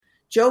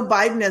Joe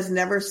Biden has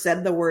never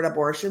said the word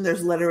abortion.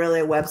 There's literally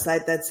a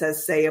website that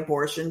says, say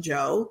abortion,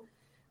 Joe.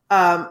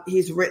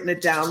 He's written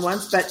it down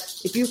once.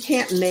 But if you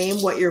can't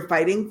name what you're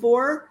fighting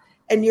for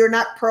and you're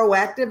not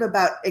proactive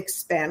about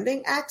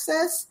expanding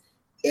access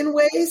in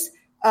ways,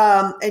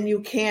 and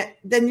you can't,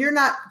 then you're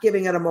not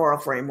giving it a moral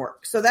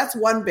framework. So that's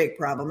one big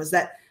problem, is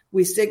that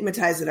we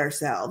stigmatize it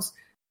ourselves.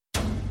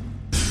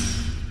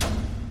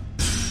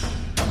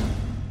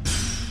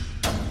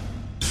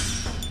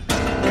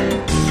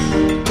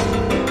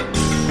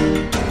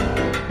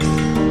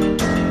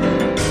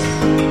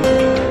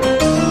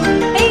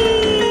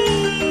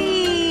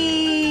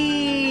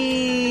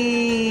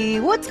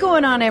 What's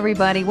going on,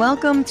 everybody?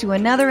 Welcome to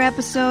another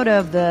episode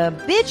of the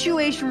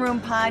Bitchuation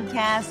Room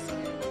podcast.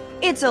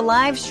 It's a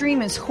live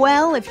stream as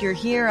well if you're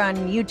here on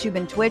YouTube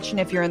and Twitch, and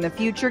if you're in the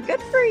future,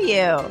 good for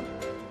you.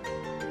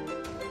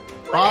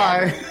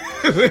 Bye.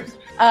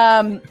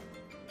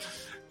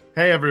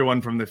 Hey,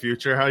 everyone from the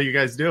future. How are you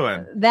guys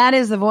doing? That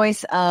is the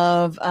voice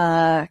of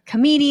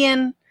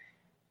comedian,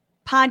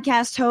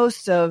 podcast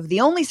host of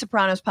the Only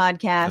Sopranos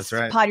podcast, That's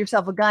right. Pod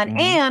Yourself a Gun,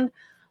 and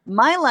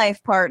my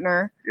life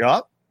partner,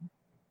 Yup.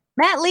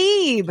 Matt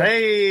Lieb.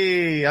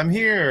 Hey, I'm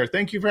here.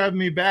 Thank you for having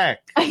me back.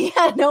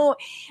 Yeah, no,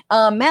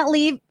 Matt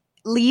Lieb.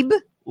 Lieb.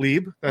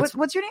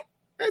 What's your name?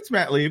 It's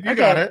Matt Lieb. You okay,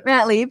 got it.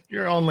 Matt Lieb.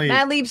 You're only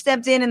Matt Lieb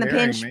stepped in the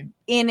pinch, me.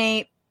 in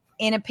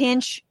a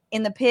pinch,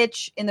 in the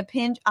pitch, in the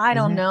pinch. I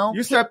don't know.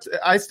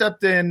 I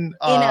stepped in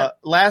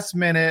last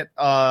minute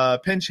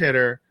pinch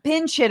hitter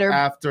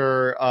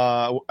after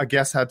a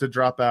guest had to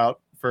drop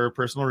out for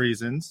personal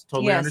reasons.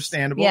 Totally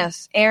understandable.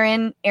 Yes,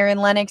 Aaron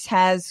Lennox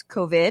has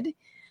COVID.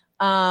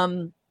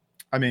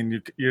 I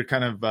mean, you're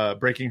kind of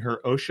breaking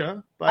her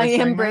OSHA. I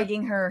am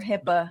breaking her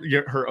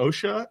HIPAA. Her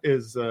OSHA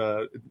is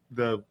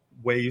the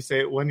way you say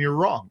it when you're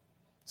wrong.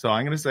 So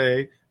I'm going to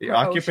say the her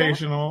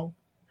occupational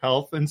OSHA?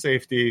 Health and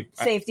safety.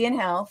 Safety and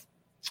health.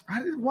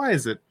 Why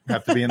does it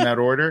have to be in that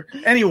order?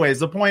 Anyways,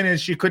 the point is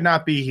she could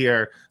not be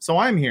here, so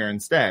I'm here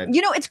instead.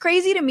 You know, it's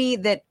crazy to me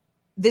that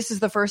this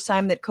is the first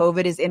time that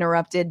COVID has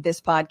interrupted this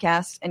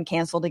podcast and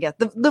canceled again.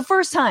 The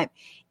first time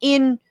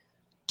in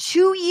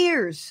 2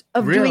 years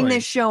of doing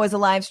this show as a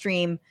live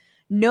stream,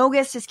 no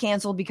guest is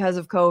canceled because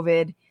of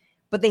COVID,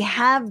 but they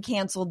have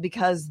canceled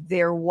because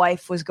their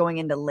wife was going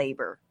into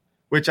labor.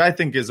 Which I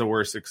think is a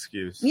worse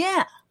excuse.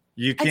 Yeah.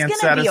 You can't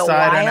set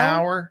aside an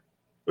hour?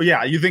 Well,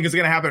 yeah, you think it's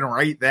going to happen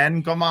right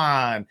then? Come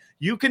on.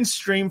 You can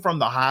stream from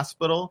the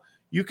hospital.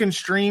 You can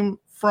stream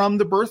from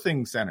the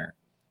birthing center.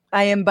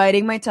 I am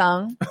biting my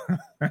tongue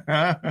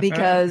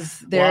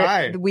because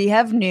we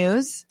have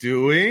news.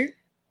 Do we?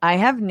 I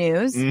have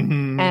news,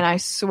 and I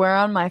swear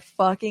on my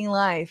fucking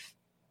life,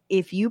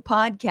 if you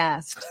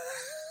podcast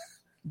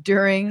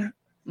during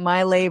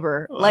my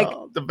labor,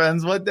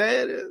 depends what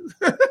day it is.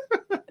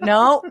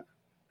 No,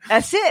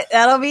 that's it.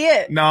 That'll be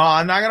it. No,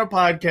 I'm not going to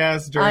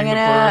podcast during the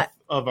birth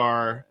of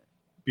our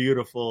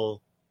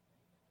beautiful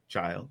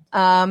child.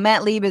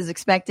 Matt Lieb is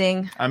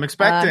expecting. I'm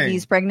expecting.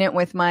 He's pregnant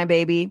with my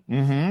baby.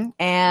 Mm-hmm.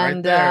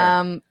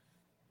 And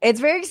it's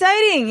very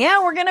exciting.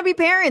 Yeah, we're gonna be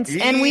parents,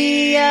 and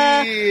we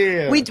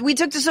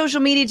took to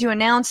social media to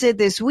announce it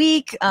this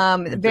week.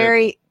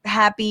 Very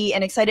happy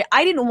and excited.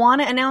 I didn't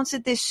want to announce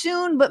it this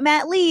soon, but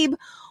Matt Lieb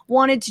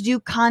wanted to do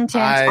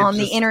content on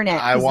the internet.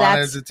 I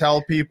wanted to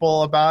tell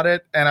people about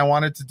it, and I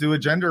wanted to do a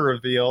gender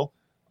reveal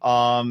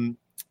for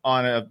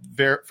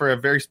a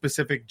very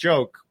specific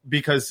joke,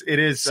 because it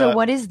is. So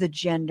what is the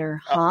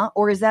gender,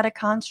 or is that a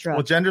construct?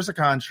 Well, gender's a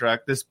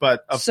construct.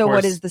 So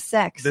what is the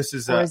sex? This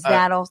is does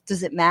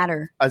it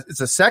matter?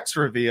 It's a sex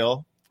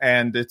reveal,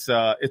 and it's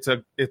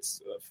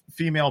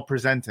female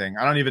presenting.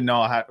 I don't even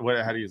know how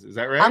to use it. Is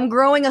that right? I'm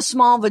growing a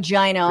small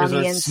vagina on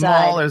the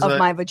inside of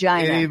my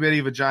vagina. Itty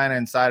bitty vagina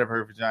inside of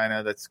her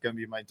vagina. That's going to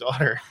be my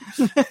daughter.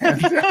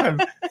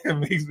 And, it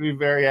makes me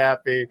very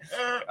happy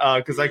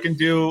because I can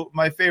do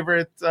my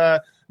favorite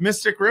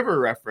Mystic River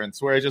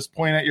reference, where I just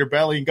point at your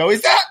belly and go,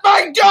 "Is that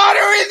my daughter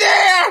in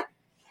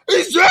there?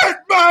 Is that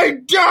my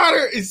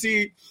daughter?" You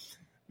see,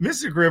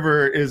 Mystic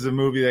River is a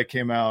movie that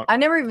came out. I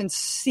never even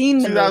seen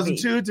the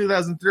 2002, movie.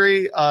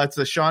 2003. It's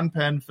a Sean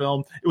Penn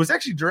film. It was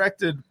actually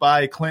directed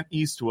by Clint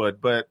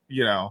Eastwood, but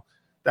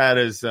that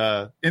is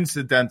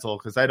incidental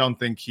because I don't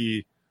think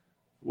he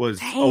was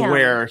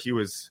aware he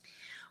was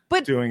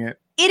doing it.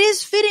 It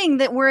is fitting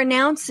that we're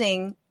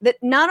announcing that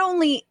not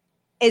only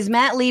is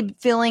Matt Lieb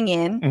filling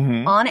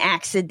in on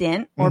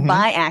accident or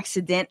by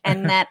accident,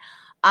 and that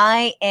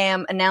I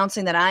am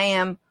announcing that I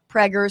am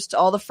preggers to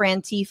all the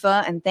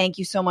Frantifa, and thank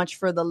you so much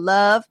for the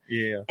love.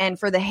 Yeah. And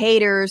for the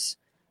haters,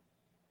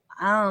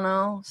 I don't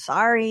know.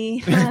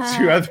 Sorry. Do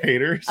you have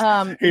haters?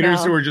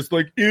 Haters who are just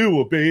like,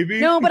 ew, a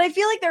baby? No, but I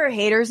feel like there are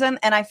haters, and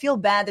I feel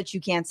bad that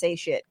you can't say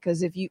shit.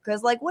 Because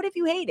what if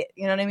you hate it?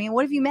 You know what I mean?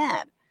 What if you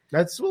mad?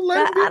 Let him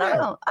be I don't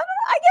know.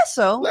 I guess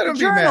so. Let him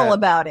journal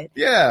about it.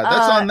 Yeah,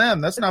 that's on them.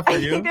 That's not for I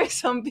you. think there's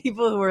some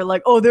people who are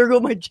like, oh, there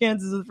go my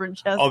chances with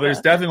Francesca. Oh,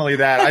 there's definitely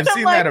that. I've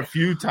seen that a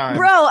few times.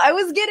 Bro,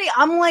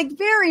 I'm like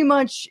very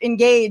much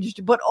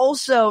engaged, but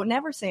also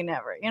never say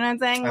never. You know what I'm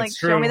saying? That's like,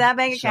 true. Show me that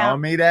bank account. Show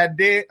me that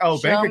dick. Oh,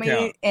 Show bank me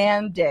account.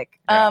 and dick.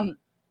 Yeah.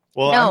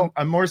 Well, no.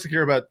 I'm more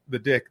secure about the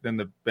dick than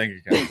the bank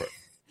account.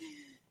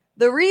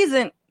 The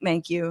reason,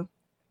 thank you.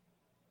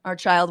 Our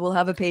child will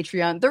have a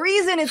Patreon. The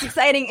reason it's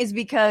exciting is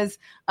because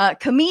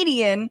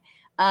comedian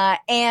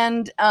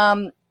and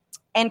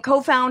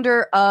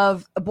co-founder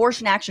of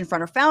Abortion Action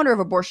Front, or founder of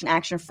Abortion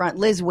Action Front,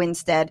 Lizz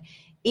Winstead,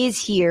 is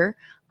here.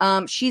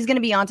 She's going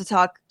to be on to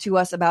talk to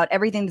us about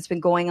everything that's been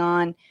going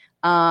on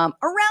around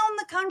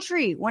the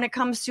country when it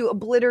comes to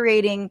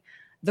obliterating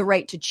the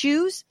right to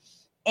choose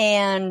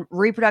and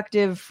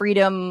reproductive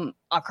freedom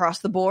across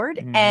the board.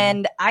 Mm-hmm.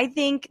 And I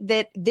think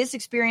that this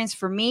experience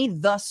for me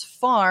thus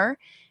far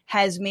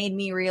has made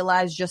me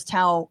realize just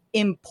how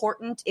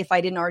important, if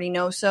I didn't already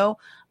know so,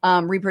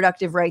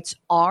 reproductive rights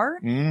are.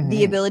 Mm-hmm.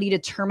 The ability to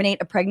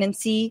terminate a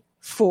pregnancy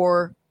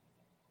for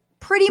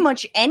pretty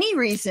much any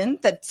reason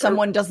that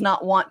someone does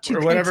not want to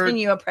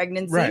continue a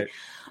pregnancy. Right.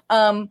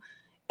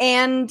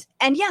 And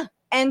yeah.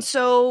 And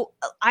so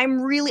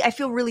I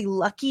feel really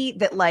lucky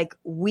that like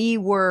we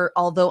were,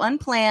 although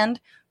unplanned,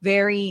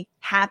 very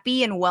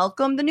happy and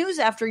welcomed the news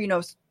after,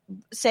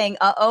 saying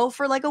uh-oh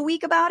for like a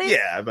week about it.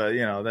 Yeah, but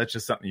that's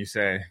just something you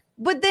say.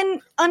 But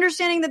then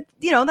understanding that,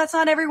 that's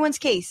not everyone's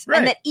case. Right.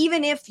 And that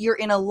even if you're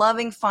in a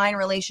loving, fine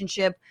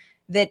relationship,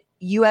 that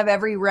you have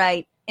every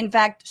right. In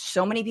fact,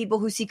 so many people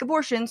who seek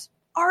abortions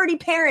are already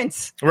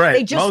parents. Right.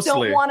 They just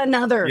don't want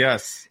another.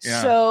 Yes.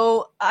 Yeah.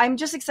 So I'm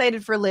just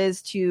excited for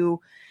Lizz to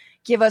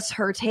give us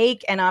her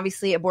take. And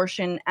obviously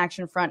Abortion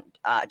Action Front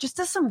just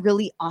does some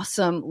really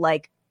awesome,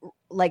 like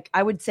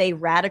I would say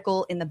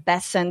radical in the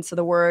best sense of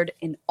the word,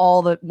 in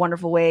all the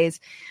wonderful ways,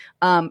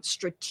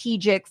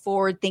 strategic,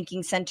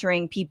 forward-thinking,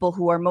 centering people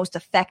who are most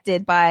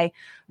affected by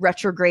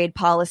retrograde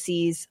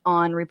policies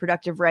on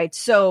reproductive rights.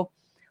 So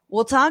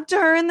we'll talk to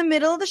her in the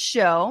middle of the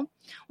show.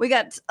 We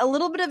got a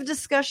little bit of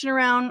discussion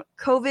around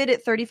COVID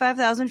at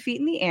 35,000 feet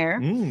in the air,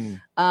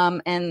 and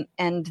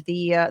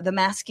the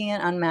masking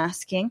and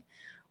unmasking.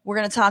 We're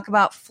going to talk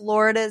about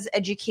Florida's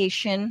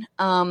education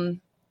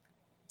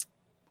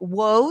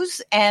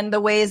woes and the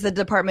ways the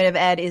Department of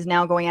Ed is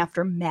now going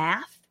after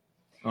math.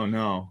 Oh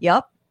no.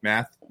 Yep.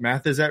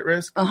 Math is at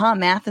risk?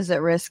 Math is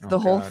at risk. The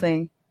whole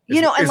thing.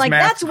 And like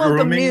that's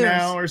welcome news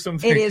now or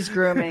something. It is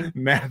grooming.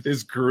 Math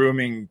is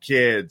grooming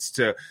kids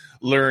to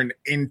learn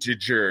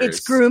integers.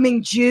 It's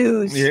grooming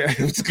Jews. Yeah,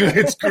 it's good.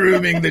 It's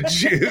grooming the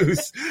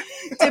Jews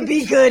to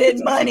be good at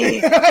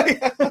money.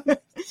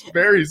 It's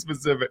very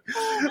specific.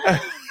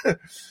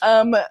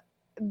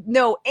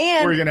 No,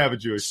 and we're gonna have a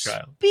Jewish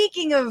child.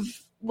 Speaking of,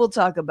 we'll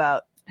talk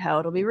about how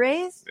it'll be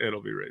raised.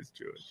 It'll be raised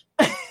Jewish.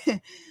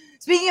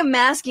 Speaking of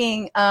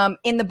masking,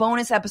 in the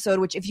bonus episode,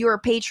 which if you're a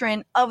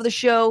patron of the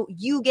show,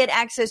 you get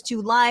access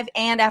to live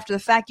and after the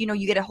fact,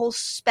 you get a whole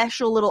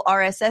special little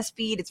RSS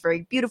feed. It's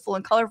very beautiful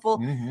and colorful.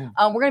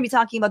 Mm-hmm. We're going to be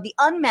talking about the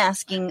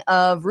unmasking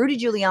of Rudy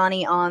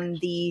Giuliani on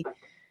the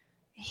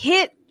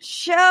hit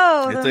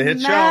show, The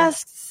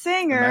Masked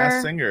Singer. The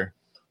Masked Singer.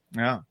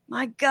 Yeah.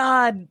 My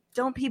God,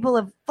 don't people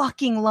have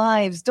fucking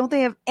lives? Don't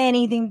they have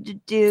anything to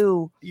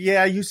do?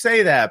 Yeah, you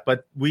say that,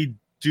 but we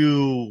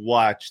do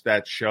watch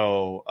that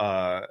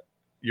show,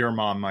 Your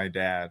Mom, My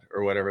Dad,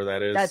 or whatever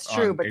that is. That's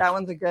true, but that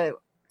one's a good.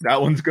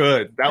 That one's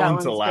good. That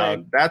one's allowed.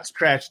 Good. That's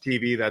trash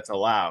TV. That's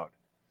allowed.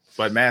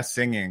 But mass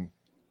singing,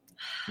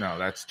 no,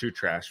 that's too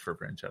trash for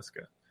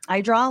Francesca. I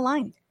draw a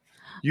line.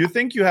 You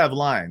think you have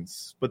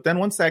lines, but then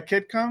once that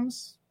kid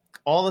comes,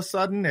 all of a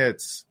sudden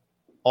it's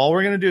all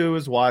we're going to do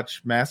is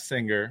watch Masked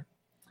Singer,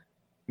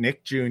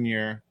 Nick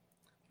Jr.,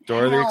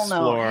 Dora the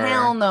Explorer.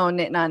 Hell no,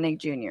 not Nick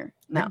Jr.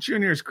 No. Nick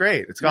Jr. is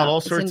great. It's got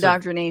all sorts of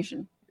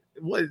indoctrination.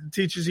 What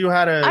teaches you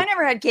how to... I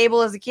never had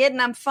cable as a kid,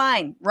 and I'm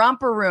fine.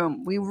 Romper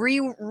Room. We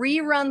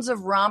reruns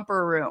of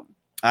Romper Room.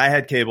 I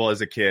had cable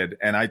as a kid,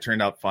 and I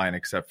turned out fine,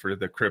 except for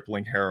the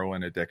crippling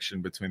heroin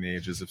addiction between the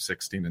ages of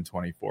 16 and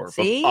 24.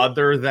 See? But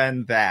other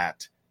than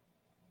that,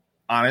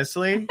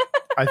 honestly,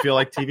 I feel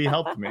like TV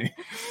helped me.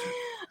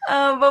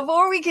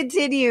 Before we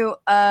continue,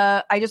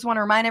 I just want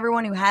to remind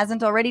everyone who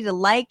hasn't already to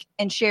like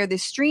and share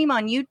this stream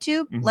on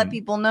YouTube. Mm-hmm. Let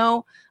people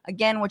know,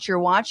 again, what you're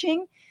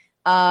watching.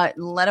 Let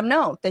them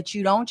know that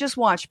you don't just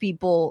watch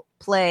people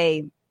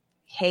play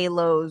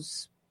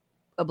Halo's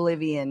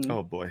Oblivion.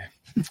 Oh, boy.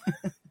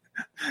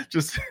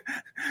 just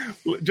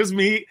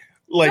me.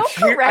 Like,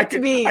 don't correct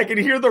me. I can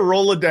hear the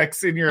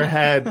Rolodex in your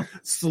head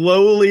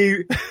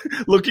slowly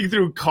looking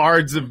through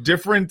cards of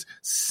different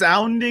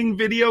sounding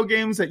video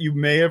games that you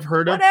may have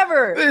heard of.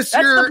 Whatever. That's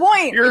the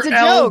point. Your it's a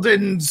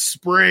Elden joke.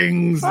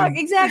 Springs.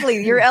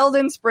 Exactly. Your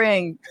Elden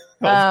Spring.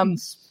 Elden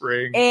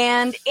Spring.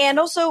 And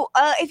also,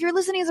 if you're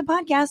listening as a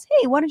podcast,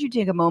 hey, why don't you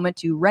take a moment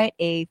to write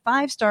a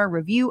 5-star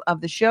review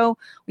of the show?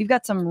 We've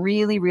got some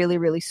really, really,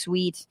 really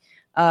sweet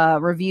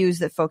reviews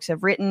that folks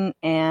have written,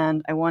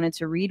 and I wanted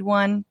to read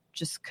one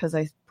just because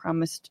I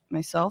promised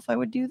myself I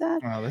would do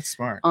that. Oh, that's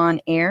smart.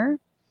 On air.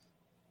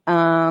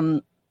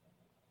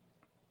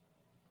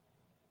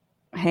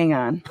 Hang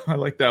on. I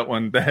like that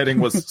one. The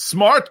heading was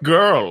 "Smart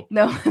Girl."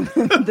 No,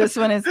 this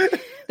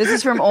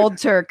is from Old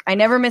Turk. I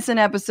never miss an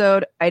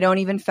episode. I don't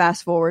even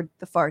fast forward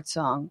the fart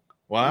song.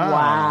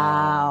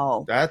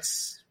 Wow.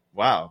 That's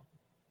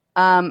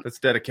That's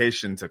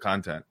dedication to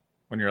content.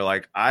 When you're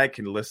like, I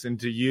can listen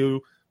to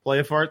you play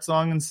a fart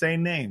song and say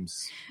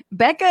names.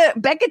 Becca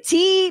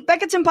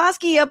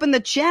Timposki up in the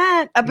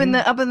chat, up in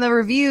the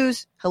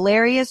reviews.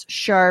 Hilarious,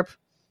 sharp,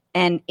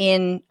 and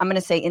I'm going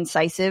to say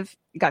incisive.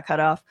 Got cut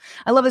off.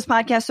 I love this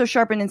podcast. So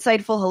sharp and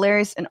insightful,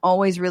 hilarious, and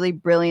always really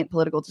brilliant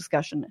political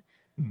discussion.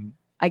 Mm-hmm.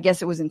 I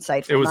guess it was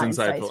insightful. It was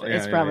insightful. Yeah,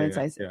 it's probably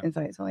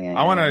insightful. Yeah.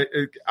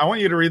 I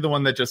want you to read the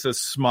one that just says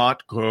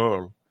 "smart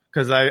girl"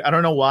 because I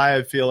don't know why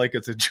I feel like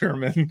it's a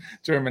German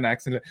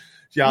accent.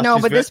 Yeah, no,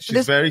 but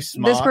she's very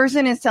smart. This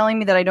person is telling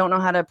me that I don't know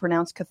how to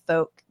pronounce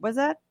cathode. What's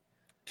that?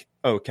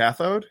 Oh,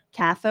 cathode.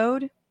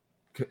 Cathode.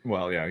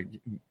 Well, yeah.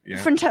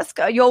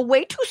 Francesca, you're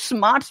way too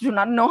smart to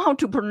not know how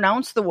to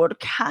pronounce the word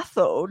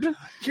cathode.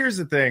 Here's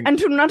the thing. And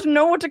to not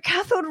know what a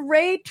cathode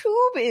ray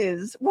tube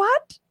is.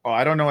 What? Oh,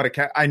 I don't know what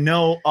I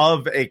know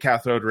of a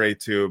cathode ray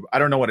tube. I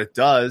don't know what it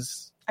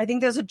does. I think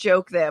there's a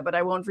joke there, but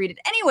I won't read it.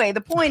 Anyway, the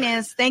point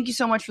is, thank you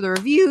so much for the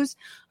reviews.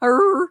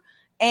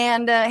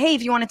 And hey,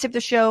 if you want to tip the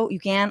show,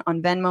 you can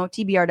on Venmo,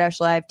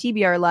 TBR-Live,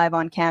 TBR Live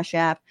on Cash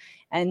App.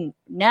 And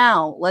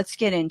now let's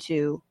get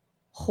into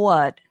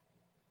what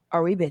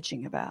are we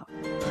bitching about?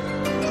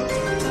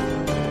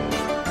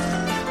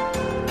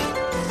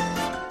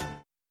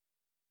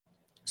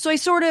 So I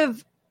sort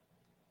of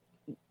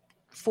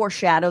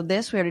foreshadowed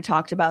this. We already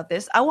talked about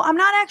this. I'm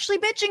not actually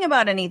bitching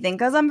about anything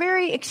because I'm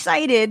very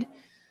excited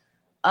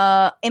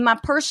in my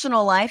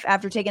personal life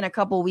after taking a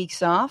couple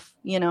weeks off,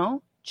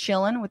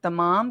 chilling with the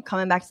mom,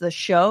 coming back to the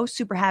show,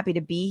 super happy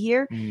to be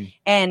here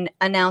and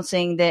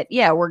announcing that,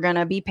 yeah, we're going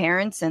to be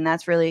parents and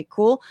that's really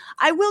cool.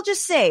 I will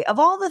just say, of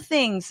all the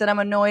things that I'm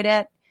annoyed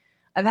at,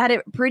 I've had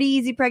a pretty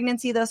easy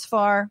pregnancy thus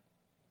far.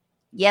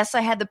 Yes,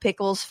 I had the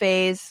pickles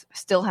phase.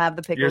 Still have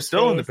the pickles phase. You're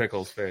still in the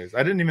pickles phase.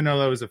 I didn't even know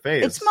that was a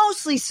phase. It's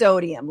mostly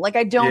sodium. Like,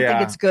 I don't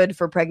think it's good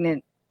for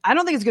pregnant. I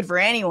don't think it's good for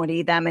anyone to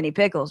eat that many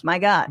pickles. My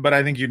God. But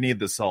I think you need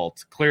the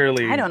salt.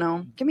 Clearly. I don't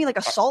know. Give me like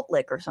a salt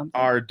lick or something.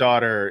 Our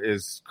daughter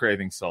is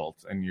craving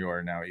salt, and you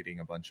are now eating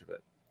a bunch of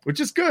it, which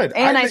is good.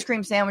 And ice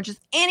cream sandwiches.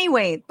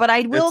 Anyway, but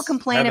I will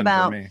complain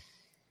about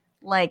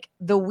like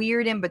the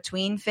weird in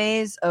between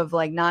phase of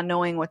like not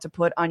knowing what to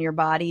put on your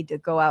body to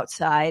go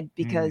outside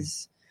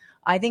because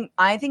I think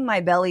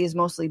my belly is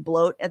mostly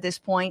bloat at this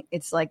point.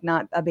 It's like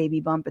not a baby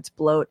bump, it's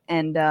bloat.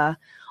 And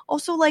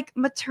also like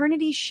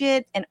maternity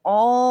shit and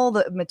all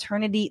the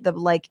the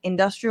like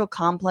industrial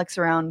complex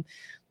around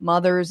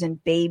mothers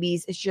and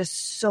babies. It's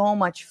just so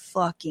much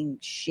fucking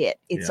shit.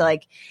 It's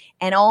like,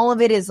 and all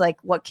of it is like,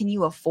 what can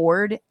you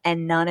afford?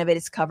 And none of it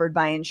is covered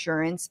by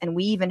insurance. And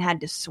we even had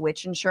to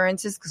switch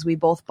insurances because we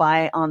both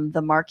buy on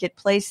the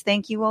marketplace.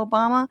 Thank you,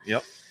 Obama.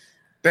 Yep.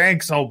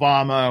 Thanks,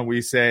 Obama.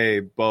 We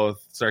say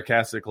both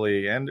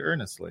sarcastically and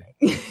earnestly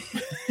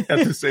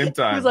at the same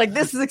time. He was like,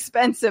 this is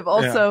expensive.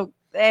 Also,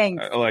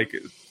 thanks. Like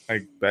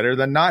better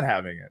than not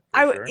having it.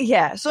 Sure.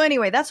 Yeah. So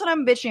anyway, that's what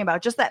I'm bitching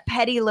about. Just that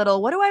petty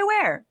little, what do I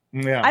wear?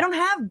 Yeah. I don't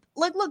have,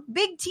 like, look,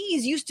 big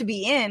tees used to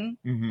be in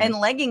and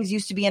leggings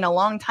used to be in a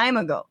long time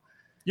ago.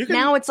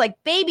 Now it's like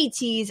baby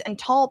tees and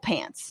tall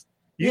pants.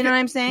 You know what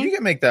I'm saying? You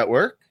can make that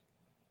work.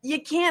 You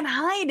can't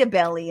hide a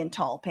belly in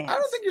tall pants. I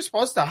don't think you're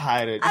supposed to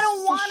hide it. I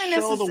don't want to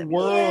show the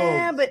world.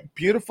 Yeah, but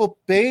beautiful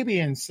baby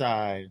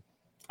inside.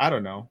 I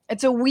don't know.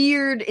 It's a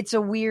weird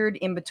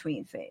in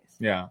between phase.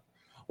 Yeah.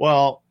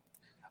 Well,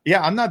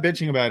 yeah, I'm not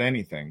bitching about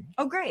anything.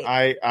 Oh, great.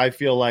 I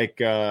feel like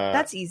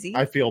that's easy.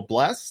 I feel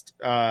blessed.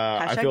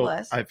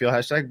 Blessed. I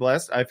feel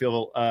 #blessed. I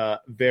feel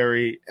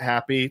very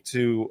happy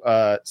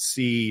to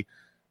see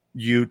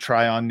you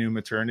try on new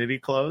maternity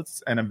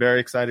clothes, and I'm very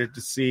excited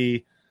to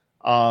see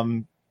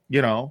what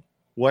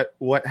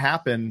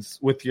happens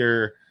with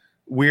your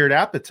weird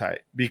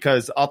appetite,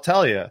 because I'll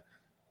tell you,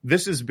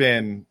 this has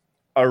been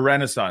a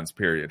renaissance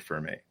period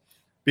for me,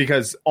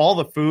 because all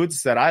the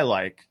foods that I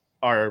like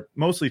are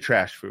mostly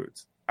trash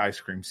foods. Ice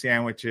cream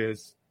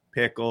sandwiches,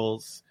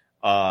 pickles,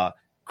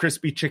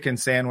 crispy chicken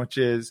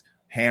sandwiches,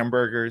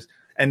 hamburgers.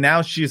 And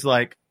now she's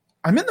like,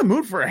 I'm in the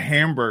mood for a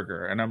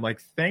hamburger. And I'm like,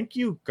 thank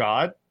you,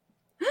 God.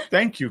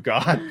 Thank you,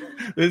 God.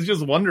 It's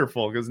just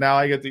wonderful because now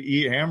I get to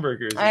eat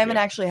hamburgers. I haven't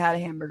actually had a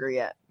hamburger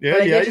yet. Yeah,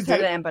 but I just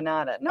had an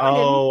empanada. No, I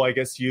didn't. I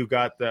guess you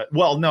got the,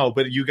 well, no,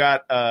 but you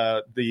got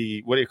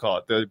the, what do you call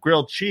it? The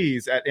grilled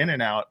cheese at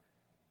In-N-Out,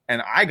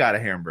 and I got a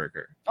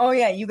hamburger. Oh,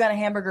 yeah, you got a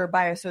hamburger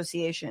by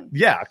association.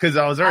 Yeah, because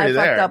I was already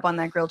there. I fucked up on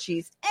that grilled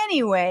cheese.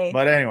 Anyway.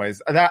 But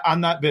anyways,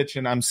 I'm not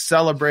bitching. I'm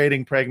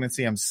celebrating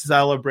pregnancy. I'm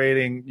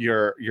celebrating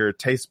your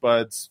taste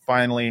buds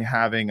finally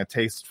having a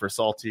taste for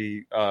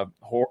salty,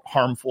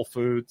 harmful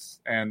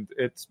foods, and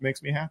it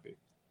makes me happy.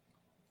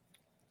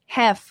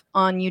 Hef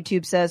on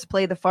YouTube says,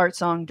 play the fart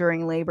song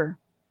during labor.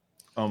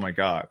 Oh my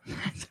God.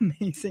 That's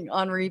amazing.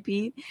 On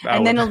repeat.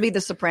 And then it'll be the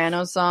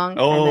Sopranos song.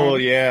 Oh,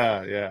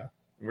 yeah.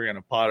 We're going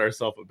to pot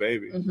ourselves a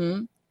baby.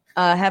 Mm-hmm.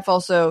 Hef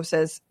also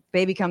says,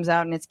 baby comes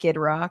out and it's Kid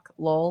Rock.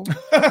 Lol.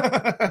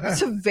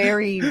 It's a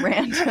very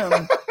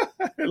random.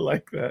 I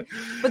like that.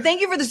 But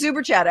thank you for the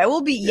super chat. I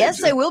will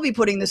be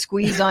putting the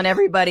squeeze on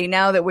everybody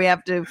now that we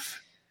have to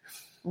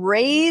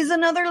raise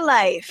another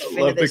life. I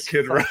love the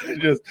Kid Rock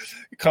just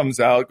comes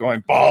out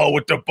going, ball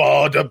with the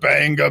ball, the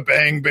bang, a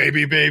bang,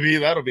 baby, baby.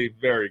 That'll be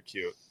very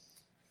cute.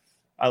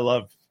 I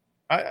love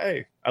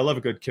a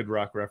good Kid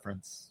Rock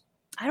reference.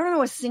 I don't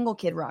know a single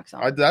Kid Rock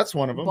song. That's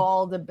one of them.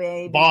 Ball the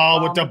baby.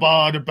 Ball with the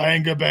ball, the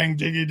bang, a bang,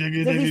 diggy,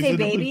 diggy, diggy. Does he say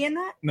baby in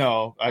that?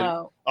 No.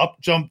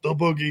 Up jump the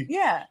boogie.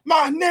 Yeah.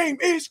 My name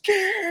is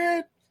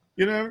Kid.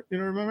 You don't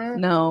remember that?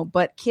 No,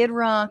 but Kid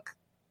Rock,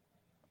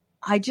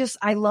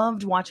 I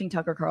loved watching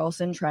Tucker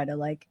Carlson try to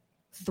like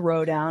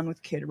throw down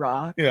with Kid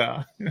Rock.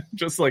 Yeah.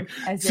 Just like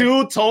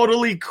two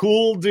totally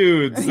cool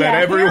dudes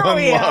that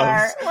everyone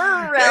loves.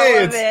 We're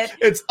relevant. Hey,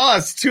 it's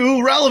us,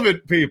 two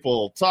relevant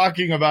people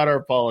talking about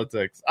our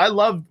politics. I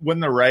love when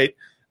the right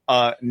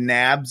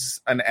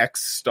nabs an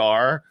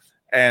ex-star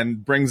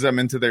and brings them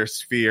into their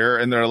sphere,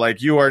 and they're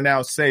like, you are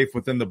now safe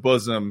within the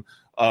bosom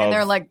of and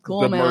they're like,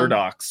 cool, the man.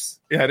 Murdochs.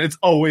 Yeah, and it's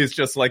always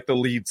just like the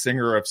lead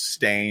singer of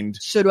Stained.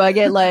 Should I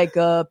get like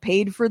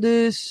paid for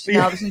this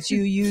now since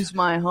you use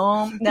my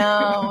home?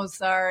 No,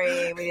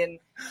 sorry, we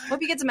didn't.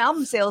 Hope you get some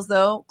album sales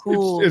though.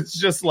 Cool. It's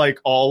just like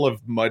all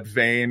of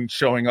Mudvayne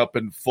showing up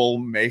in full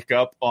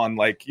makeup on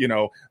like,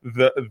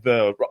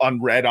 the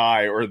on Red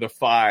Eye or the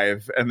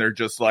Five, and they're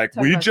just like,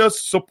 we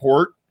just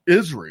support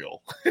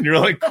Israel. And you're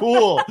like,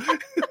 cool.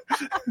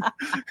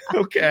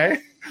 Okay.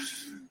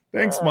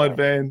 Thanks,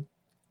 Mudvayne.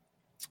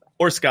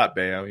 Or Scott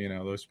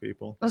Baio, those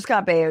people. Oh,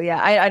 Scott Baio,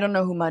 yeah. I don't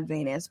know who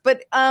Mudvayne is.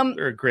 But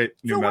they're a great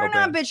new metal band. So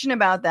we're not bitching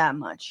about that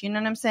much. You know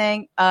what I'm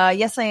saying?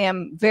 Yes, I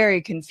am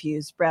very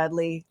confused,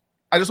 Bradley.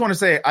 I just want to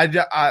say, I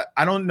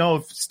don't know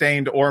if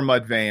Stained or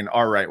Mudvayne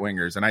are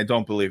right-wingers, and I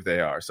don't believe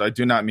they are. So I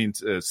do not mean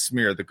to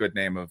smear the good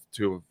name of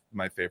two of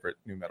my favorite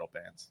new metal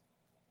bands.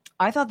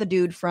 I thought the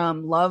dude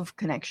from Love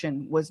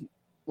Connection was,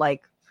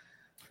 like,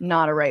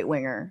 not a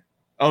right-winger.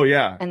 Oh,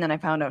 yeah. And then I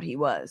found out he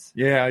was.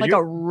 Yeah. Like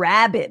a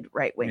rabid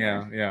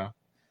right-winger. Yeah.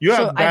 You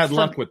have bad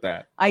luck with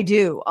that. I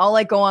do. I'll,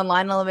 like, go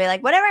online and I'll be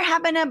like, whatever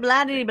happened to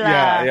blah, blah, blah.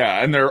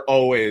 Yeah. And they're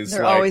always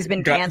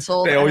been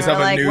canceled. They always have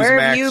a Newsmax where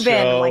have you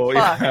been? show. Like,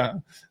 fuck.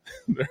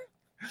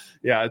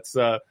 Yeah, it's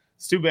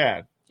too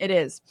bad. It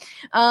is.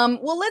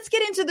 Well, let's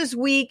get into this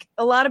week.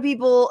 A lot of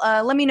people,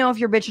 let me know if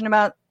you're bitching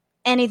about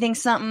anything,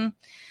 something,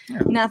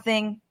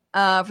 nothing.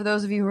 For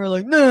those of you who are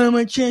like, no,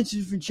 my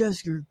chances for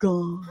Jessica are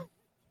gone.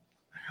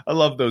 I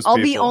love those I'll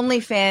people. be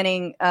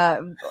OnlyFanning.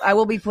 I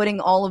will be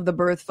putting all of the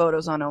birth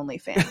photos on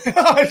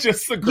OnlyFans.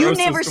 Just the grossest You've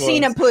never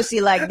seen a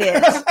pussy like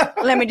this.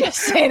 Let me just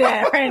say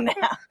that right now.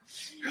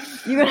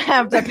 You're going to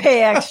have to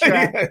pay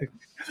extra.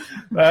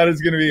 That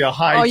is going to be a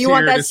high tier. Oh, you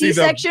want that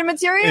C-section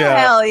material? Yeah,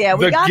 hell yeah.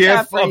 We got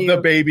that for you. The gif of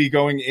the baby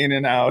going in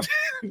and out.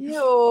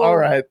 Ew. All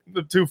right.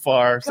 Too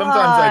far. God. Sometimes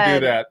I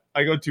do that.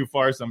 I go too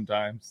far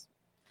sometimes.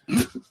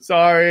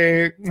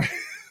 Sorry.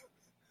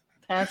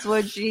 That's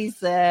what she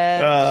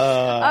said.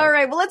 All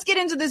right. Well, let's get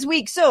into this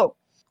week. So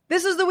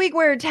this is the week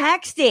where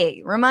tax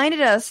day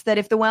reminded us that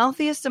if the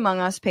wealthiest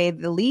among us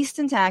paid the least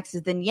in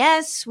taxes, then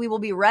yes, we will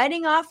be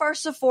writing off our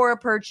Sephora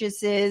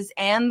purchases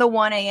and the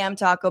 1 a.m.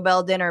 Taco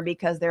Bell dinner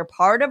because they're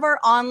part of our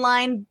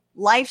online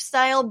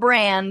lifestyle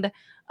brand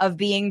of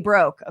being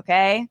broke.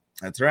 Okay.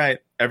 That's right.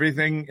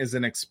 Everything is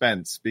an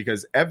expense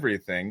because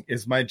everything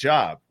is my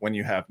job when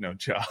you have no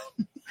job.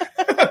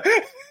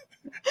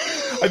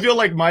 I feel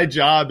like my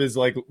job is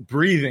like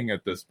breathing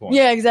at this point.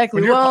 Yeah,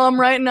 exactly. Well, I'm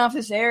writing off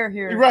this air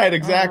here. Right,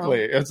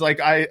 exactly. It's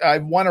like I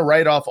want to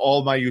write off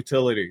all my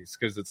utilities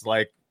because it's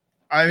like,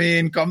 I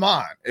mean, come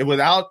on.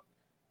 Without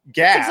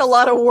gas. It's a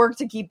lot of work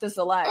to keep this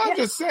alive. I'm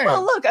just saying.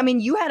 Well, look, I mean,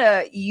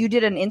 you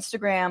did an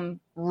Instagram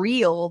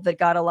reel that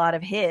got a lot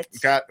of hits.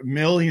 Got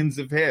millions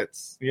of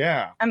hits.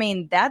 Yeah. I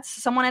mean,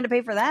 someone had to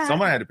pay for that.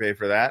 Someone had to pay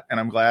for that, and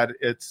I'm glad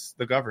it's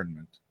the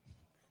government.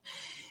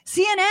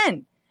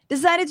 CNN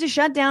decided to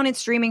shut down its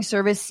streaming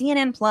service,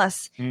 CNN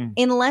Plus,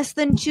 in less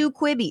than 2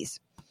 quibbies.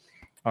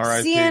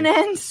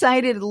 CNN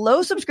cited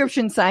low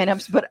subscription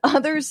signups, but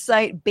others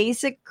cite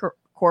basic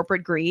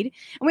corporate greed.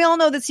 And we all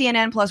know that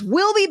CNN Plus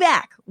will be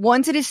back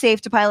once it is safe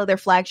to pilot their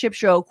flagship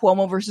show,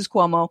 Cuomo versus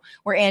Cuomo,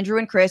 where Andrew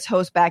and Chris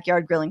host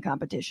backyard grilling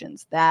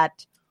competitions.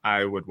 That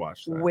I would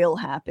watch that. Will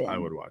happen. I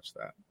would watch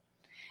that.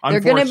 They're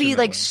going to be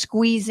like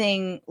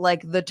squeezing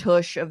like the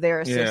tush of their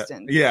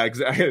assistants. Yeah,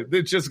 exactly.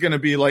 It's just going to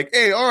be like,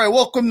 hey, all right,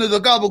 welcome to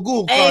the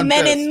gabagool contest. Hey,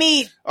 men and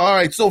meat. All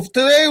right, so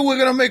today we're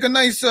going to make a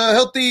nice,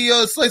 healthy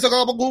slice of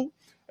gabagool.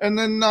 And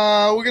then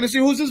we're going to see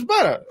whose is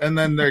better. And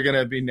then they're going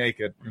to be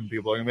naked. And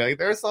people are going to be like,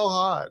 they're so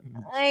hot. Oh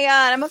my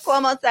God, I'm a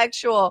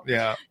homosexual.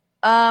 Yeah.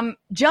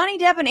 Johnny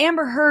Depp and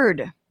Amber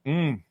Heard.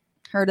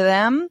 Heard of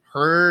them?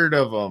 Heard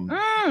of them.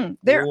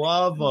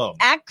 Love them.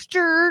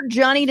 Actor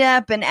Johnny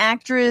Depp and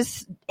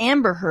actress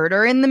Amber Heard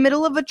are in the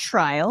middle of a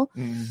trial.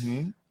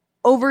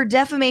 over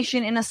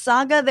defamation in a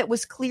saga that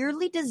was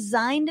clearly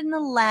designed in the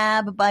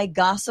lab by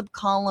gossip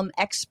column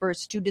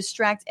experts to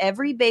distract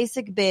every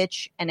basic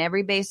bitch and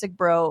every basic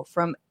bro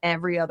from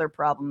every other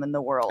problem in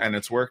the world. And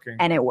it's working.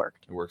 And it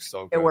worked. It works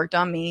so good. It worked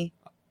on me.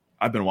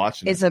 I've been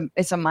watching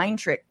It's a mind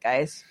trick,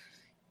 guys.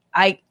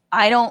 I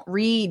don't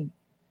read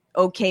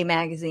OK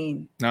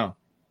Magazine. No.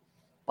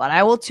 But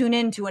I will tune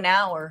into an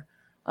hour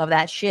of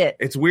that shit.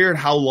 It's weird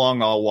how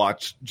long I'll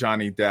watch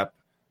Johnny Depp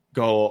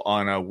go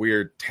on a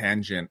weird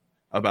tangent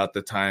about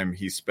the time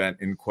he spent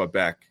in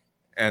Quebec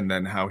and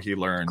then how he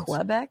learned.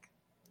 Quebec.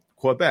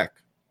 Okay.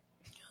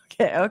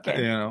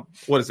 You know,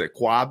 what is it?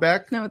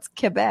 Quebec? No, it's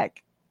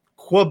Quebec.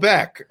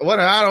 Quebec. What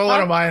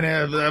am I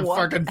in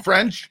fucking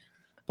French?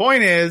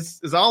 Point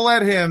is I'll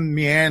let him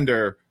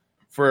meander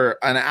for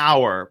an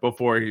hour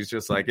before he's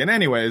just like, and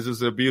anyways, this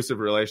is an abusive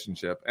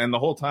relationship. And the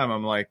whole time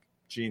I'm like,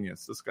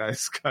 genius. This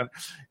guy's got,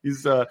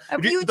 he's,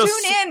 you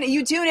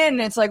tune in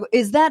and it's like,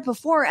 is that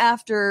before or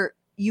after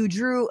you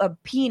drew a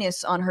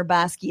penis on her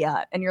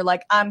Basquiat? And you're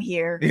like, I'm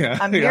here. Yeah,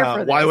 I'm here for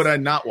this. Why would I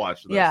not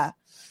watch this? Yeah.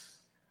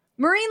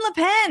 Marine Le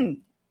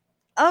Pen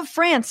of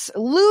France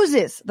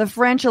loses the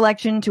French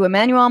election to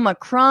Emmanuel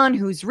Macron,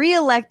 who's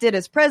reelected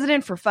as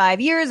president for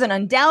 5 years, and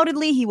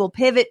undoubtedly he will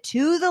pivot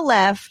to the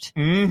left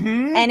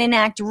and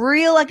enact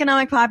real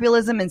economic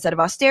populism instead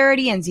of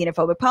austerity and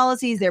xenophobic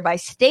policies, thereby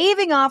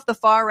staving off the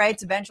far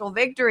right's eventual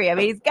victory. I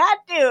mean, he's got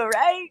to,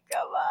 right?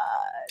 Come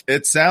on.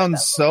 It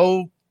sounds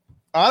so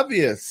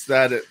obvious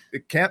that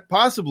it can't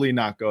possibly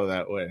not go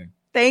that way.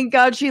 Thank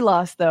God she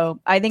lost, though.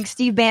 I think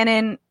Steve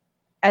Bannon,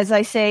 as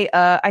I say,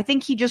 I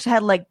think he just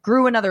had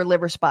grew another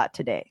liver spot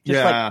today.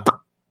 Just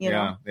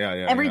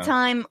every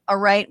time a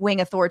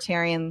right-wing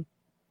authoritarian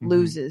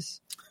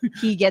loses,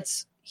 he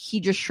just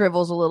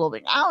shrivels a little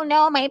bit. Oh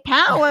no, my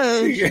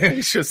powers.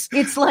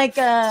 It's like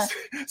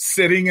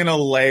sitting in a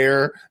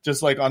lair,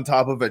 just like on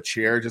top of a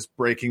chair, just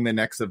breaking the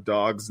necks of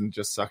dogs and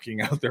just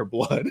sucking out their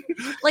blood.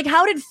 Like,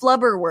 how did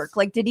Flubber work?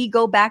 Like, did he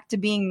go back to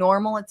being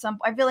normal at some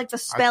point? I feel like the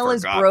spell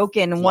is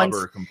broken Flubber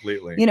once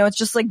completely. It's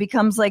just like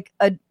becomes like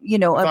I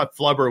thought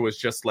Flubber was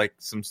just like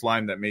some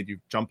slime that made you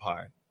jump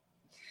high.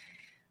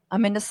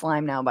 I'm into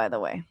slime now, by the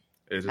way.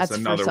 That's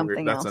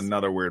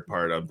another weird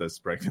part of this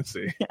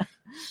pregnancy. Yeah.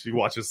 She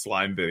watches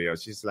slime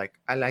videos. She's like,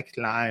 I like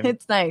slime.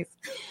 It's nice.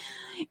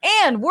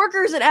 And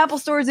workers at Apple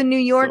stores in New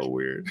York so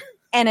weird.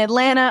 and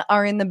Atlanta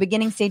are in the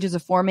beginning stages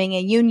of forming a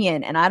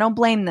union, and I don't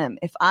blame them.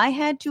 If I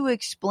had to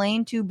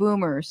explain to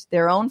boomers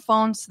their own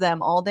phones to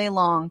them all day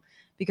long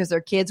because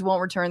their kids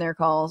won't return their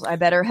calls, I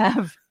better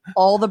have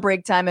all the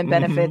break time and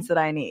benefits that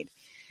I need.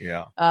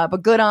 Yeah.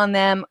 But good on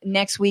them.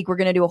 Next week, we're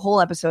going to do a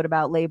whole episode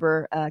about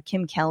labor.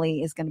 Kim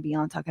Kelly is going to be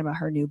on talking about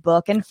her new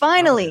book. And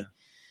finally,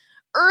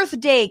 Earth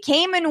Day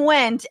came and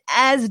went,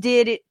 as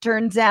did, it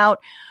turns out,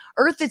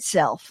 Earth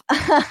itself.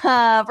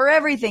 For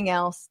everything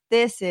else,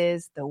 this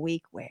is the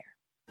week where.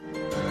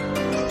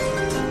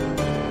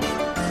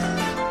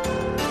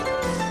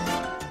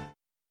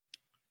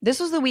 This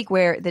was the week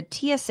where the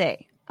TSA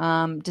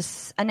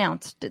just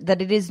announced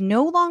that it is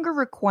no longer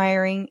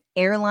requiring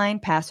airline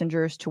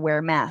passengers to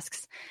wear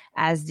masks,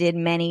 as did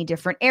many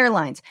different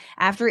airlines,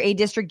 after a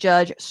district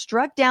judge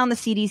struck down the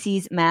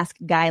CDC's mask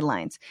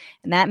guidelines.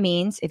 And that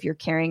means if you're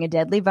carrying a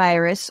deadly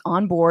virus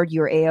on board,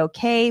 you're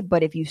A-OK.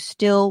 But if you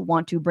still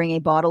want to bring a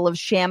bottle of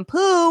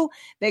shampoo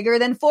bigger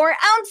than 4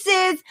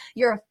 ounces,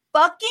 you're a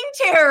fucking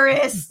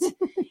terrorist.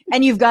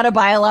 And you've got a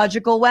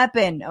biological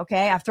weapon.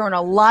 Okay, I've thrown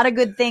a lot of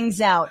good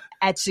things out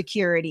at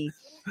security.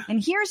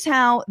 And here's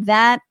how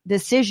that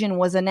decision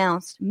was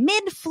announced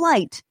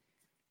mid-flight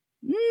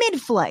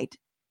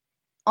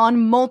on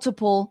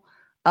multiple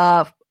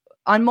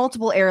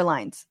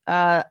airlines.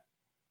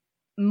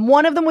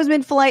 One of them was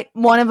mid-flight,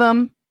 one of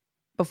them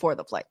before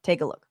the flight.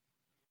 Take a look.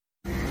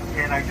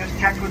 And I just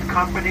checked with the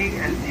company,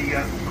 and the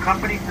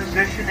company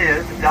position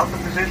is, the Delta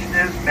position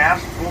is,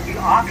 masks will be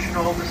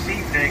optional this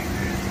evening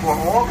for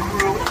all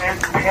crew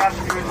and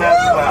passengers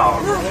as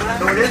well.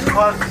 So it is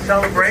cause to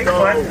celebrate,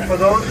 but for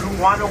those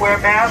who want to wear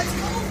masks,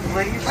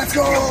 please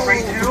feel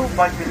free to,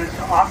 but it is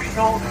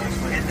optional,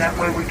 and that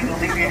way we can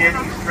alleviate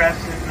any stress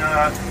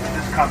and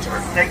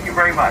discomfort. Thank you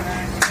very much.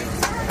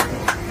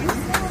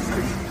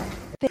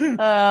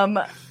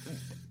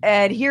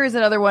 And here's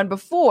another one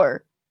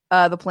before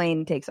the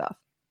plane takes off.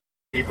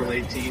 April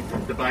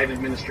 18th, the Biden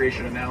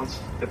administration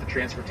announced that the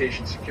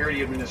Transportation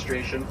Security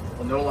Administration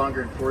will no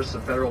longer enforce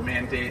the federal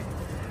mandate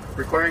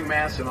requiring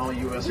masks in all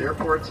U.S.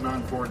 airports and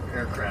on-board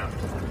aircraft.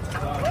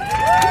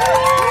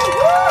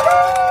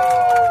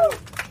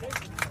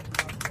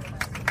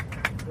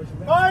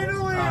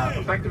 Finally!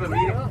 Effective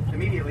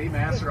immediately,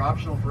 masks are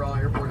optional for all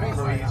airport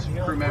employees,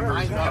 crew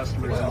members, and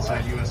customers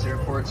inside U.S.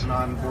 airports and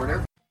on-board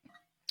aircraft.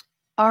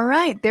 All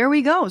right, there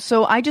we go.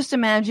 So I just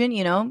imagine,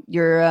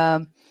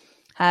 you're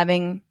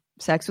having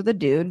sex with a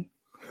dude.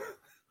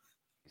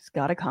 He's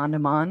got a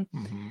condom on.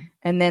 Mm-hmm.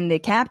 And then the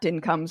captain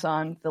comes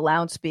on the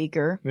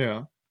loudspeaker.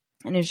 Yeah.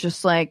 And it's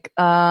just like,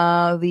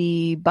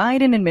 the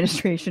Biden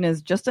administration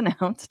has just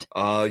announced.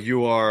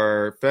 You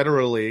are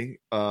federally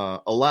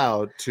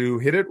allowed to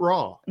hit it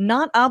raw.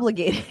 Not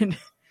obligated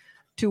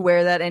to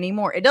wear that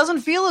anymore. It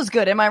doesn't feel as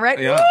good. Am I right?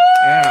 Yeah. Woo!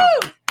 Yeah.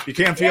 You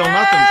can't feel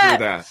nothing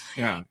through that.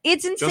 Yeah.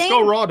 It's insane. Just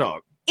go raw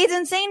dog. It's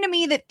insane to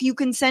me that you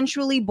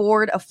consensually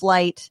board a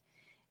flight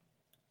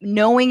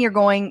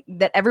knowing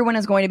that everyone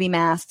is going to be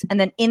masked, and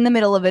then in the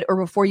middle of it or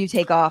before you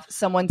take off,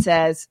 someone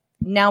says,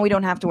 now we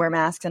don't have to wear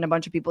masks, and a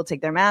bunch of people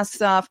take their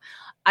masks off.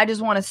 I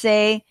just want to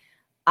say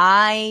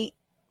I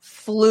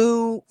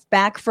flew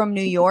back from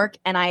New York,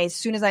 and as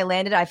soon as I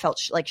landed, I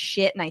felt like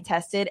shit, and I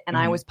tested, and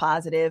I was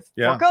positive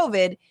for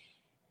COVID.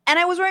 And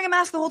I was wearing a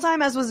mask the whole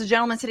time, as was the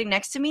gentleman sitting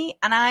next to me.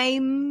 And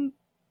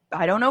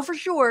I don't know for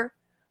sure,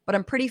 but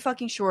I'm pretty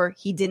fucking sure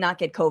he did not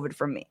get COVID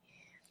from me.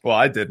 Well,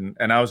 I didn't,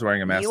 and I was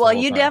wearing a mask. Well,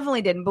 you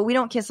definitely didn't, but we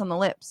don't kiss on the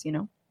lips, you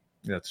know?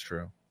 That's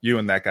true. You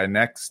and that guy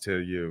next to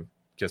you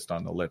kissed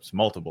on the lips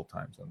multiple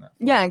times on that.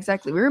 Yeah,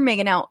 exactly. We were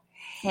making out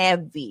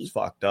heavy. It's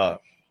fucked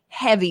up.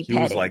 Heavy petting.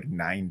 He was like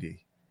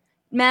 90.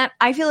 Matt,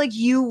 I feel like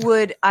you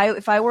would,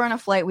 if I were on a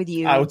flight with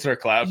you, I would start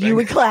clapping. You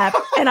would clap,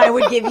 and I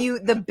would give you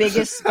the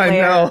biggest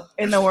glare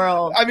in the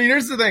world. I mean,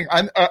 here's the thing.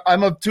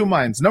 I'm of two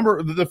minds.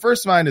 The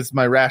first mind is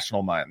my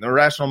rational mind. The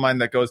rational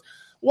mind that goes,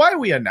 why are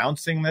we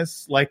announcing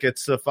this like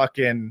it's a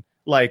fucking,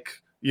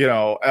 like, you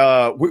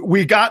know,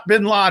 we got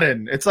Bin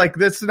Laden. It's like,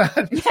 that's not,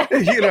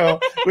 you know,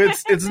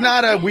 it's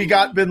not a we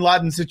got Bin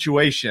Laden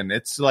situation.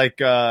 It's like,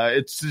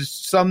 it's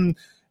just some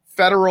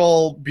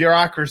federal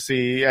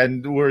bureaucracy,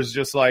 and we're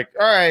just like,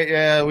 all right,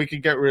 yeah, we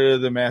could get rid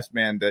of the mask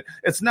mandate.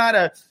 It's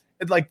not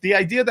like the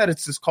idea that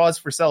it's this cause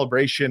for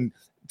celebration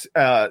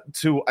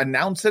to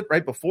announce it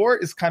right before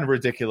is kind of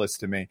ridiculous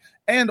to me.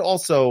 And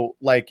also,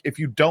 like, if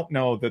you don't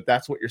know that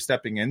that's what you're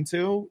stepping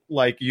into,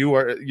 like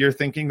you're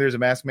thinking there's a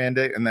mask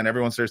mandate and then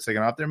everyone starts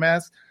taking off their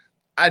masks,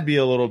 I'd be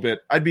a little bit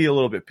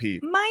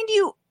peeved. Mind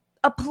you,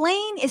 a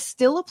plane is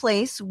still a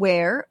place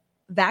where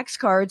Vax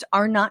cards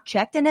are not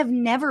checked and have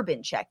never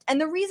been checked. And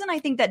the reason I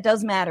think that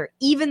does matter,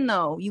 even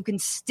though you can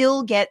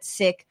still get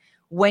sick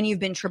when you've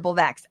been triple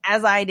vaxxed,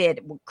 as I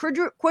did,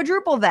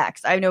 quadruple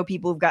vaxxed. I know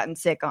people who've gotten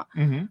sick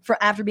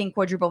after being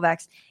quadruple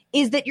vaxxed,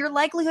 is that your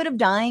likelihood of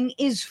dying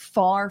is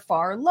far,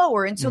 far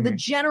lower. And so the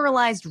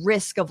generalized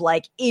risk of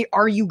like,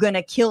 are you going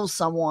to kill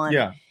someone?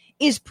 Yeah.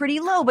 Is pretty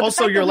low. But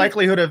also your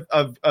likelihood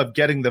of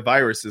getting the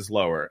virus is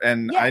lower.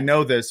 And I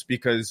know this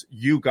because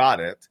you got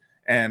it.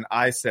 And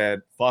I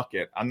said, fuck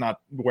it. I'm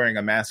not wearing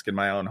a mask in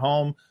my own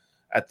home.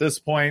 At this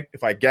point,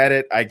 if I get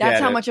it, I get it.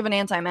 That's how much of an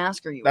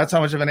anti-masker you are. That's how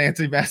much of an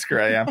anti-masker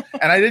I am.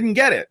 And I didn't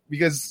get it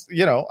because,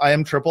 you know, I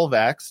am triple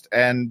vaxxed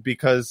and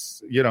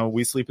because, you know,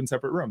 we sleep in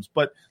separate rooms.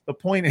 But the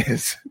point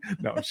is,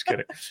 no, I'm just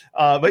kidding.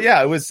 But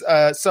yeah, it was,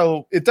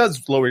 so it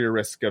does lower your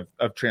risk of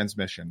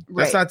transmission.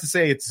 Right. That's not to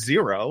say it's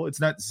zero. It's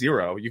not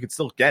zero. You could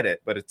still get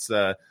it, but it's,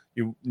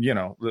 you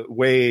know,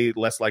 way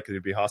less likely to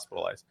be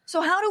hospitalized.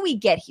 So how do we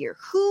get here?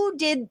 Who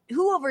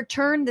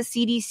overturned the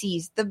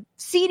CDC's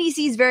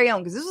very own?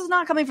 Because this was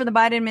not coming from the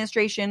Biden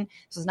administration.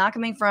 This was not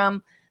coming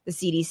from the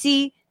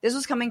CDC. This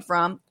was coming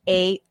from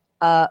a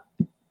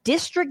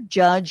district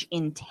judge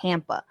in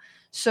Tampa.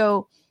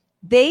 So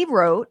they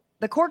wrote,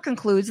 the court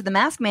concludes that the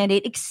mask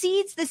mandate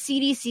exceeds the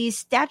CDC's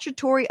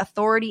statutory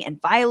authority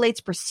and violates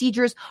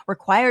procedures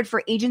required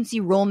for agency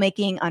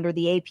rulemaking under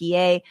the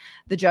APA.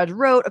 The judge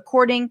wrote,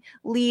 accordingly,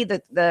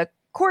 the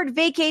court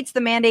vacates the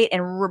mandate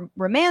and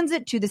remands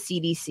it to the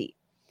CDC.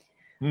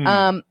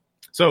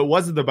 So it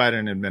wasn't the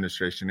Biden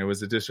administration. It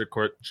was a district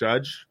court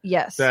judge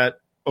that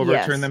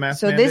overturned the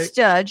mask mandate? So this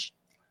judge,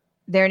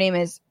 their name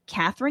is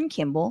Catherine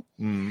Kimball,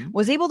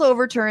 was able to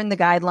overturn the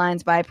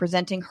guidelines by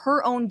presenting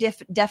her own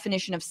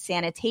definition of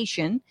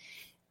sanitation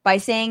by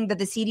saying that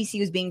the CDC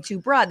was being too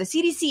broad. The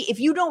CDC, if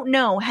you don't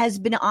know, has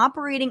been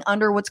operating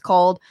under what's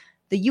called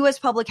the U.S.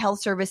 Public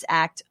Health Service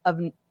Act of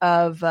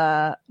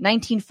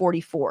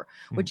 1944,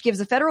 which gives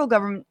the federal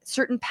government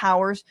certain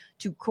powers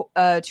to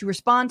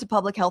respond to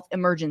public health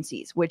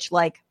emergencies, which,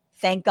 like,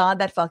 thank God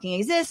that fucking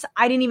exists.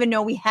 I didn't even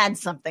know we had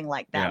something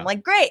like that. Yeah. I'm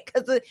like, great,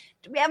 because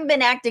we haven't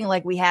been acting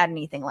like we had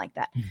anything like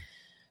that.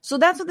 So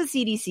that's what the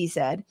CDC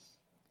said.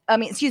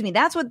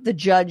 That's what the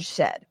judge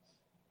said.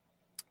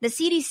 The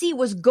CDC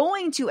was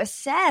going to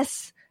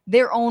assess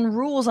their own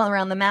rules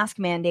around the mask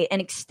mandate and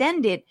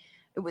extend it.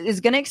 It was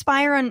going to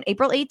expire on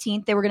April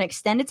 18th. They were going to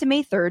extend it to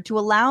May 3rd to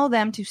allow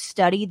them to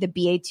study the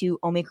BA2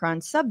 Omicron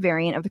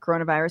subvariant of the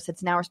coronavirus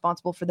that's now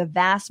responsible for the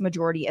vast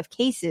majority of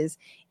cases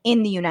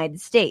in the United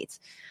States.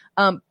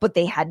 But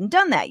they hadn't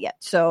done that yet.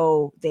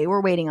 So they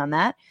were waiting on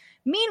that.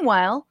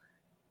 Meanwhile,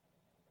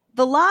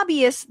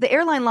 the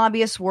airline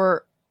lobbyists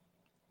were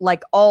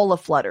like all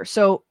aflutter.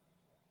 So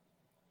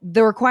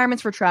the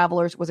requirements for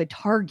travelers was a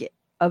target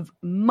of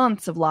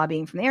months of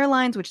lobbying from the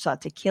airlines, which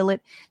sought to kill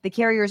it. The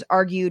carriers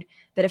argued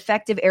that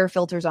effective air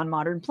filters on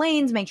modern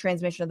planes make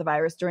transmission of the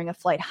virus during a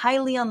flight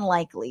highly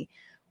unlikely.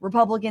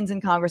 Republicans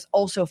in Congress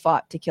also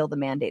fought to kill the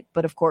mandate,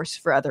 but of course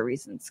for other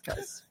reasons,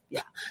 because,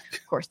 yeah,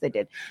 of course they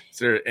did.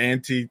 So they're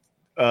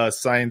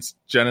anti-science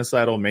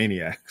genocidal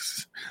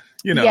maniacs,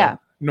 you know,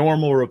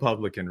 normal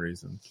Republican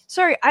reasons.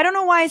 Sorry, I don't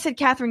know why I said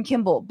Catherine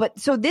Kimball, but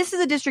so this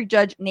is a district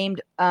judge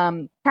named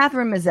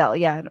Catherine Mazzell.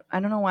 Yeah, I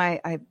don't know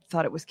why I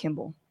thought it was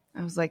Kimball.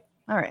 I was like,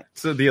 All right.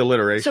 So the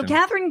alliteration. So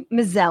Catherine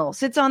Mizell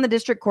sits on the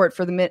district court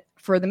for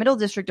the Middle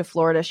District of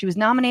Florida. She was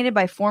nominated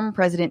by former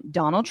President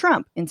Donald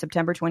Trump in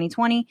September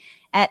 2020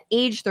 at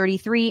age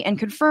 33 and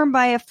confirmed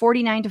by a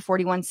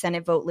 49-41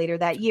 Senate vote later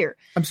that year.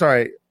 I'm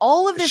sorry.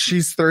 All of this.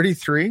 She's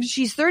 33?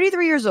 She's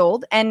 33 years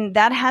old, and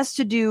that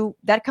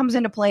comes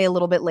into play a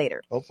little bit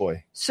later. Oh,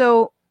 boy.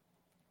 So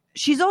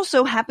she's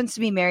also happens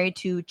to be married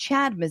to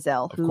Chad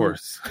Mizell, who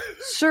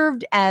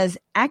served as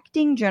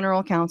acting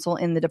general counsel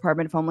in the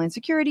Department of Homeland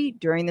Security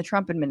during the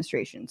Trump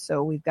administration.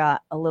 So we've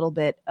got a little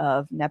bit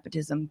of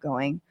nepotism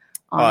going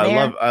on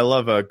there. I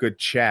love a good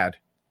Chad.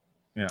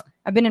 Yeah.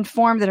 I've been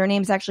informed that her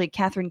name is actually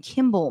Catherine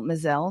Kimball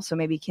Mizell, so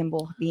maybe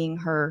Kimball being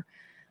her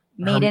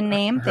maiden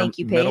name. Thank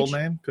you, Paige. Middle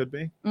name could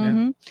be.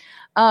 Mm-hmm.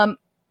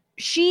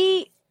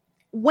 Yeah.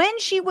 When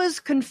she was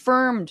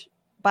confirmed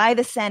by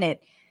the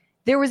Senate,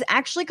 there was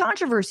actually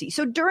controversy.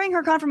 So during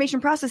her confirmation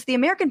process, the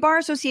American Bar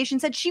Association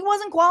said she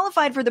wasn't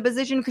qualified for the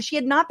position because she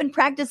had not been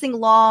practicing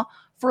law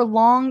for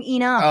long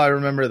enough. Oh, I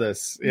remember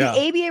this. Yeah.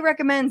 The ABA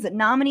recommends that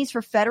nominees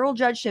for federal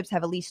judgeships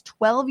have at least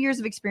 12 years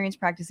of experience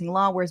practicing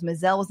law, whereas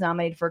Mizell was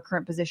nominated for a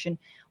current position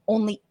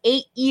only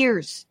 8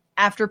 years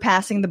after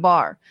passing the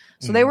bar.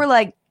 So they were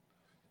like,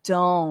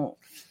 don't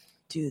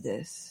do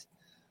this.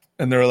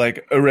 And they're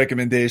like, a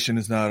recommendation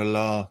is not a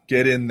law.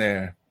 Get in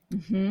there.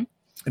 Mm-hmm.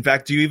 In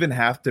fact, do you even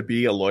have to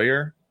be a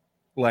lawyer?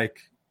 Like,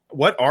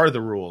 what are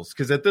the rules?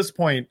 Because at this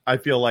point, I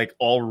feel like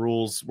all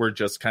rules were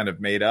just kind of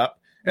made up.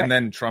 Right. And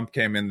then Trump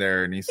came in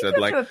there and he said,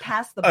 like,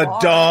 a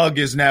dog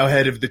is now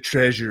head of the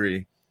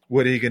Treasury.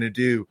 What are you going to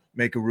do?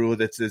 Make a rule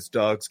that says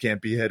dogs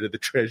can't be head of the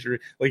Treasury?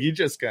 Like, you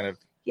just kind of.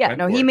 Yeah,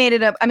 no, he made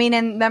it up. I mean,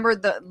 and remember,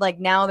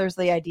 now there's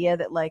the idea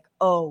that, like,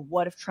 oh,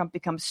 what if Trump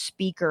becomes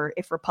speaker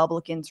if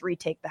Republicans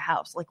retake the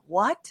House? Like,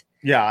 what?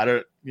 Yeah.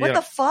 What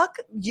the fuck?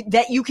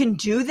 That you can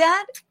do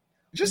that?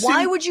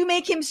 Why would you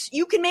make him?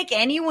 You can make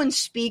anyone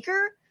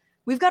speaker.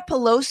 We've got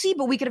Pelosi,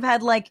 but we could have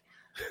had like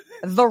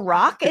The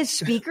Rock as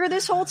speaker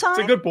this whole time.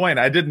 It's a good point.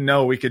 I didn't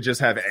know we could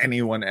just have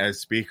anyone as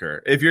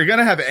speaker. If you're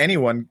gonna have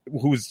anyone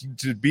who's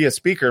to be a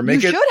speaker,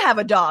 you should have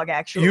a dog.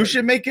 Actually, you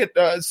should make it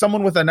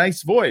someone with a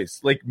nice voice,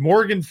 like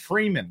Morgan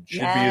Freeman should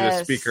be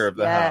the Speaker of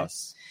the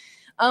House.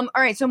 All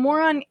right. So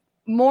more on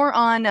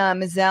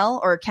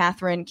Mizell, or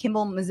Catherine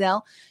Kimball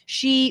Mizell.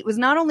 She was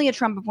not only a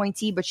Trump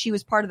appointee, but she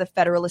was part of the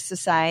Federalist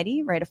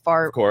Society, right, a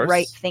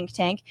far-right think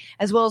tank,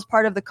 as well as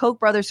part of the Koch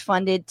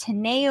brothers-funded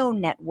Teneo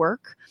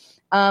Network.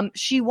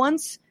 She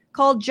once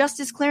called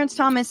Justice Clarence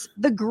Thomas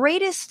the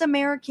greatest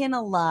American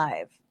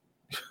alive.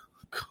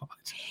 God.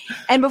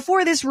 And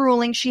before this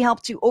ruling, she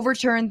helped to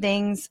overturn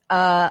things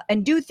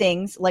and do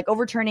things like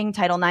overturning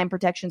Title IX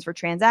protections for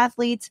trans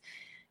athletes,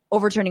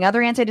 overturning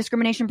other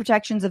anti-discrimination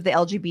protections of the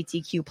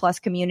LGBTQ plus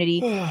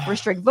community,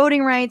 restrict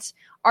voting rights,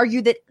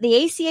 argued that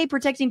the ACA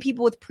protecting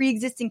people with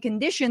pre-existing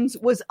conditions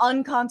was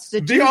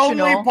unconstitutional.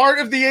 The only part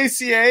of the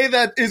ACA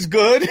that is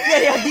good?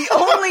 Yeah, the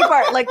only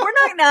part. Like, we're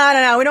not,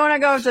 no. We don't want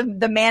to go to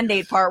the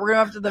mandate part. We're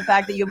going to go to the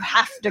fact that you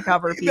have to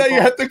cover people. That you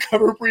have to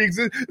cover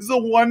pre-existing. It's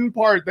the one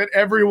part that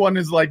everyone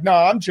is like, no,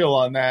 I'm chill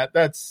on that.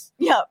 That's,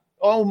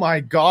 oh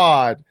my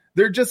God.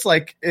 They're just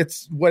like,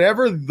 it's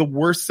whatever the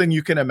worst thing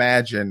you can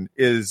imagine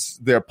is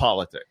their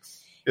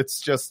politics.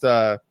 It's just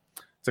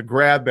it's a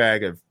grab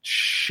bag of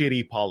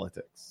shitty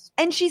politics.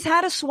 And she's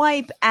had a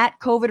swipe at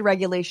COVID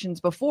regulations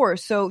before.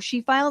 So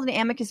she filed an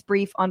amicus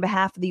brief on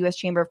behalf of the U.S.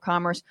 Chamber of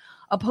Commerce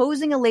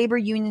opposing a labor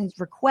union's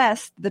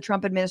request the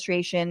Trump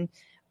administration's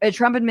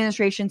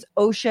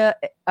OSHA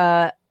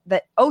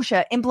that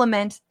OSHA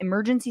implement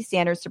emergency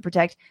standards to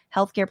protect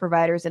healthcare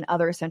providers and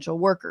other essential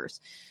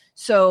workers.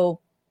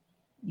 So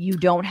you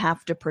don't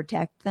have to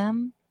protect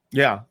them.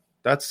 Yeah,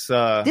 that's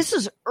this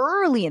is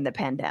early in the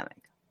pandemic.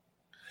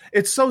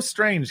 It's so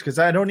strange because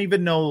I don't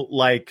even know,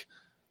 like,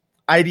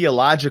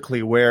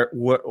 ideologically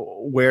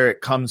where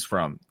it comes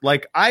from.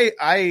 Like,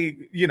 I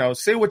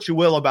say what you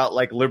will about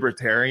like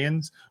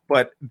libertarians,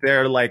 but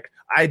they're like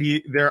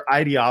their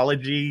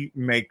ideology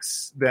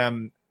makes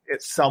them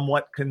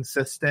somewhat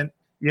consistent.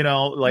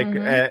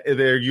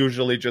 They're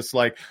usually just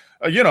like,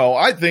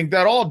 I think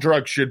that all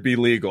drugs should be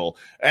legal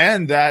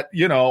and that,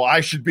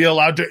 I should be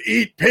allowed to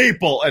eat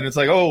people. And it's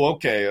like, oh,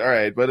 okay. All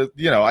right. But,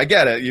 I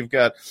get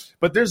it.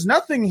 But there's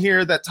nothing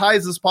here that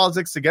ties this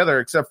politics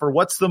together except for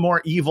what's the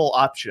more evil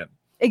option.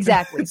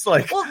 Exactly. It's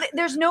like, well,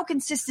 there's no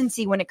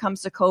consistency when it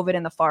comes to COVID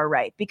and the far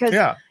right, because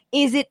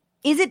is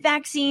it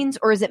vaccines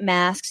or is it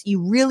masks?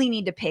 You really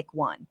need to pick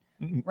one.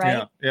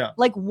 Right? Yeah.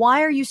 Like,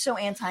 why are you so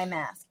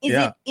anti-mask? Is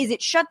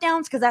it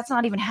shutdowns? Because that's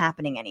not even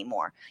happening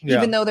anymore. Yeah.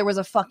 Even though there was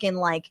a fucking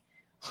like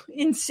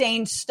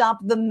insane stop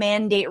the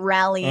mandate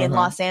rally in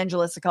Los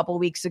Angeles a couple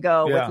weeks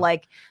ago with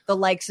like the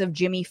likes of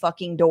Jimmy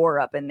fucking Dore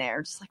up in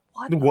there. Just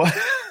like, what?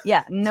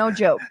 Yeah, no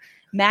joke.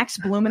 Max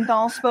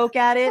Blumenthal spoke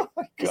at it.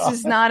 Oh,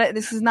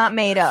 this is not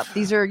made up.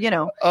 These are,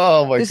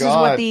 oh my God. This is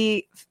what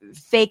the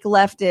fake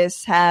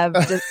leftists have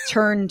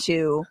turned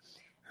to.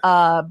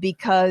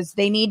 Because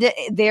they need to,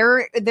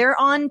 they're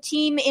on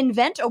team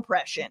invent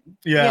oppression,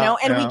 we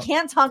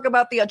can't talk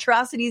about the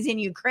atrocities in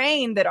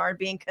Ukraine that aren't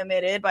being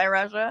committed by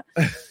Russia.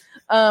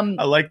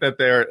 I like that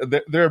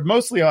they're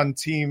mostly on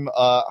team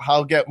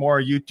how get more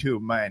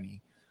YouTube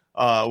money.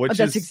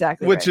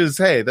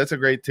 That's a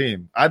great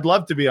team. I'd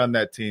love to be on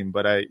that team,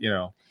 but I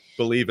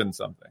believe in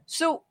something.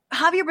 So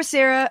Javier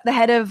Becerra, the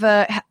head of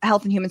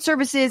Health and Human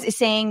Services, is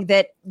saying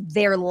that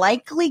they're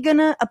likely going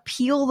to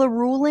appeal the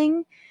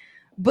ruling,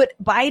 but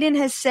Biden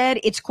has said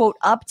it's, quote,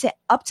 up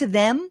to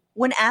them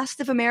when asked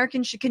if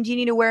Americans should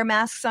continue to wear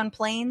masks on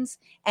planes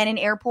and in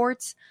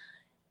airports.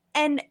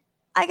 And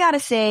I got to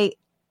say,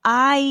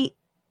 I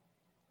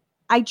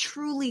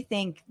truly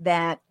think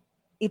that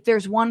if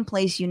there's one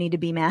place you need to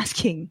be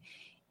masking,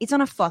 it's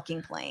on a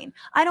fucking plane.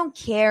 I don't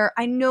care.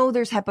 I know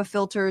there's HEPA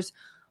filters,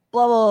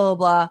 blah, blah, blah,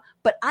 blah.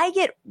 But I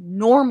get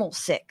normal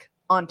sick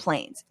on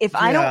planes. If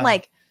I don't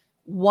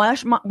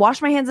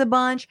wash my hands a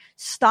bunch,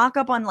 stock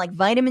up on like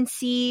vitamin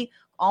C,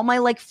 all my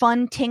like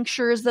fun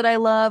tinctures that I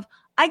love,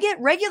 I get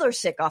regular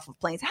sick off of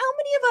planes. How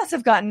many of us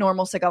have gotten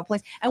normal sick off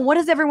planes? And what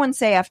does everyone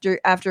say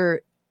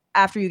after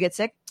you get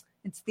sick?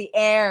 It's the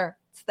air.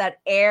 It's that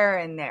air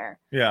in there.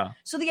 Yeah.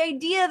 So the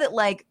idea that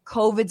like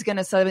COVID's going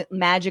to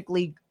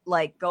magically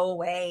like go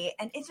away,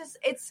 and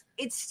it's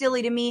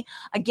silly to me.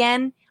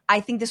 Again,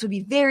 I think this would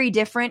be very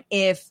different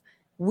if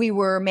we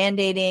were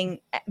mandating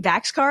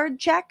Vax card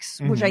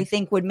checks, which I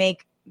think would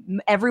make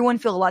everyone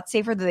feel a lot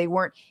safer that they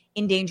weren't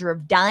in danger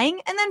of dying.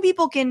 And then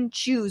people can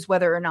choose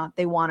whether or not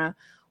they want to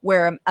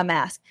wear a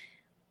mask.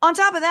 On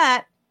top of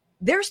that,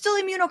 there's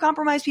still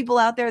immunocompromised people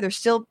out there. There's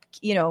still,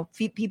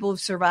 people who've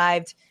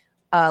survived.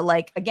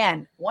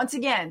 Once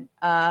again,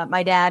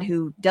 my dad,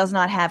 who does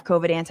not have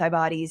COVID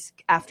antibodies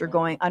after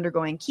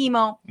undergoing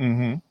chemo.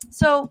 Mm-hmm.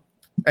 So,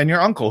 and your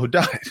uncle who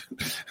died.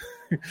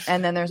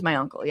 And then there's my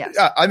uncle. Yes.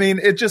 Yeah. I mean,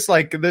 it's just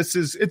like,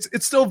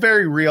 it's still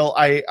very real.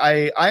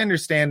 I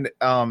understand,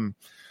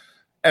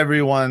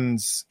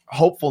 everyone's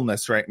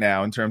hopefulness right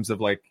now in terms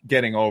of like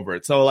getting over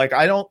it. So like,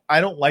 I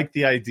don't like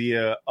the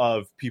idea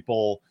of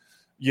people,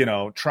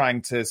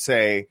 trying to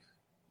say,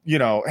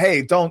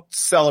 hey, don't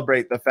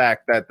celebrate the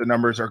fact that the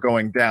numbers are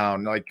going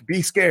down. Like,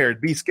 be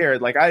scared.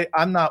 Like,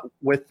 I'm not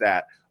with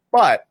that.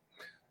 But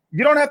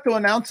you don't have to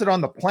announce it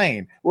on the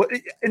plane. Well,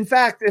 in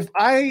fact, if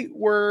I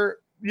were,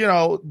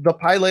 the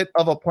pilot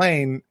of a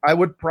plane, I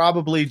would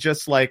probably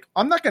just like,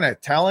 I'm not going to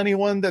tell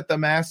anyone that the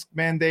mask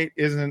mandate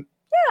isn't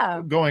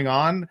going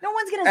on. No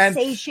one's going to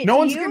say shit. No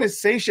one's going to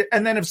say shit.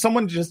 And then if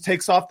someone just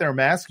takes off their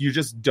mask, you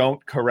just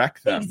don't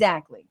correct them.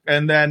 Exactly.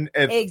 And then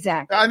I mean,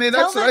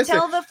 that's what I say.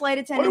 Tell the flight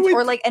attendants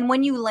and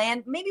when you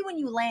land,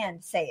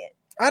 say it.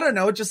 I don't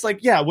know. Just like,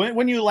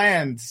 when you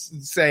land,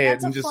 say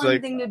that's it. And just fun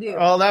like, thing to do.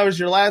 Oh, that was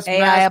your last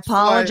Hey, I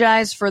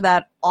apologize for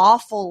that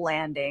awful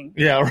landing.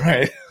 Yeah,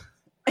 right.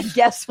 And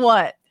guess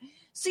what?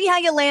 See how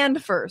you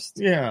land first.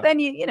 Yeah. Then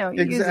you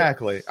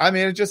exactly. Use it. I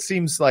mean, it just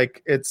seems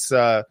like it's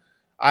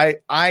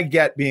I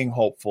get being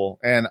hopeful,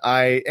 and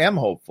I am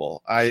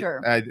hopeful.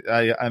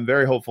 I'm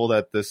very hopeful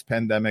that this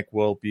pandemic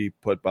will be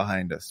put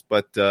behind us.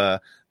 But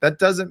that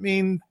doesn't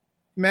mean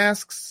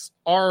masks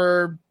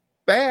are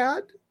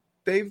bad.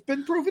 They've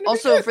been proven to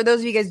also, be good. For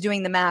those of you guys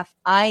doing the math,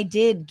 I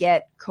did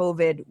get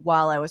COVID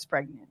while I was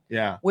pregnant.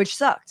 Yeah. Which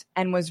sucked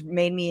and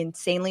made me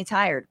insanely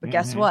tired. But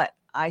guess what?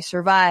 I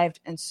survived.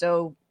 And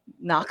so,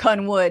 knock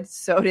on wood,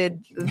 so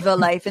did the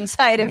life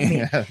inside of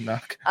me.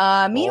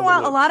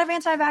 Meanwhile, a lot of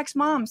anti-vax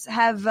moms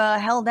have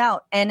held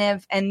out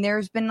and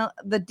there's been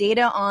the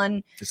data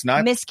on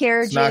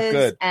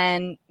miscarriages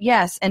and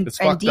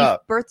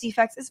birth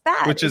defects is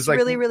bad. Which is like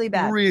really, really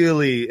bad.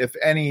 Really,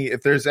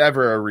 if there's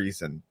ever a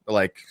reason,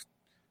 like,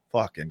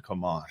 fucking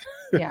come on.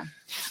 Yeah.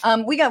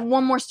 We got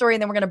one more story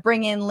and then we're going to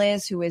bring in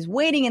Liz, who is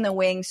waiting in the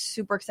wings.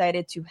 Super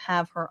excited to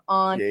have her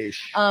on.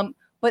 Yeesh.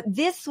 But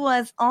this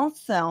was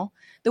also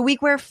the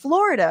week where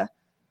Florida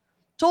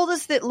told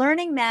us that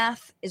learning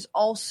math is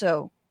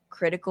also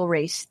critical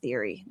race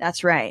theory.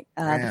 That's right.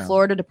 The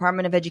Florida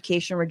Department of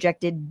Education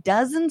rejected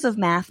dozens of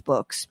math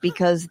books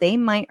because they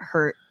might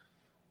hurt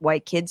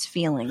white kids'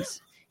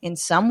 feelings in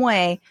some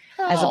way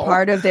as a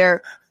part of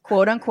their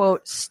quote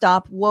unquote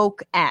Stop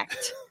Woke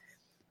Act.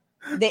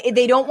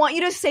 They don't want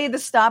you to say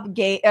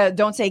the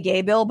don't say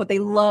gay bill, but they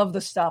love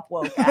the Stop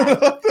Woke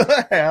Act. What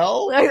the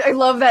hell? I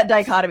love that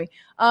dichotomy.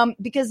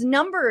 Because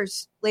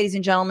numbers, ladies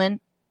and gentlemen,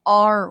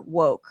 are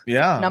woke.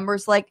 Yeah.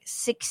 Numbers like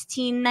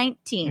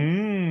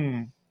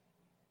 1619,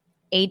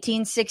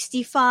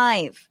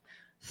 1865,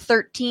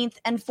 13th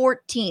and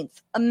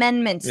 14th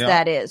Amendments,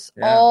 that is.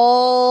 Yeah.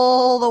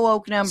 All the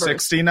woke numbers.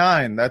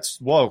 69,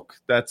 that's woke.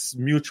 That's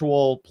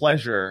mutual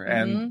pleasure.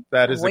 And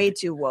that is way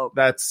too woke.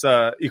 That's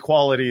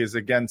equality is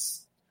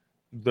against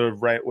the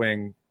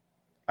right-wing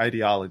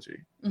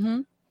ideology.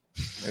 Mm-hmm.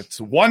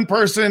 It's one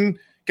person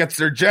gets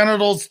their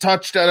genitals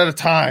touched at a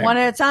time. One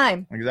at a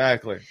time.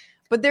 Exactly.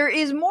 But there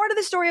is more to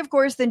the story, of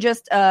course, than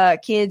just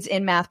kids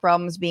in math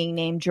problems being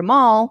named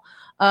Jamal.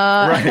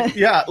 Right.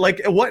 Yeah.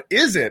 Like, what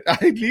is it?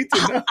 I need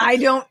to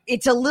know.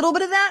 It's a little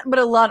bit of that, but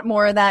a lot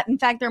more of that. In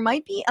fact, there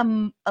might be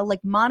a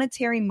like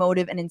monetary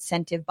motive and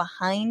incentive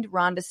behind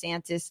Ron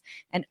DeSantis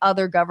and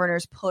other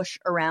governors' push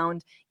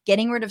around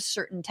getting rid of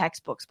certain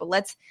textbooks. But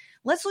let's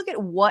look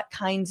at what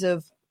kinds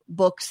of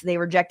books they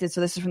rejected.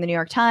 So this is from the New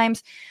York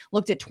Times.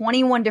 Looked at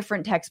 21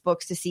 different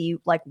textbooks to see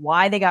like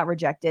why they got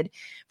rejected.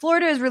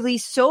 Florida has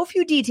released so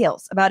few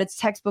details about its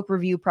textbook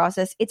review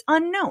process. It's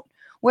unknown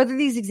whether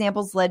these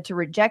examples led to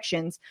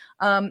rejections.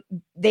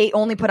 They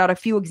only put out a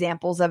few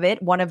examples of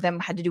it. One of them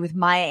had to do with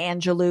Maya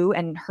Angelou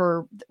and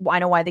her I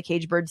Know Why the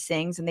Caged Bird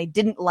Sings. And they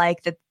didn't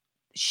like that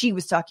she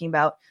was talking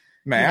about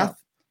math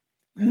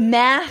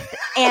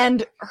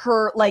and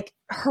her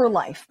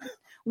life,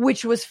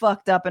 which was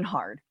fucked up and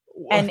hard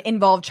and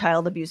involved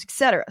child abuse,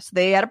 etc. So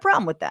they had a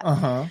problem with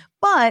that.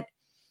 But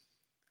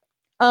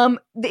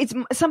it's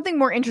something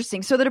more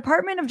interesting. So the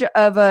Department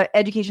of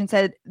Education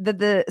said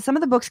that some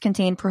of the books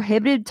contain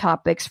prohibited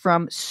topics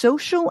from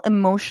social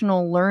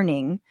emotional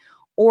learning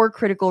or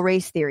critical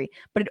race theory,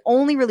 but it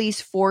only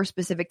released 4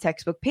 specific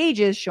textbook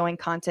pages showing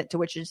content to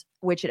which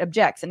it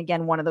objects. And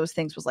again, one of those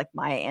things was like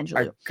Maya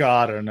Angelou. I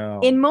gotta know.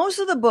 In most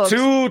of the books,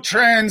 2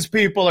 trans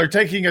people are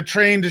taking a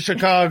train to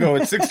Chicago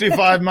at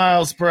 65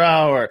 miles per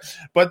hour.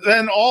 But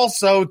then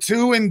also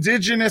 2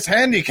 indigenous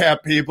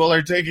handicapped people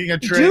are taking a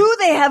train. Do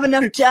they have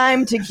enough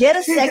time to get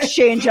a sex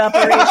change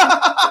operation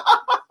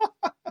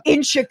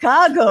in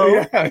Chicago?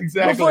 Yeah,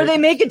 exactly. Before they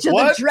make it to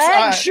the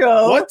drag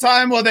show. What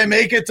time will they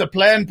make it to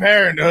Planned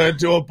Parenthood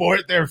to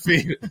abort their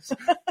fetus?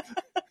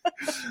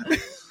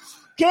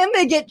 Can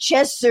they get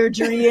chest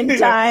surgery in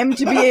time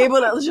to be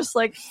able to just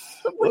like,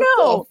 what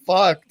no. the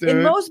fuck, dude?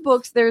 In most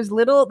books, there's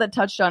little that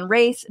touched on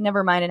race,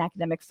 never mind an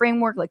academic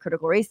framework like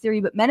critical race theory,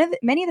 but many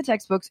of the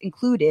textbooks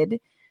included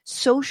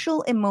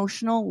social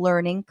emotional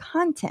learning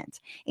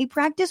content, a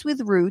practice with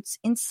roots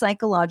in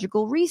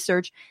psychological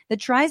research that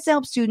tries to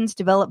help students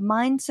develop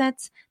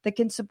mindsets that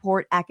can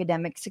support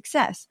academic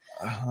success.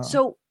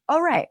 So,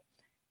 all right,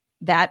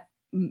 that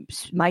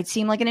might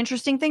seem like an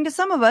interesting thing to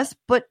some of us,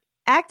 but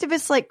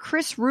activists like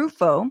Chris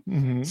Rufo,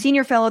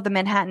 senior fellow at the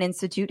Manhattan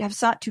Institute, have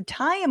sought to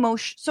tie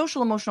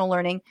social emotional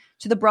learning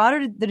to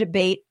the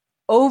debate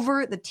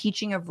over the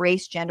teaching of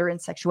race, gender, and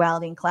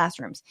sexuality in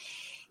classrooms.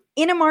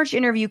 In a March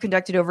interview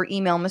conducted over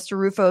email, Mr.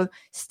 Rufo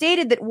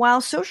stated that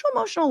while social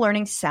emotional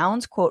learning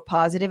sounds, quote,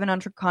 positive and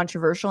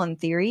uncontroversial in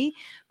theory,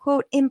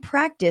 quote, in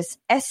practice,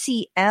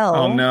 SEL.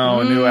 Oh,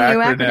 no, new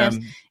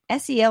acronym.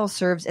 SEL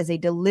serves as a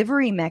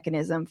delivery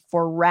mechanism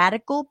for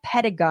radical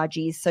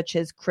pedagogies such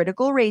as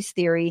critical race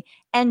theory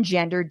and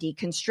gender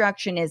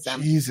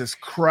deconstructionism. Jesus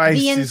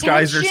Christ, these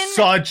guys are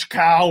such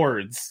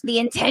cowards. The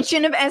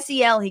intention of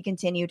SEL, he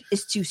continued,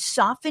 is to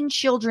soften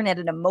children at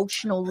an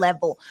emotional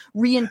level,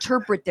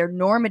 reinterpret their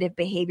normative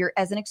behavior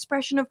as an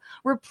expression of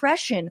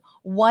repression,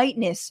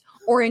 whiteness,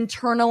 or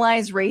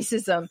internalized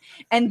racism,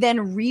 and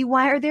then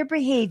rewire their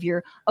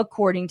behavior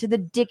according to the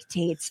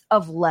dictates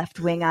of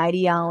left-wing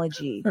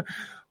ideology.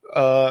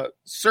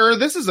 Sir,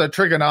 this is a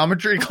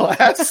trigonometry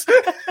class.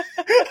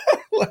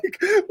 Like,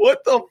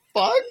 what the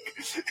fuck?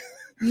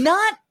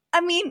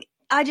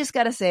 I just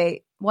gotta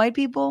say, white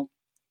people,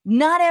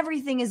 not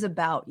everything is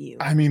about you.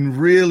 I mean,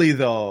 really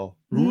though.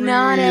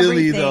 Not really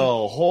everything.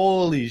 Though.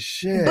 Holy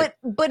shit.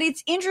 But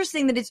it's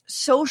interesting that it's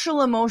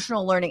social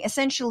emotional learning.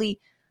 Essentially,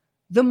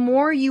 the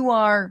more you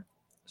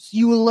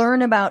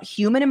learn about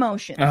human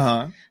emotions,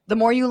 the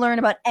more you learn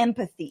about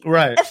empathy,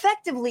 right?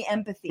 Effectively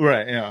empathy,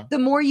 right? Yeah. The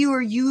more you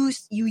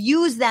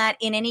use that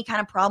in any kind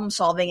of problem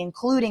solving,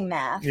 including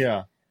math.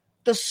 Yeah.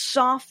 The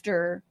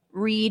softer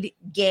read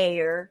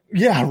gayer.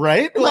 Yeah,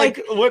 right.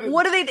 Like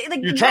what are they?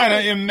 Like, you're trying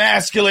to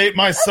emasculate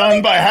my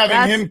son by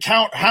having him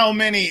count how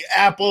many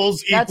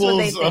apples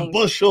equals a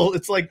bushel.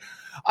 It's like.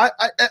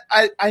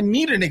 I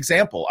need an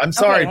example. I'm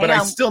sorry, but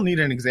I still need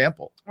an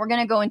example. We're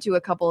going to go into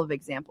a couple of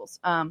examples.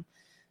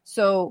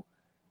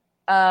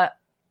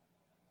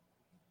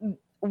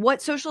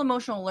 What social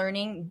emotional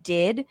learning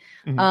did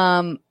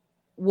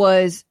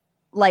was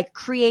like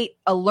create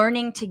a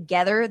learning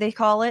together, they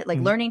call it, like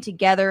learning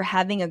together,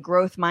 having a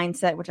growth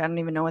mindset, which I don't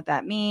even know what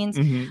that means.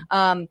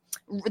 There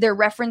are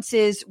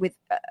references with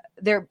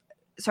there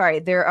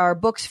are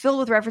books filled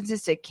with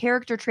references to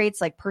character traits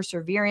like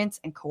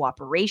perseverance and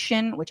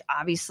cooperation, which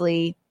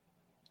obviously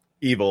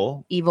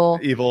evil,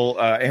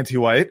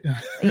 anti-white.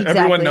 Exactly.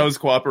 Everyone knows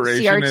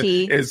cooperation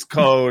CRT. is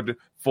code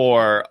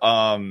for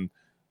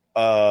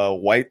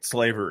white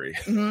slavery.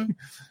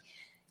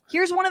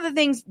 Here's one of the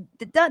things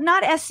that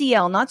not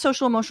SEL, not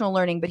social emotional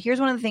learning, but here's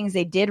one of the things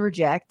they did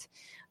reject.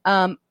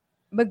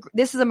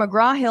 This is a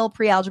McGraw-Hill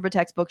pre-algebra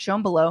textbook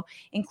shown below,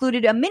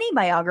 included a mini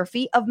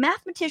biography of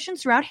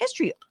mathematicians throughout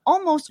history,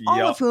 almost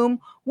all of whom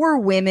were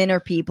women or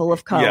people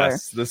of color.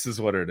 Yes, this is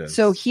what it is.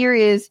 So here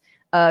is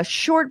a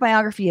short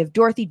biography of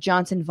Dorothy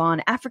Johnson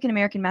Vaughan,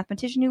 African-American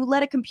mathematician who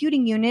led a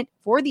computing unit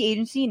for the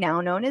agency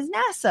now known as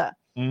NASA.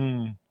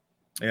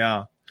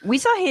 Yeah. We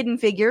saw Hidden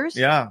Figures.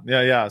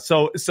 Yeah.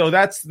 So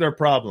that's their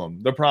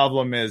problem. The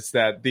problem is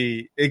that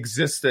the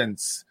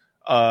existence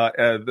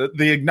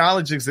the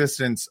acknowledged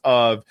existence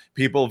of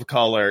people of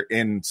color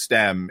in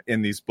STEM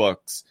in these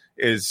books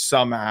is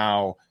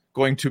somehow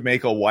going to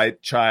make a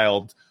white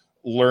child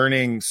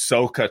learning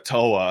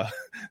SOHCAHTOA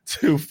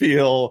to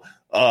feel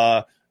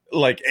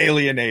like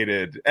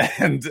alienated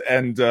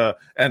and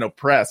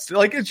oppressed.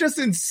 Like, it's just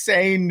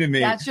insane to me.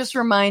 That's just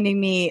reminding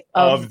me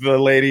of the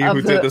lady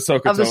who did the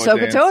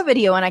Sokotoa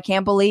video, and I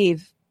can't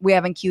believe we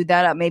haven't queued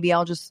that up. Maybe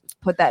I'll just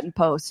put that in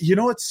post. You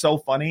know what's so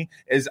funny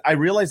is I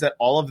realize that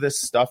all of this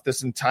stuff,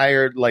 this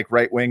entire like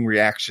right-wing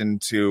reaction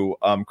to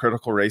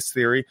critical race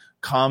theory,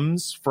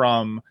 comes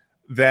from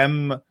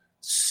them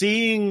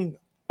seeing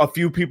a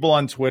few people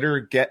on Twitter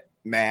get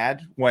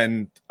mad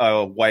when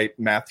a white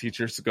math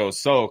teacher goes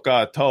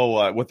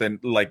Sokotoa with a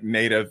like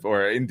native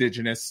or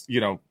indigenous,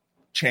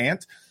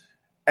 chant,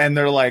 and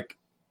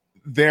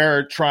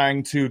they're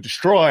trying to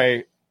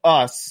destroy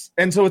us.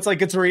 And so it's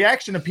a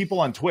reaction of people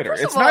on Twitter.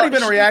 It's not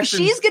even a reaction.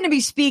 She's going to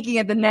be speaking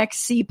at the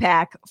next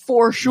CPAC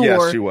for sure.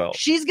 Yes, she will.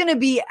 She's going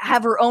to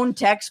have her own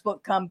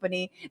textbook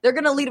company. They're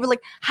going to lead with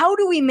how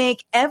do we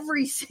make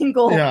every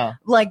single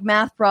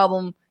math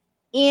problem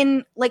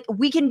in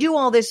we can do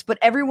all this, but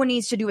everyone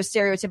needs to do a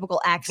stereotypical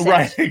accent.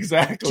 Right,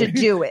 exactly. To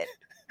do it.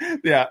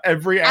 Yeah,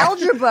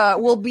 algebra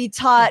will be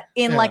taught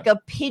in a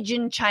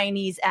pidgin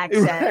Chinese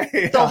accent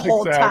the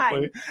whole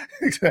time.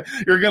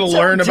 You're going to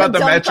learn about the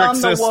metric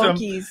system.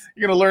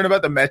 You're going to learn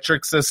about the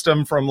metric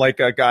system from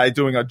a guy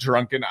doing a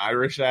drunken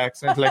Irish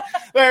accent.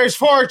 There's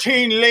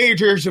 14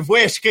 liters of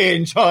whiskey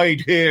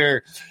inside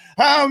here.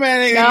 How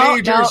many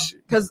liters?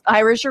 Because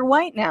Irish are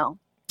white now.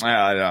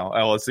 Yeah, I know.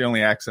 Well, it's the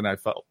only accent I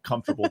felt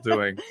comfortable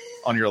doing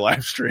on your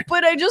live stream.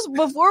 But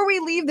before we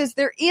leave this,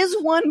 there is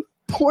one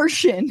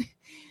portion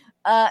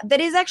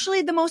that is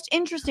actually the most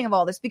interesting of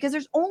all this, because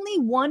there's only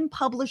one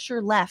publisher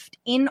left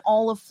in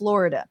all of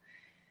Florida.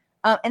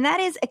 And that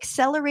is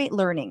Accelerate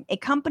Learning, a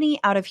company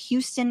out of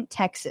Houston,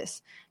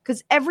 Texas.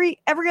 Because every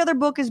other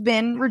book has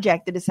been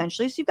rejected,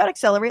 essentially. So you've got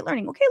Accelerate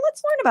Learning. Okay,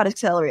 let's learn about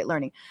Accelerate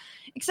Learning.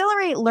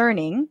 Accelerate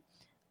Learning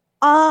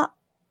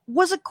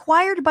was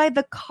acquired by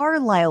the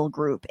Carlyle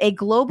Group, a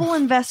global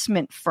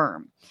investment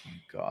firm.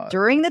 God.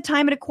 During the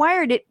time it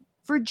acquired it,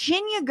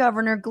 Virginia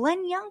Governor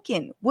Glenn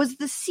Youngkin was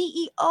the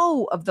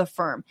CEO of the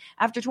firm.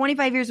 After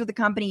 25 years with the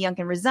company,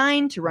 Youngkin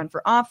resigned to run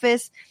for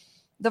office.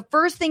 The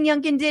first thing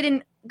Youngkin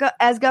did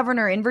as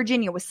governor in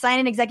Virginia was sign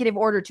an executive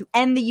order to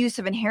end the use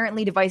of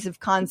inherently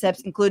divisive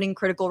concepts, including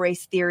critical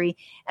race theory,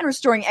 and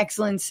restoring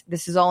excellence,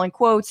 this is all in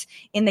quotes,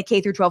 in the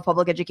K-12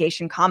 public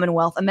education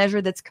commonwealth, a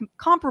measure that's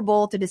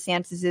comparable to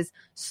DeSantis's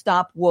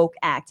Stop Woke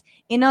Act.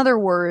 In other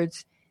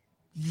words,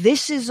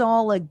 this is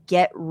all a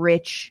get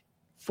rich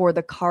for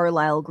the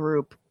Carlyle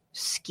Group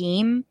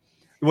scheme.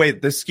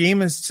 Wait, the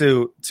scheme is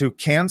to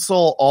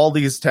cancel all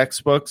these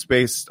textbooks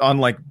based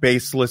on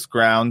baseless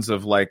grounds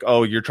of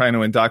you're trying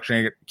to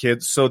indoctrinate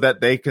kids so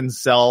that they can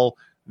sell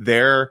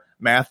their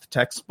math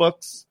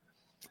textbooks.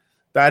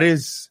 That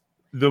is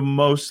the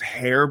most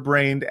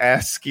harebrained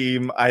ass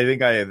scheme I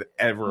think I have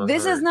ever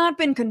This heard. Has not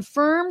been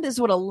confirmed. This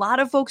is what a lot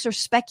of folks are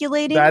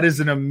speculating. That is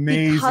an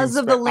amazing because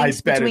of the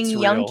links between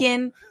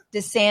Youngkin,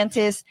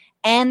 DeSantis,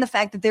 and the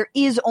fact that there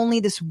is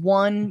only this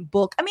one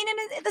book. I mean,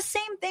 and the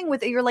same thing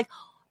with you're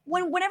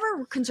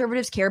whenever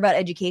conservatives care about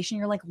education,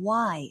 you're like,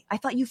 why? I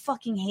thought you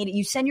fucking hate it.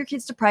 You send your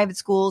kids to private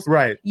schools.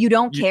 Right. You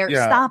don't care.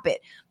 Stop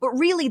it. But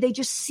really, they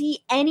just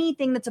see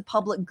anything that's a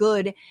public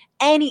good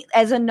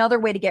as another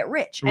way to get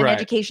rich. And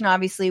education,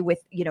 obviously, with,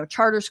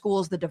 charter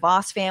schools, the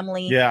DeVos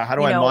family. Yeah. How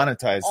do I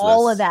monetize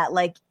all this? of that?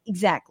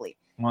 Exactly.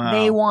 Wow.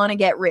 They want to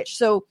get rich.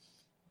 So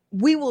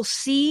we will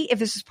see if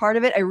this is part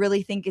of it. I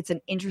really think it's an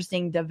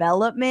interesting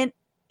development.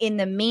 In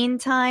the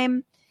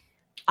meantime,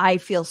 I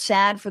feel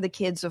sad for the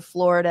kids of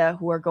Florida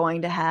who are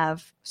going to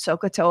have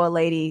Sokotoa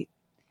lady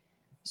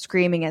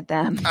screaming at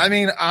them. I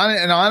mean,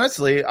 and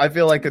honestly, I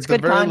feel like at the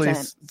very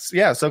least,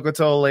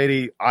 Sokotoa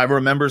lady, I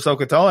remember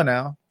Sokotoa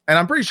now. And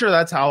I'm pretty sure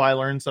that's how I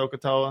learned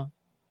Sokotoa,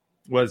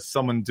 was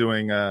someone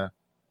doing a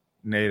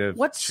native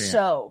What's chant.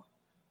 So?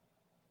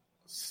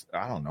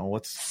 I don't know.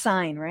 What's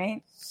sign,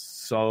 right?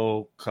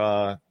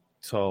 Sokotoa.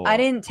 I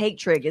didn't take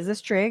trig. Is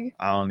this trig?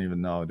 I don't even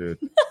know, dude.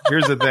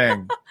 Here's the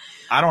thing.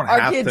 I don't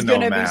have to know math. Our kid's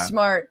going to be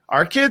smart.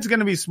 Our kid's going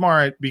to be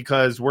smart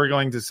because we're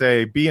going to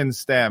say be in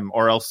STEM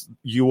or else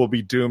you will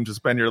be doomed to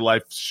spend your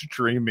life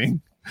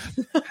streaming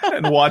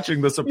and watching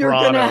The Sopranos. You're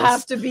going to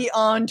have to be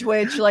on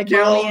Twitch like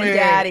mommy and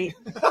daddy.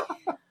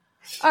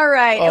 All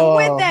right. And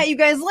with that, you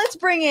guys, let's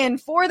bring in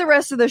for the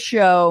rest of the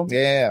show.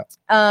 Yeah.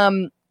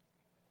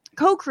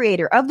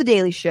 Co-creator of The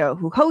Daily Show,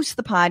 who hosts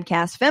the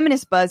podcast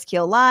Feminist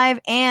Buzzkill Live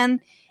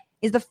and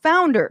is the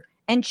founder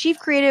and chief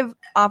creative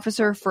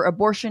officer for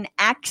Abortion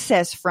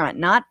Access Front,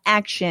 not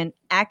Action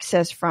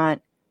Access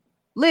Front,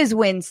 Lizz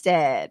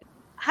Winstead.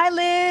 Hi,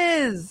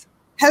 Liz.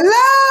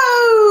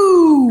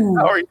 Hello.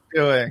 How are you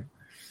doing?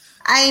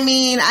 I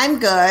mean, I'm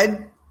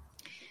good.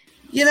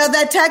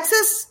 That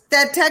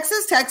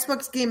Texas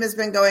textbook scheme has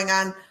been going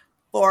on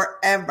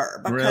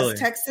forever because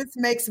Texas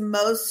makes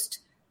most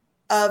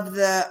of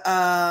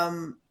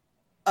the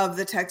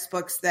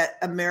textbooks that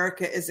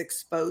America is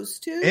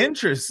exposed to.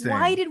 Interesting.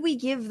 Why did we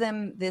give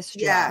them this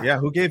job? Yeah,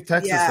 who gave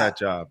Texas that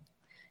job?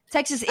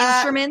 Texas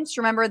Instruments.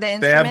 Remember the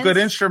instruments? They have good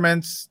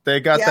instruments. They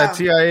got that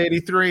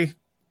TI-83.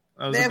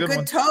 They have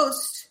good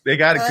toast. They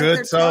got a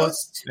good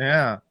toast.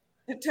 Yeah.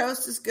 The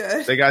toast is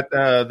good. They got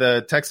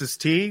the Texas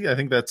tea. I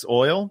think that's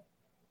oil.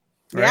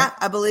 Right? Yeah,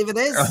 I believe it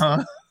is.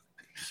 Uh-huh.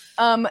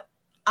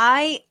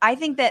 I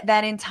think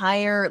that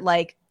entire,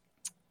 like,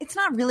 it's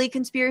not really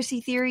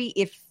conspiracy theory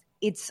if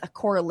it's a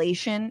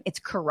correlation, it's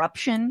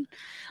corruption.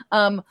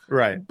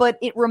 Right. But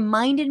it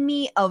reminded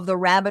me of the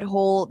rabbit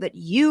hole that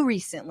you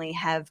recently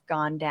have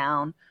gone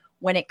down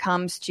when it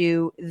comes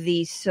to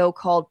the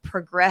so-called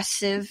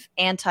progressive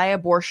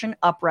anti-abortion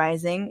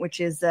uprising, which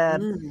is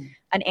an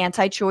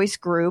anti-choice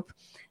group.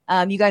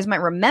 You guys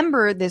might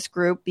remember this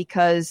group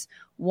because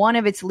one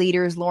of its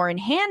leaders, Lauren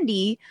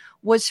Handy,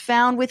 was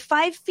found with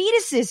 5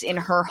 fetuses in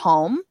her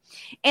home.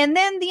 And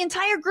then the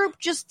entire group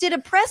just did a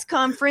press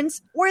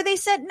conference where they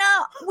said,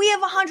 no, we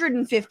have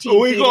 115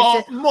 we fetuses.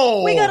 got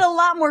more. We got a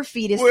lot more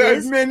fetuses. We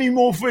had many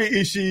more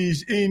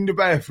fetuses in the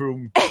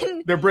bathroom.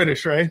 They're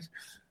British, right?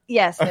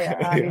 Yes, they are,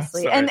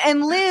 obviously. Yeah,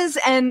 and Liz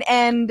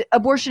and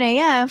Abortion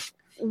AF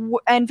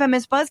and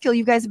Feminist Buzzkill,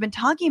 you guys have been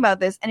talking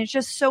about this, and it's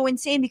just so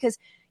insane because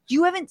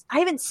I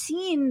haven't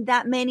seen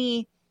that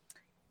many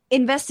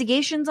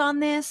investigations on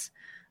this,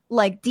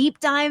 like deep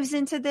dives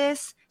into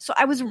this. So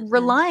I was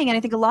relying, and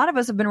I think a lot of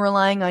us have been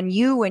relying on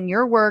you and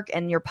your work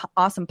and your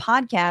awesome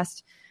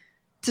podcast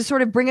to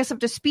sort of bring us up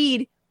to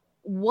speed.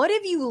 What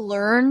have you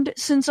learned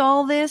since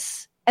all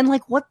this? And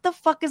like, what the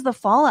fuck has the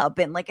fallout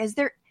been? Like, is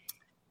there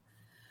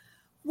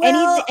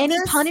any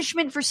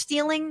punishment for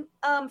stealing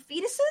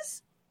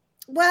fetuses?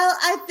 Well,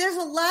 there's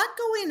a lot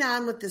going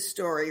on with this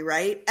story,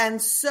 right?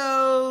 And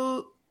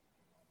so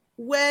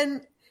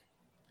when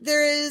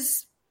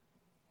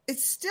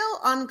it's still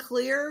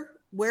unclear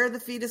where the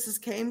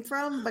fetuses came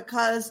from,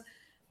 because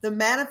the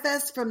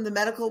manifest from the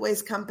medical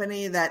waste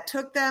company that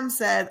took them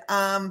said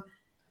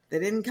they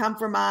didn't come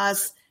from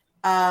us.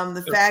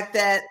 The fact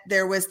that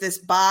there was this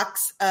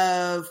box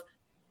of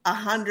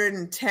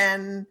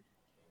 110,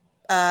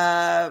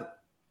 and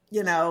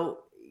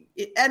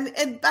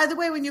by the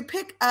way, when you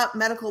pick up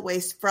medical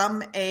waste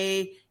from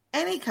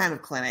any kind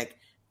of clinic,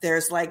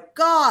 there's like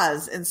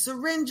gauze and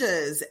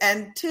syringes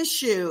and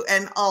tissue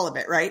and all of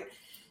it, right?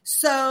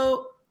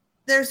 So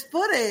there's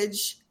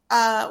footage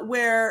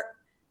where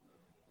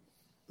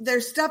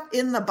there's stuff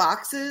in the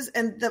boxes,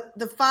 and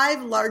the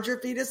 5 larger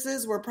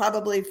fetuses were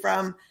probably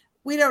from,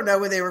 we don't know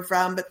where they were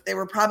from, but they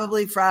were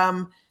probably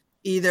from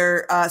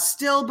either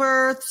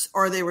stillbirths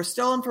or they were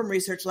stolen from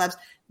research labs.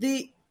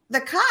 The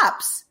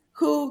cops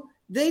who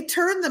they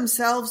turned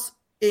themselves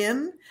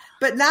in,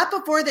 but not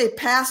before they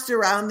passed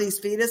around these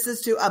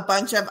fetuses to a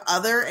bunch of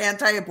other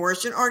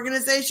anti-abortion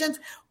organizations,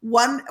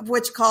 one of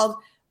which called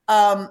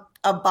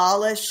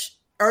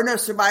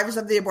Survivors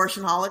of the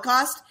Abortion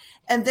Holocaust.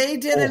 And they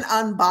did an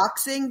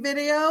unboxing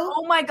video.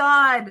 Oh my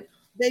God.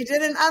 They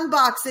did an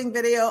unboxing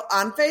video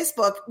on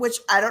Facebook, which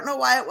I don't know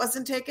why it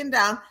wasn't taken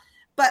down.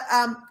 But,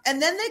 and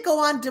then they go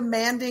on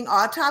demanding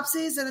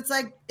autopsies. And it's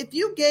like, if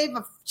you gave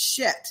a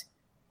shit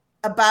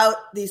about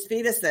these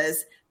fetuses,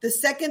 the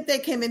second they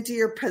came into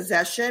your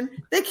possession,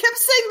 they kept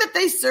saying that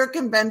they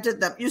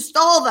circumvented them. You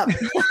stole them.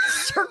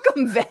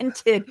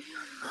 Circumvented.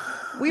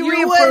 We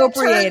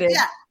reappropriated.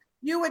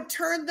 You would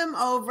turn them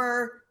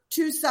over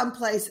to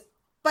someplace.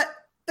 But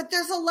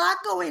there's a lot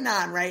going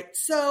on, right?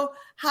 So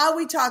how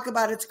we talk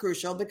about it's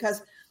crucial,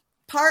 because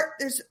part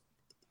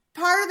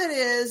of it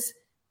is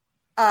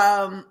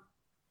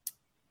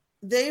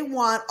they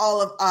want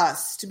all of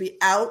us to be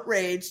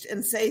outraged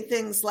and say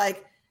things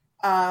like,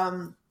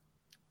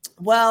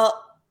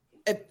 well,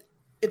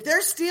 if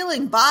they're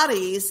stealing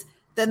bodies,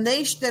 then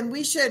they should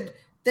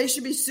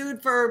be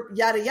sued for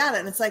yada yada.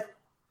 And it's like,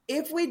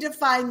 if we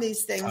define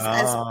these things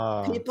as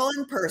people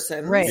in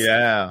person, right?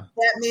 Yeah,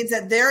 that means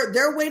that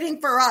they're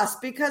waiting for us.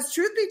 Because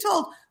truth be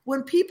told,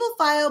 when people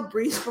file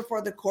briefs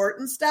before the court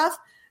and stuff,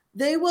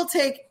 they will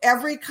take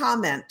every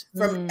comment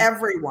from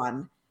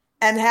everyone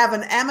and have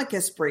an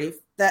amicus brief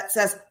that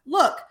says,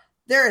 look,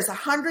 there is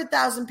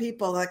 100,000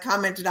 people that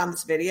commented on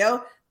this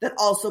video that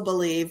also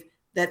believe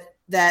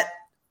that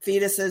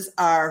fetuses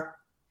are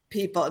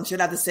people and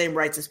should have the same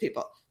rights as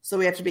people. So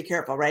we have to be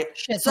careful, right?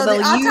 So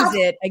they'll use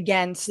it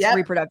against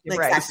reproductive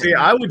rights. See,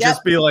 I would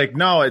just be like,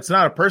 no, it's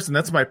not a person.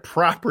 That's my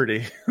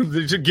property.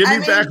 Give me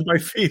back my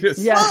fetus.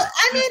 Yeah. Well,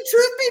 I mean,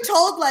 truth be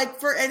told, like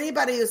for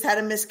anybody who's had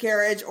a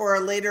miscarriage or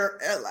later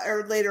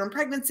in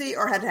pregnancy,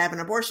 or had to have an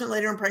abortion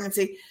later in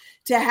pregnancy,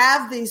 to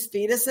have these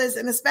fetuses,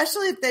 and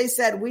especially if they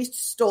said we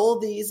stole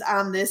these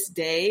on this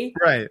day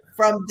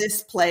from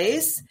this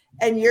place,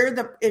 and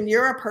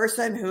you're a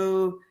person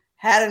who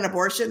had an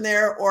abortion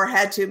there or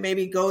had to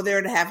maybe go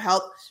there to have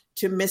help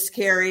to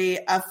miscarry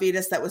a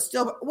fetus that was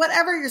still,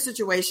 whatever your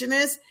situation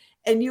is,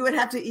 and you would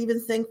have to even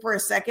think for a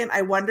second,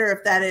 I wonder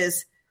if that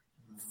is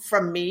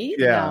from me.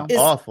 Yeah, is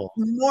awful.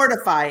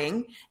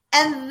 Mortifying.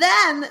 And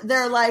then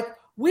they're like,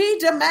 we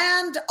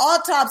demand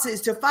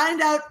autopsies to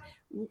find out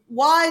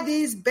why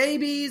these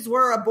babies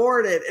were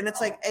aborted. And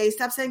it's like, A,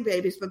 stop saying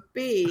babies, but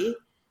B,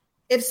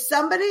 if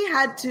somebody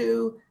had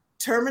to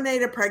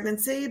terminate a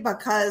pregnancy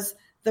because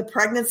the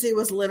pregnancy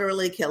was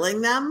literally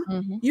killing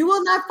them, you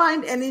will not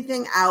find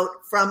anything out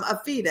from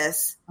a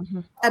fetus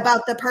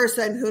about the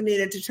person who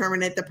needed to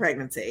terminate the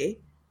pregnancy.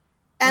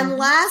 And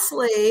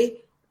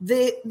lastly,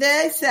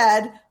 they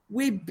said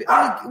we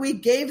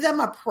gave them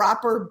a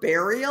proper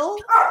burial.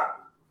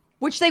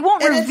 Which they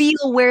won't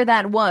reveal where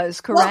that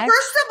was, correct? Well,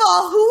 first of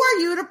all, who are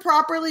you to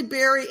properly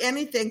bury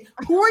anything?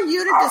 Who are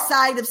you to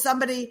decide if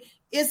somebody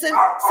isn't,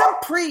 some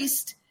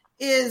priest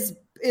is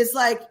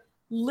like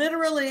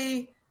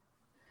literally,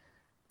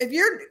 if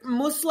you're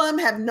Muslim,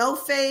 have no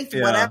faith,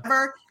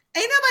 whatever,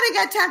 ain't nobody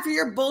got time for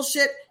your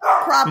bullshit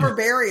proper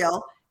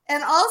burial.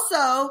 And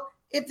also,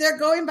 if they're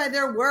going by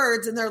their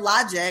words and their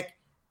logic,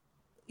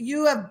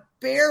 you have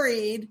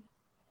buried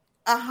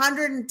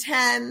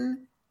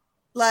 110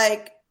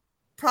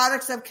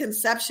 products of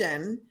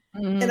conception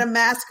in a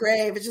mass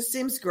grave. It just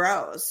seems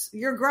gross.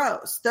 You're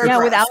gross. They're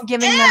gross. Without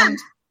giving them.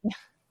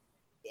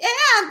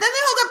 And then they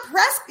hold a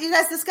press. You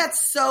guys, this got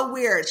so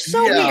weird.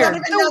 So weird. I don't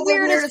even know the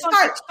weirdest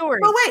part. Story.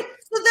 But wait,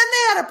 so then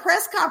they had a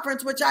press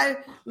conference, which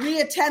we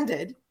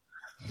attended.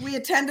 We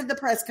attended the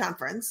press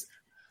conference,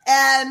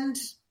 and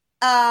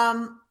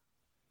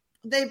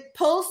they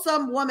pull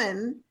some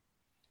woman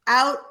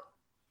out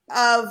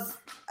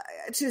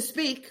to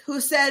speak who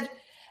said,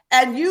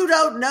 and you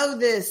don't know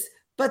this,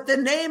 but the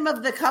name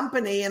of the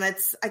company, and I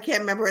can't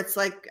remember, it's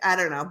like, I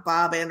don't know,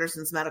 Bob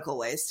Anderson's Medical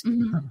Waste,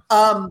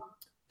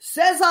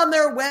 says on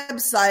their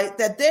website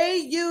that they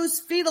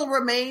use fetal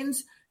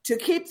remains to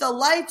keep the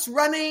lights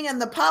running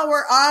and the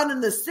power on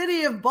in the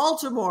city of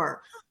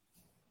Baltimore.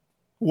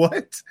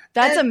 What?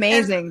 That's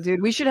amazing,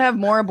 dude. We should have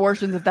more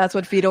abortions if that's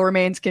what fetal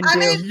remains can do. Let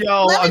me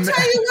tell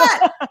you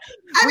what.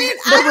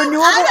 The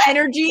renewable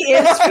energy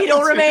is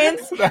fetal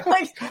remains. That's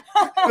what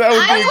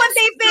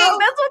they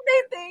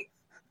think.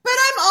 But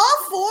I'm all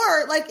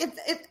for,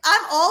 if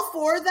I'm all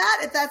for that,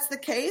 if that's the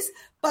case.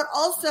 But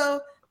also,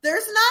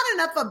 there's not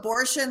enough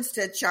abortions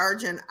to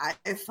charge an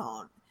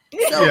iPhone.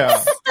 So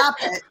stop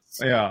it.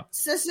 Yeah.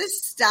 So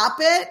just stop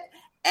it.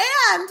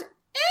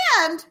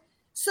 And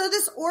so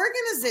this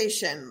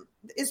organization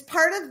is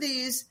part of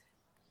these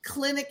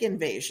clinic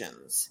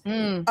invasions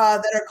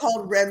that are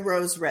called Red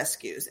Rose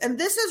Rescues. And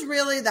this is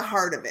really the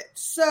heart of it.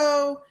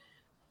 So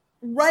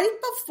right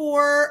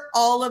before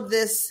all of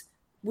this,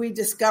 we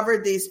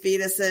discovered these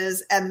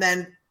fetuses and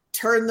then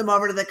turned them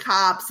over to the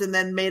cops and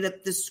then made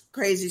up this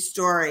crazy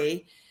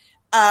story.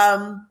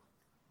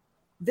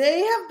 They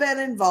have been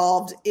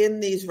involved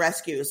in these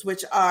rescues,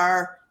 which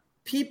are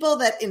people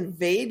that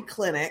invade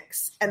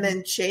clinics and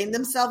then chain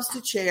themselves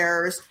to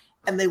chairs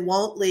and they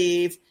won't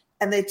leave.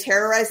 And they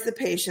terrorize the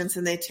patients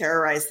and they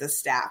terrorize the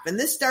staff. And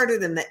this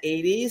started in the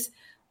 80s,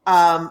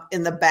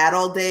 in the bad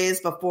old days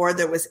before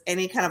there was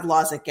any kind of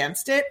laws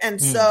against it. And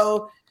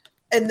so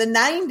in the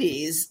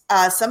 90s,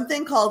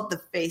 something called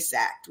the FACE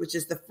Act, which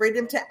is the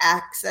Freedom to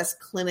Access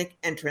Clinic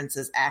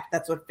Entrances Act,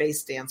 that's what FACE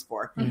stands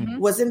for,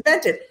 was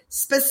invented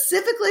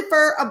specifically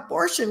for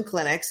abortion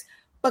clinics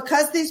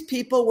because these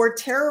people were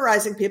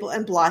terrorizing people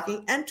and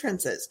blocking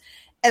entrances.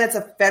 And it's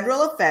a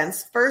federal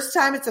offense. First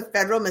time it's a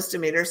federal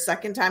misdemeanor.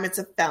 Second time it's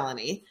a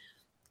felony.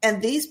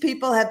 And these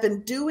people have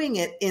been doing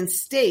it in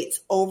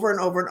states over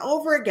and over and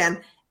over again.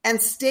 And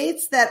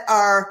states that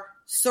are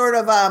sort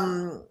of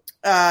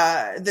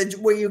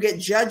where you get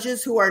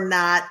judges who are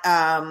not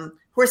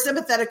who are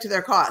sympathetic to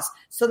their cause.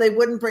 So they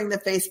wouldn't bring the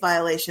FACE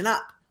violation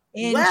up.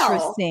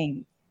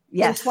 Interesting.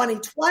 Yes. In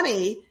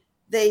 2020,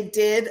 they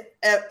did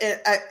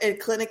a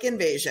clinic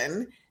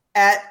invasion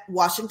at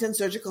Washington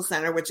Surgical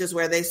Center, which is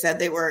where they said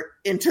they were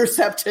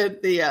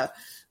intercepted the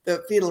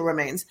fetal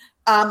remains.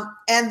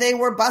 And they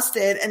were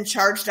busted and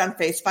charged on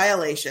FACE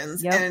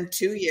violations. Yep. And in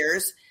 2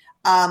 years,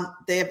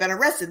 they have been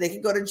arrested. They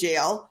could go to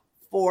jail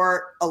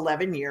for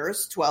 11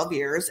 years, 12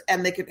 years,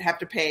 and they could have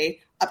to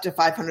pay up to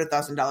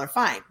 $500,000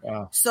 fine.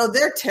 Wow. So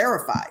they're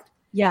terrified.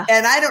 Yeah.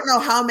 And I don't know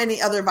how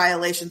many other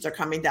violations are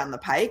coming down the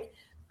pike,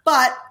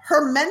 but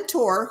her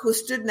mentor who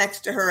stood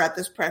next to her at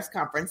this press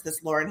conference,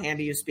 this Lauren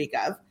Handy you speak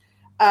of,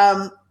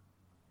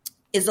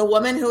 is a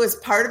woman who is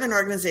part of an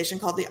organization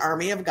called the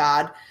Army of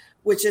God,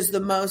 which is the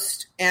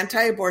most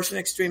anti-abortion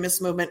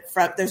extremist movement.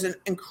 There's an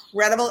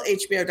incredible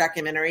HBO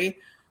documentary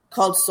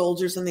called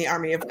Soldiers in the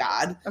Army of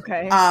God.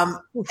 Okay.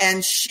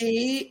 And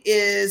she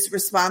is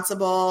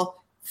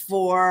responsible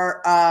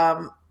for,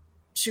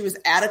 she was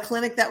at a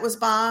clinic that was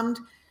bombed.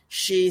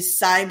 She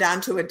signed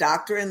on to a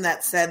doctrine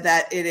that said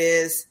that it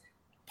is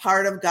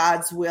part of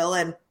God's will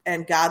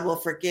and God will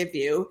forgive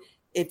you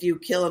if you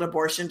kill an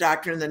abortion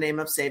doctor in the name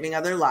of saving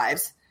other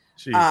lives.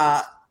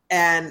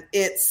 And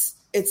it's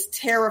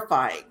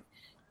terrifying.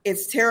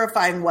 It's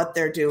terrifying what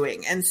they're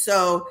doing. And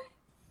so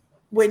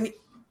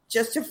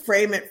just to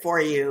frame it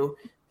for you,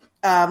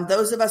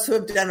 those of us who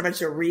have done a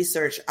bunch of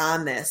research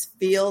on this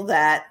feel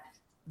that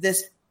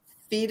this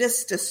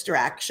fetus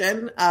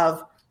distraction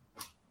of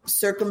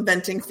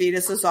circumventing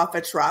fetuses off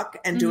a truck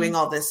and doing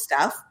all this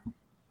stuff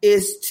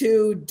is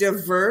to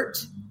divert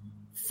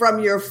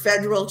from your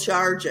federal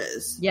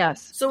charges.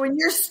 Yes. So when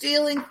you're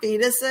stealing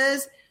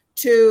fetuses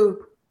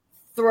to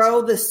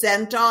throw the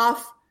scent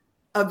off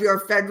of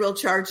your federal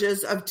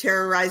charges of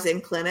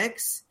terrorizing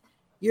clinics,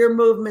 your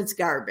movement's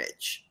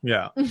garbage.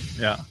 Yeah.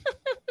 Yeah.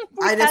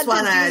 I just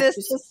want to do this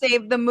to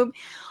save the movie.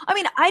 I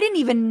mean, I didn't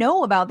even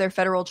know about their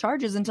federal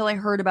charges until I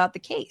heard about the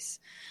case.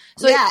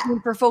 So I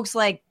mean, for folks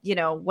like,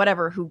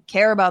 whatever, who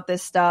care about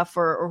this stuff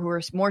or who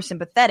are more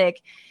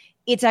sympathetic,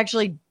 it's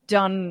actually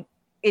done.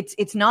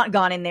 It's not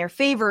gone in their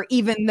favor,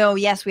 even though,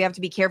 yes, we have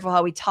to be careful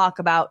how we talk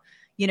about,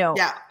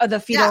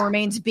 the fetal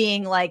remains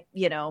being like,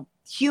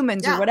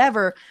 humans or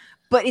whatever.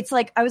 But it's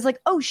like, I was like,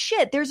 oh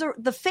shit, there's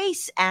the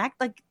FACE Act,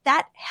 like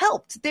that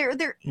helped. There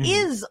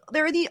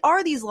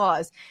are these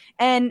laws.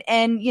 And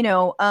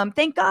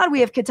thank God we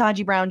have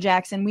Ketanji Brown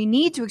Jackson. We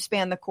need to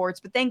expand the courts,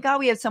 but thank God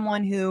we have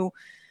someone who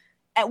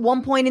at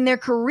one point in their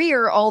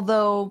career,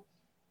 although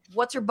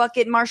what's her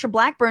bucket, Marsha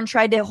Blackburn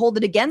tried to hold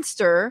it against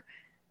her,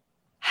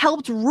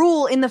 helped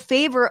rule in the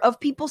favor of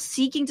people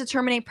seeking to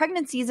terminate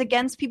pregnancies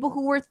against people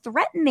who were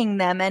threatening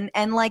them and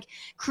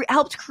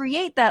helped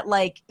create that,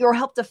 like, or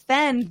helped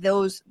defend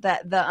those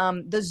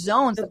the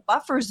zones, the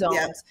buffer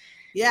zones.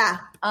 Yeah.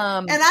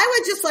 And I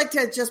would just like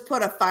to just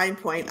put a fine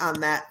point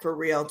on that for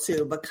real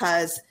too,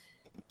 because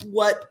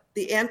what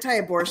the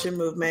anti-abortion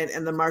movement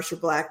and the Marsha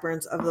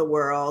Blackburns of the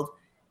world,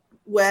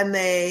 when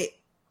they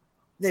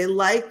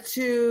like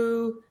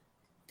to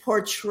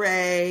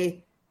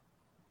portray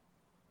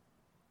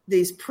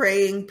these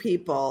praying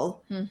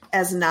people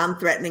as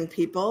non-threatening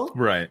people.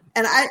 Right.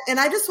 And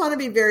I just want to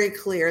be very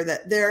clear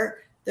that there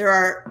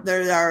are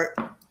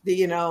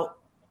the,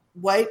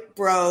 white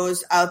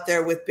bros out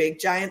there with big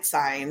giant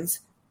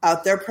signs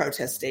out there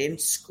protesting,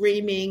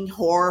 screaming,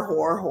 whore,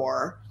 whore,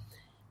 whore.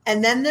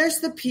 And then there's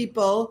the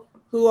people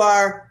who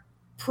are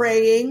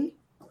praying,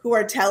 who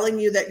are telling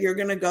you that you're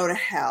going to go to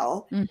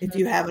hell if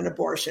you have an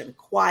abortion,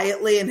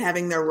 quietly and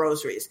having their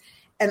rosaries.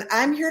 And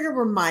I'm here to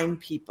remind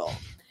people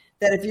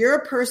that if you're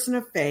a person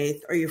of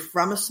faith or you're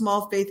from a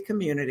small faith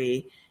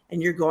community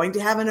and you're going to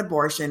have an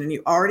abortion and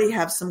you already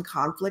have some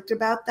conflict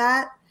about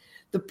that,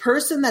 the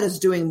person that is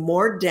doing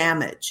more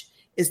damage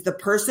is the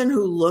person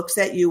who looks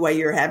at you while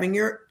you're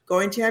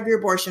going to have your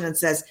abortion and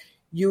says,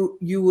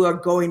 you are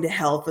going to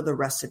hell for the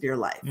rest of your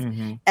life.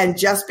 Mm-hmm. And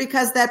just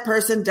because that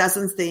person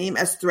doesn't seem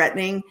as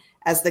threatening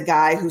as the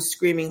guy who's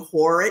screaming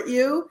whore at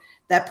you,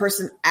 that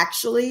person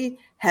actually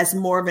has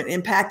more of an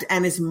impact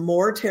and is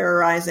more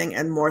terrorizing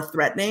and more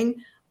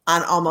threatening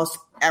on almost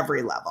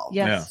every level.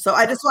 Yes. Yeah. So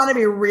I just want to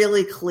be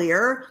really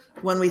clear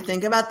when we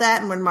think about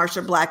that. And when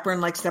Marsha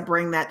Blackburn likes to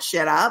bring that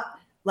shit up,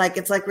 like,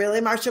 it's like,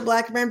 really, Marsha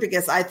Blackburn?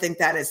 Because I think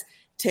that is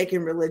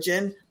taking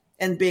religion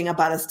and being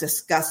about as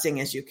disgusting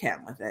as you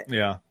can with it.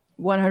 Yeah.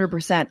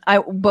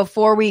 100%.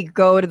 Before we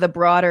go to the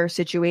broader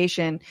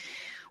situation,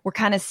 we're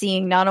kind of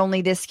seeing not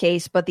only this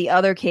case, but the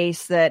other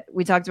case that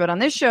we talked about on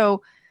this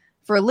show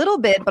for a little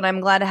bit, but I'm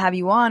glad to have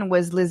you on,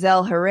 was Lizz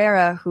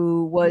Herrera,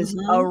 who was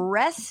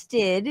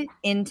arrested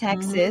in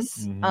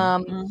Texas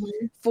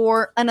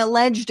for an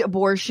alleged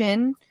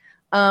abortion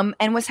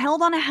and was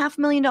held on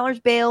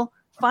 $500,000 bail,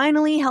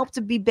 finally helped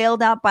to be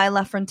bailed out by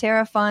La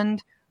Frontera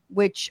Fund,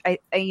 which I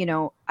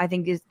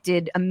think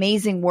did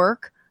amazing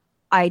work.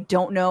 I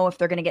don't know if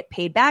they're going to get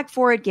paid back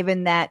for it,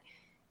 given that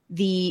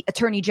the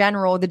attorney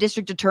general, the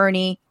district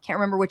attorney, can't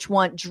remember which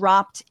one,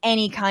 dropped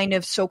any kind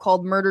of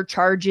so-called murder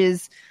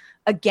charges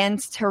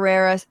against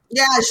Herrera.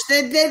 Yeah,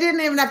 they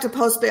didn't even have to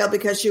post bail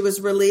because she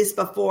was released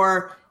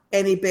before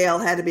any bail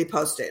had to be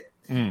posted.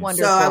 Wonderful.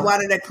 So I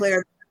wanted to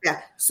clear. Yeah.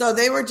 So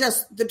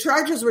the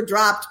charges were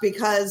dropped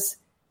because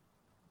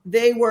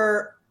they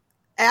were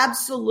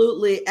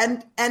absolutely,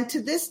 and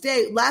to this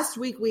day, last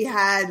week we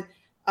had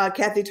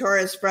Kathy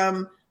Torres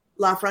from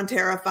La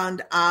Frontera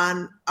Fund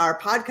on our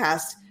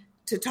podcast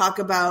to talk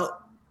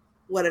about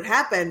what had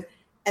happened.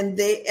 And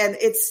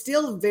it's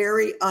still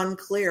very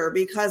unclear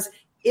because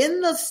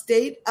in the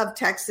state of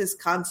Texas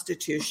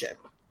Constitution,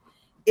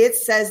 it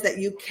says that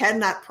you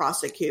cannot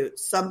prosecute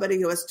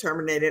somebody who has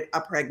terminated a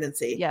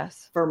pregnancy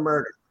for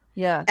murder.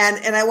 Yeah.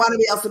 And I want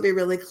to also be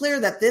really clear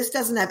that this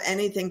doesn't have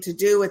anything to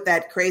do with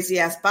that crazy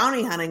ass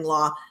bounty hunting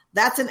law.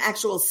 That's an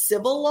actual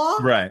civil law.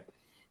 Right.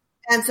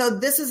 And so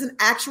this is an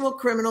actual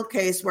criminal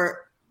case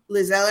where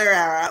Lizz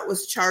Herrera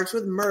was charged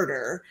with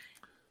murder.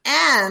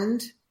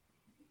 And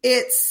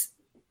it's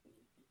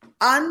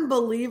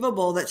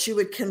unbelievable that she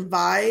would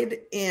confide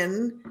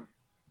in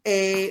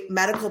a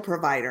medical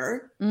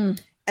provider and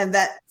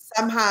that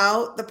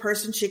somehow the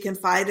person she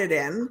confided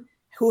in,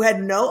 who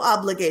had no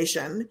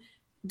obligation,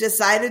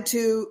 decided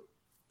to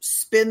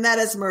spin that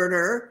as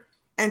murder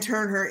and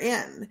turn her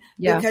in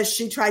because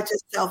she tried to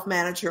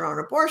self-manage her own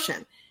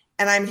abortion.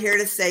 And I'm here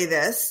to say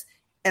this,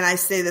 and I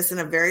say this in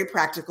a very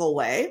practical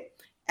way.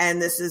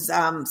 And this is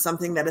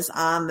something that is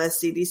on the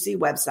CDC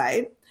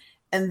website.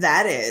 And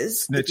that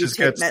is, snitches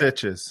get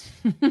stitches.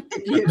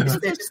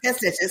 Snitches get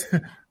stitches.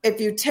 If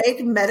you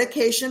take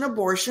medication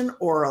abortion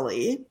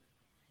orally,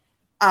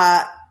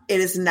 the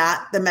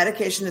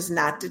medication is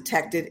not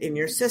detected in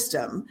your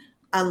system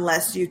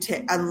unless you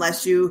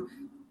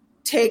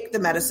take the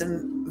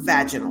medicine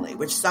vaginally,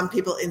 which some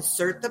people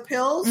insert the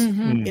pills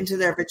into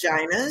their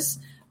vaginas.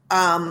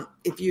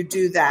 If you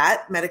do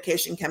that,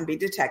 medication can be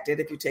detected.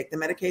 If you take the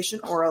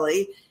medication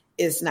orally,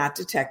 is not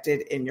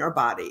detected in your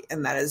body,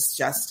 and that is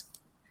just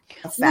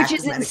Which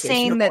is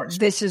insane that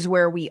this is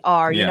where we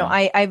are. You know,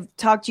 I've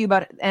talked to you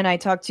about, and I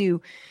talked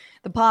to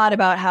the pod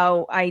about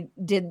how I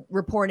did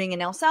reporting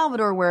in El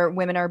Salvador where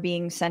women are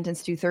being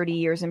sentenced to 30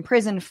 years in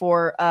prison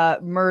for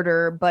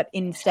murder, but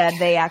instead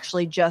they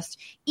actually just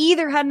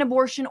either had an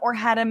abortion or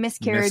had a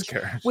miscarriage.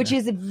 Which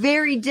is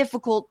very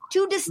difficult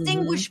to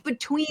distinguish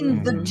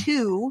between the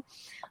two.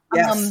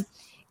 Yes.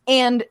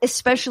 And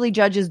especially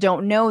judges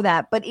don't know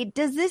that. But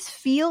does this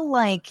feel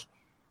like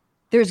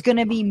there's going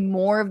to be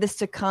more of this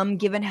to come,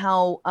 given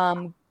how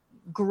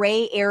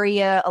gray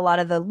area a lot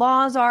of the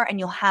laws are, and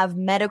you'll have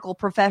medical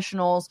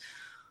professionals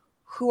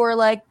who are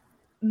like,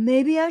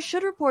 maybe I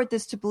should report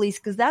this to police,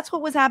 because that's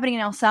what was happening in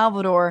El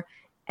Salvador.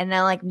 And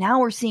now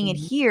we're seeing it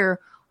here,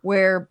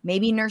 where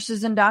maybe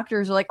nurses and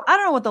doctors are like, I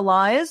don't know what the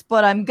law is,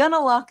 but I'm going to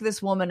lock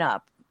this woman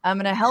up. I'm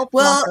going to help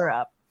lock her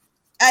up.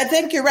 I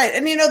think you're right.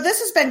 And, this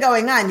has been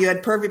going on. You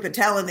had Purvi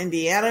Patel in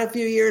Indiana a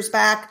few years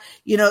back.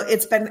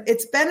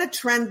 It's been a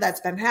trend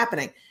that's been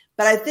happening.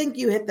 But I think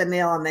you hit the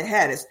nail on the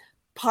head. Is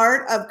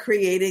part of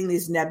creating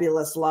these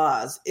nebulous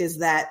laws is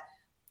that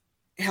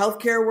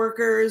healthcare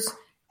workers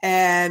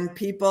and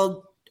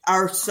people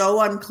are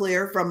so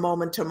unclear from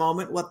moment to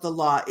moment what the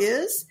law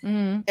is.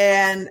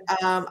 And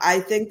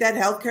I think that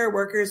healthcare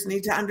workers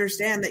need to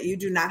understand that you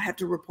do not have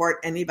to report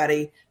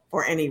anybody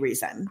for any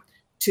reason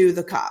to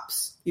the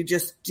cops. You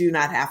just do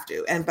not have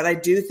to. But I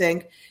do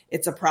think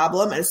it's a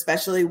problem, and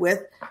especially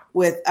with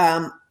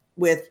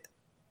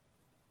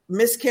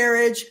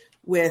miscarriage,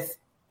 with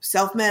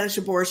self-managed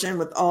abortion,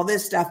 with all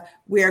this stuff,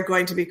 we are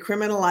going to be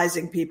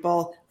criminalizing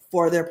people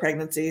for their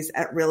pregnancies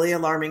at really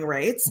alarming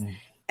rates.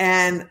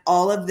 And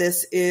all of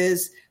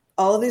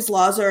these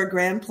laws are a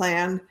grand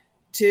plan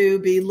to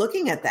be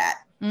looking at that,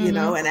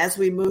 and as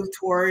we move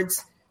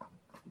towards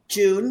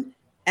June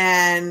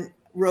and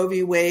Roe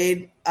v.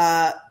 Wade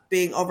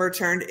being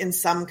overturned in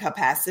some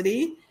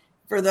capacity,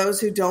 for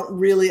those who don't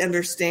really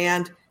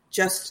understand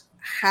just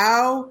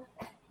how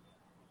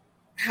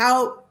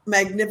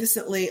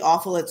magnificently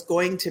awful it's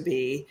going to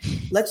be.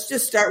 Let's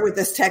just start with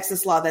this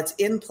Texas law that's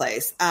in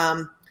place.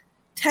 10%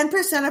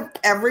 of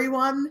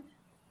everyone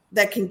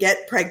that can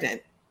get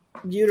pregnant,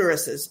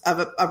 uteruses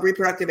of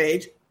reproductive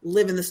age,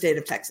 live in the state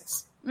of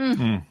Texas.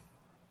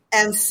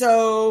 And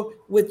so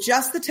with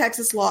just the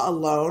Texas law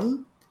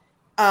alone,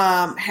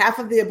 half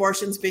of the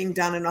abortions being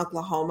done in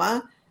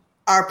Oklahoma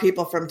are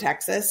people from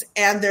Texas.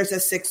 And there's a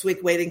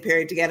 6-week waiting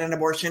period to get an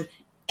abortion.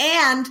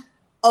 And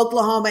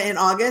Oklahoma in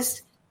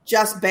August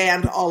just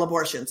banned all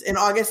abortions. In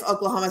August,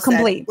 Oklahoma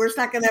said, we're just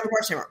not going to have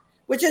abortion anymore,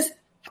 which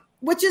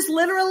is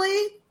literally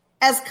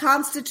as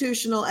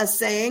constitutional as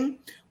saying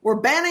we're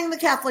banning the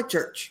Catholic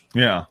Church.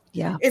 Yeah.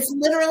 It's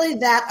literally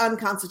that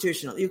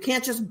unconstitutional. You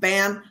can't just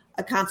ban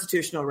a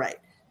constitutional right.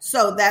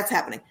 So that's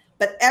happening.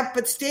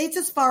 But states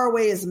as far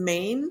away as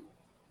Maine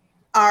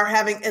are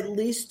having at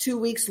least 2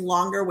 weeks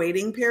longer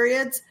waiting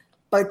periods,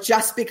 but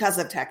just because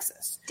of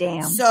Texas.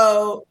 Damn.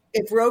 So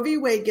if Roe v.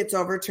 Wade gets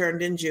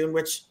overturned in June,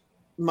 which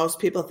most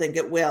people think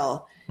it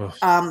will,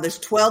 there's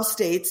 12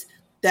 states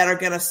that are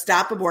going to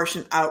stop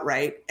abortion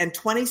outright, and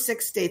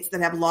 26 states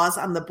that have laws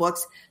on the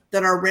books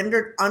that are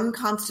rendered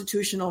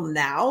unconstitutional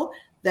now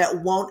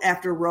that won't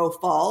after Roe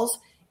falls.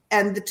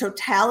 And the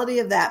totality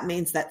of that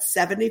means that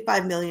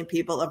 75 million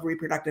people of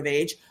reproductive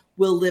age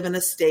will live in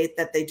a state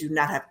that they do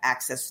not have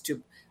access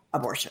to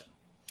abortion.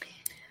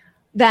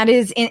 That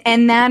is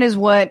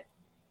what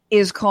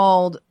is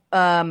called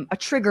a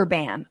trigger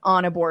ban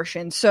on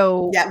abortion.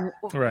 So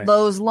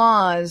those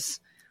laws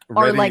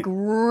are like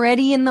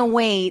ready in the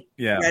wait.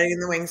 Yeah. Ready in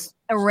the wings.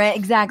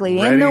 Exactly.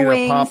 Ready in the to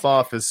wings. pop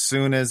off as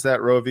soon as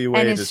that Roe v.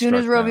 Wade is struck down. And as soon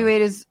as Roe v.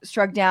 Wade is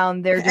struck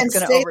down, they're just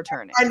going to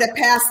overturn it. Trying to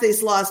pass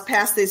these laws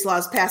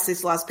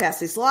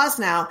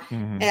now.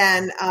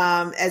 And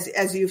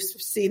as you've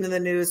seen in the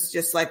news,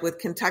 just like with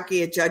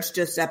Kentucky, a judge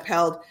just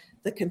upheld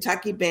the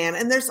Kentucky ban.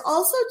 And there's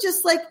also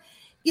just like,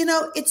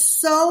 there's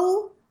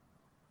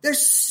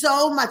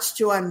so much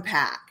to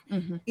unpack.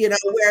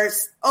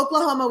 Whereas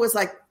Oklahoma was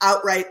like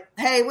outright,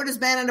 hey, we're just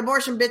banning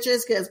abortion,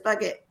 bitches, because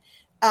fuck it.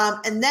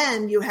 And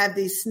then you have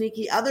these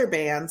sneaky other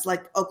bans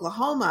like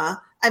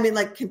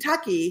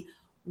Kentucky,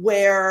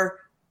 where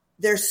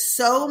there's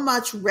so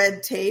much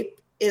red tape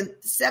in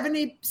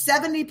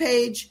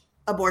 70-page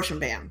abortion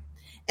ban.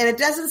 And it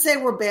doesn't say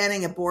we're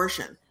banning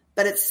abortion,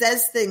 but it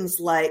says things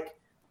like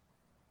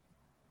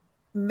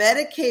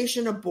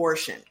medication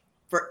abortion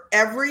for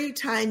every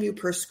time you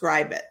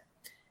prescribe it,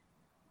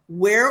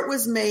 where it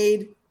was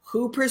made,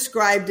 who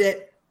prescribed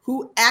it,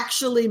 who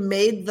actually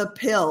made the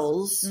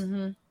pills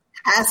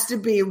has to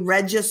be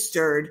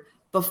registered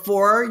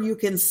before you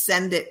can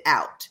send it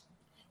out.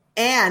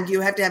 And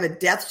you have to have a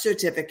death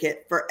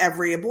certificate for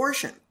every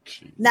abortion.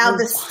 Now,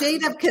 the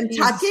state of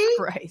Kentucky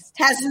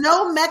has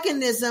no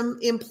mechanism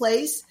in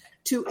place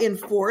to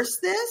enforce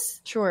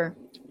this. Sure.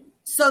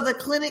 So the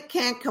clinic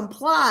can't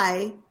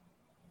comply.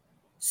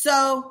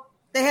 So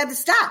they had to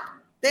stop.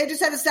 They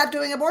just had to stop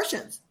doing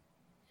abortions.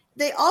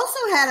 they also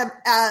had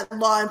a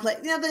law in place.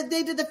 You know,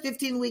 they did the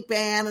 15-week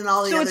ban and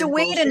all the So other it's a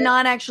way bullshit. to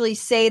not actually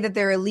say that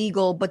they're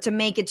illegal, but to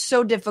make it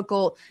so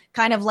difficult,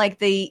 kind of like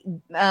the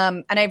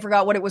and I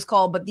forgot what it was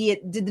called, but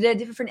the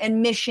different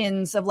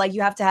admissions of like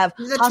you have to have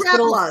the hospital trap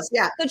laws.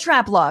 Yeah, the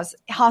trap laws,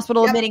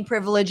 hospital admitting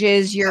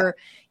privileges. You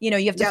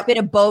have to fit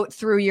a boat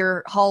through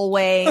your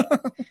hallway. And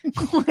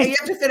you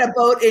have to fit a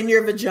boat in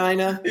your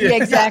vagina. Yeah,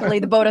 exactly.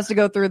 The boat has to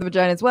go through the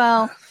vagina as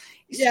well.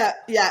 Yeah.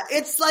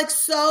 It's like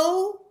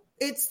so.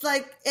 It's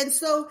like, and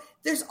so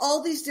there's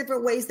all these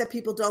different ways that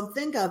people don't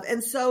think of.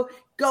 And so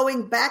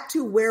going back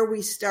to where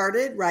we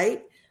started,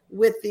 right,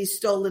 with these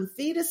stolen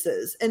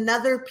fetuses,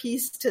 another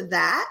piece to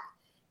that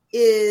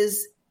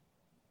is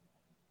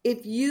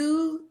if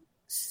you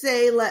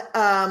say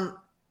the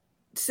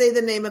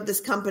name of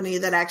this company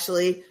that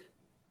actually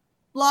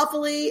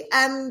lawfully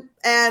and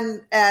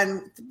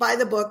by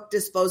the book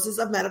disposes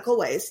of medical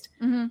waste,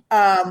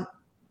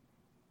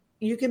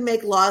 you can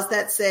make laws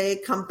that say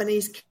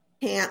companies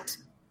can't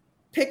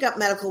pick up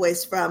medical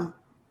waste from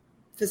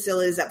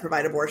facilities that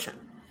provide abortion.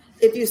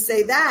 If you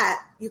say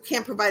that, you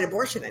can't provide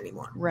abortion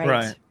anymore.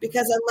 Right.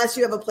 Because unless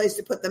you have a place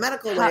to put the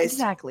medical waste,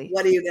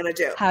 what are you going to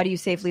do? How do you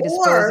safely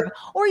dispose of it?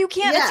 Or you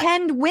can't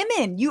attend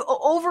women. You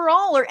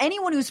overall, or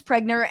anyone who's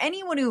pregnant, or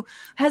anyone who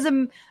has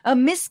a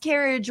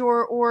miscarriage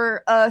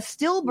or a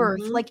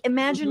stillbirth. Like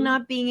imagine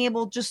not being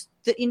able, just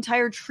the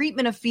entire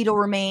treatment of fetal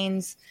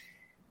remains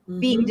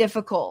being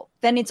difficult.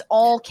 Then it's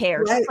all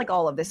care. Just like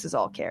all of this is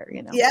all care,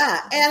 you know? Yeah.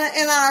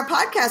 And on our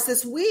podcast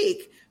this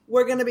week,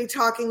 we're going to be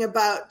talking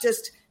about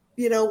just,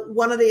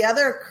 one of the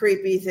other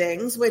creepy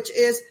things, which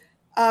is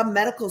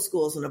medical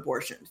schools and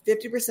abortion.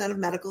 50% of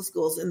medical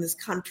schools in this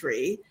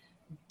country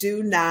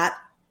do not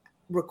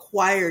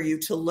require you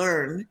to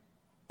learn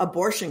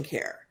abortion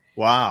care.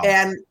 Wow.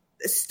 And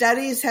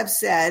studies have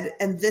said,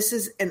 and this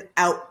is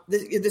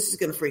this is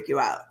going to freak you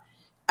out.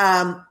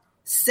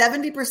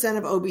 70%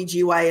 of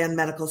OBGYN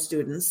medical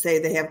students say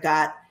they have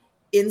got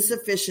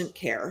insufficient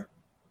care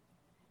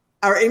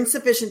or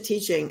insufficient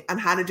teaching on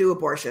how to do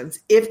abortions.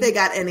 If they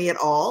got any at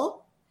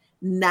all,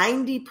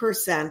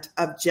 90%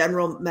 of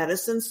general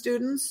medicine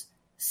students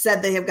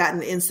said they have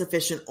gotten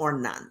insufficient or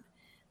none.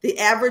 The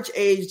average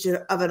age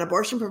of an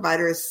abortion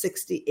provider is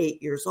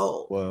 68 years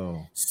old.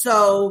 Whoa.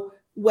 So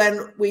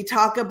when we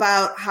talk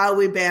about how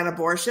we ban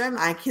abortion,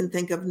 I can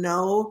think of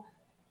no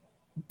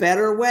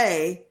better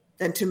way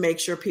than to make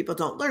sure people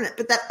don't learn it.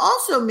 But that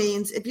also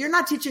means if you're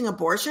not teaching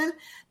abortion,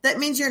 that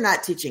means you're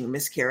not teaching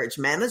miscarriage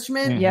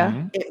management.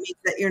 Yeah. It means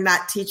that you're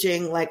not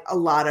teaching like a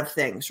lot of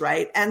things,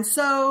 right? And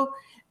so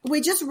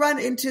we just run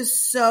into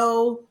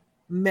so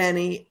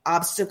many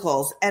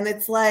obstacles. And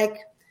it's like,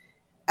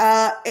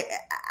 I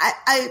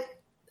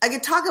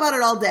could talk about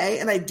it all day,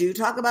 and I do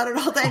talk about it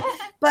all day,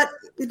 but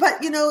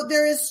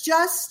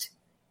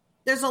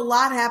there's a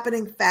lot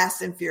happening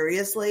fast and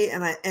furiously.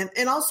 And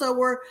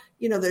also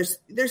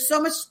there's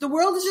so much, the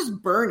world is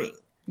just burning.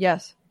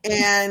 Yes.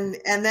 And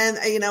then,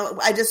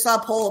 I just saw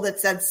a poll that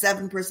said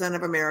 7%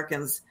 of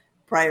Americans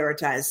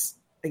prioritize,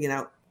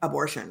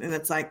 abortion. And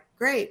it's like,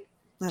 great.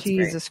 That's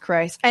Jesus great.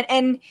 Christ.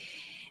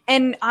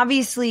 And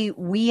obviously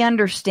we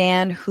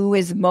understand who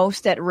is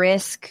most at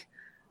risk,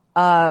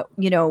 low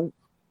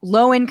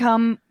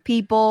income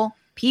people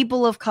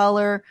of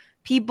color,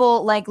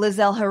 people like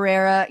Lizelle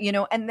Herrera,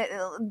 and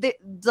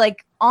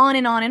like on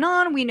and on and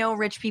on. We know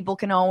rich people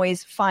can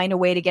always find a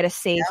way to get a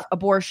safe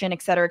abortion,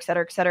 et cetera, et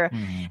cetera, et cetera.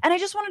 Mm-hmm. And I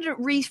just wanted to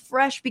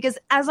refresh, because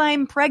as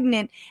I'm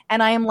pregnant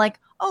and I am like,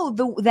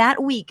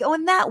 that week,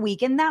 and that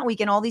week, and that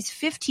week, and all these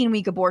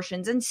 15-week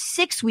abortions and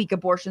 6-week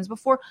abortions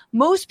before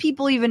most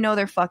people even know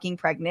they're fucking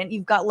pregnant.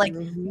 You've got like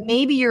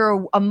maybe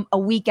you're a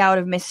week out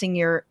of missing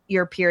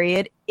your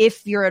period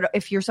if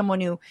you're someone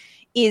who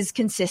is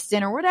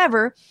consistent or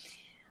whatever.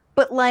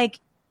 But like,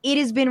 it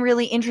has been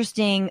really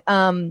interesting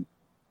to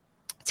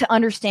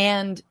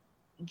understand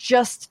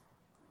just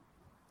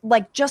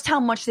how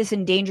much this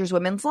endangers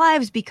women's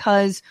lives,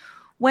 because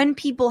when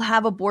people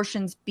have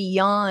abortions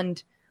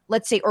beyond,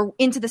 let's say, or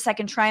into the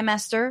second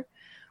trimester,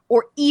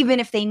 or even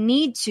if they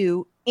need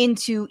to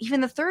into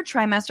even the third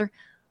trimester,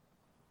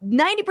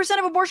 90%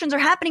 of abortions are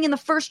happening in the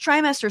first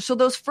trimester. So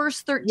those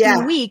first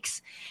 13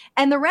 weeks,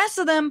 and the rest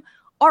of them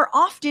are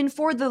often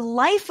for the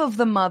life of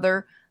the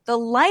mother, the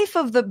life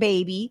of the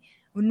baby.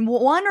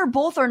 One or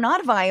both are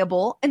not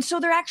viable. And so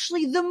they're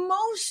actually the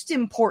most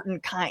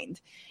important kind.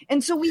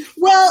 And so I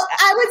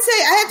would say,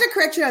 I have to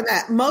correct you on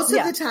that. Most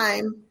of the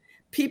time,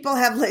 people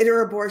have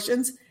later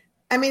abortions.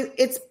 I mean,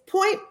 it's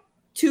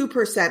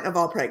 0.2% of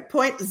all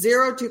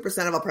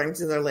 0.02% of all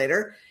pregnancies are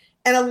later.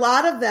 And a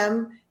lot of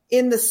them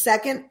in the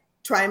second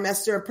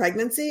trimester of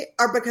pregnancy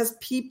are because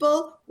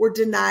people were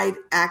denied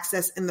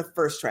access in the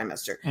first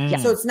trimester.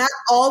 So it's not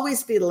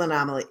always fetal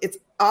anomaly. It's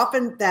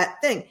often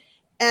that thing.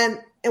 And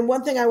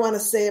one thing I want to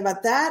say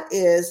about that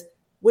is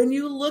when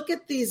you look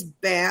at these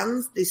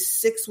bans, these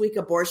 6-week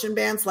abortion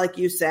bans, like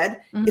you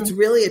said, it's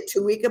really a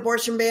 2-week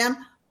abortion ban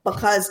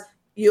because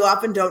you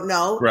often don't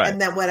know. Right. And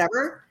then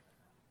whatever.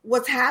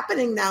 What's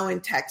happening now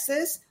in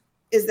Texas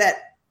is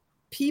that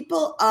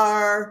people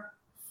are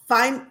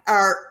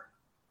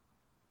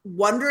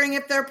wondering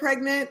if they're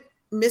pregnant,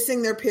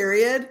 missing their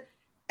period,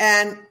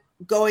 and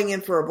going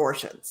in for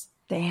abortions.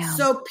 Damn.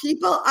 So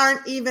people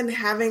aren't even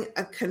having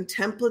a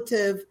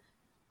contemplative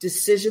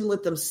decision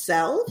with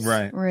themselves.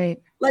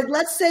 Right. Like,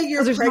 let's say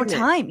you're there's pregnant. no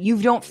time.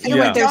 You don't feel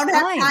You like there's don't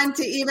have time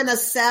to even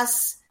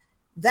assess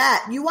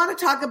that. You want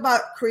to talk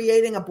about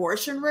creating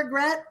abortion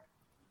regret?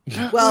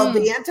 Well,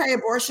 the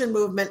anti-abortion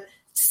movement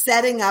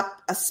setting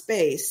up a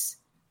space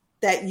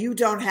that you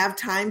don't have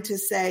time to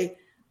say,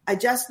 I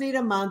just need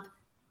a month.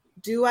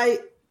 Do I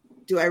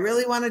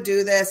really want to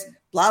do this?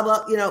 Blah,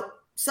 blah,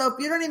 So if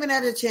you don't even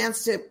have a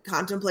chance to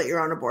contemplate your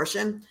own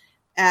abortion,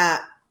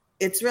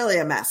 it's really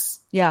a mess.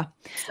 Yeah.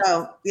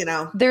 So,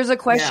 there's a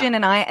question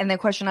and the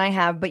question I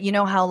have, but you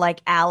know how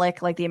like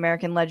ALEC, like the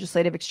American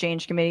Legislative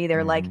Exchange Committee,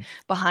 they're like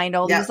behind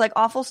all these like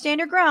awful stand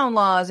your ground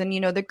laws and,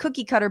 the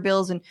cookie cutter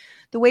bills, and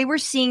the way we're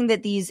seeing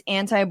that these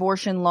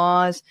anti-abortion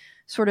laws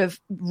sort of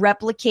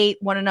replicate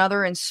one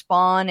another and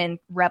spawn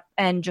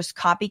and just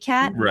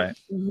copycat. Right.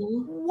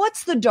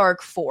 What's the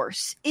dark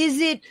force? Is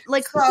it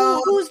like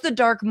who's the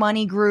dark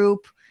money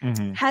group? Is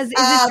it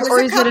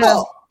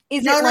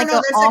an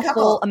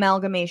awful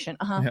amalgamation?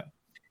 Yeah.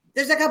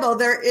 There's a couple.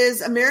 There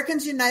is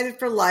Americans United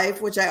for Life,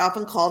 which I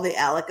often call the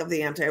ALEC of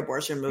the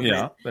anti-abortion movement.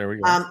 Yeah, there we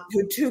go.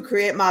 Who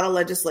create model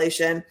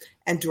legislation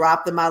and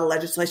drop the model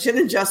legislation.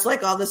 And just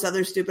like all this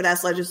other stupid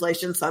ass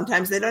legislation,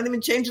 sometimes they don't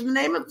even change the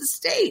name of the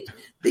state.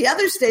 The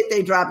other state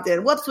they dropped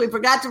in. Whoops, we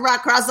forgot to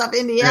cross off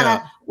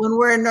Indiana when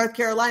we're in North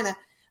Carolina.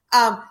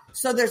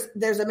 So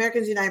there's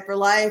Americans United for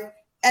Life.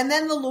 And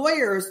then the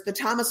lawyers, the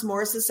Thomas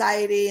More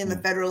Society and the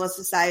Federalist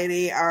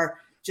Society are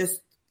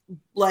just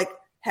like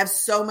have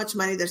so much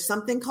money. There's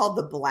something called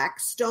the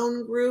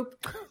Blackstone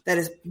Group that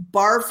is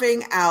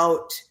barfing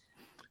out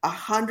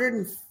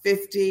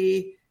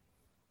 150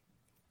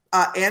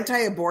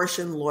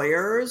 anti-abortion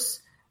lawyers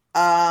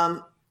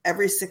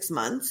every 6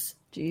 months.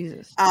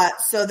 Jesus.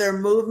 So their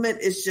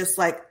movement is just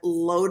like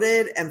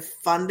loaded and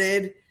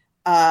funded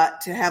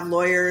to have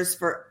lawyers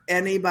for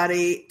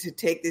anybody to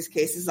take these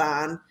cases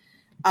on.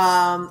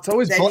 It's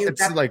always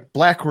like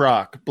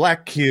BlackRock,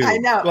 Black Q. I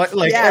know,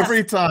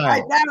 every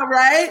time. I know,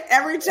 right?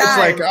 Every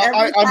time. It's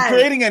like I'm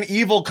creating an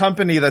evil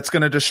company that's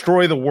going to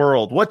destroy the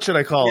world. What should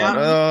I call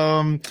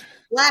it?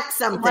 Black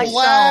something.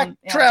 Black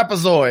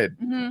trapezoid.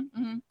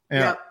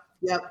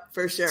 Yep,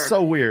 for sure.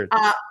 So weird.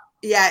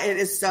 It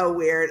is so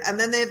weird. And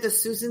then they have the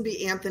Susan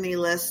B. Anthony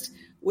list,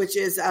 which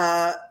is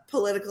a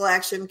political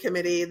action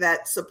committee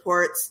that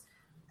supports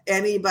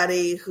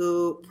anybody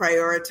who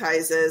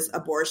prioritizes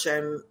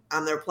abortion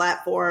on their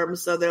platform.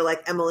 So they're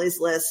like Emily's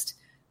List,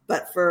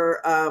 but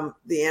for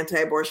the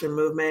anti-abortion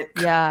movement.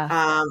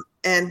 Yeah.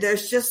 And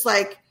there's just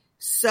like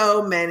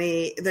so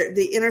many,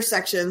 the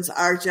intersections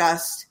are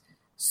just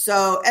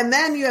so, and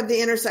then you have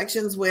the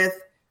intersections with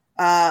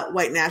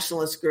white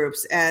nationalist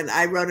groups. And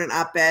I wrote an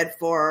op-ed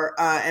for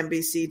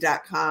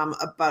NBC.com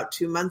about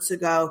 2 months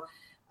ago.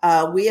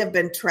 We have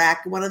been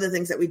tracked. One of the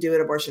things that we do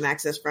at Abortion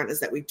Access Front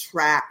is that we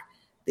track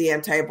the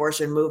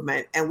anti-abortion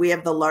movement. And we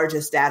have the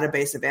largest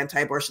database of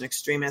anti-abortion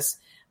extremists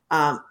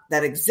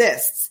that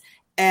exists.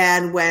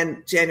 And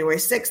when January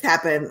 6th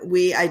happened,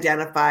 we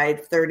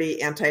identified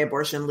 30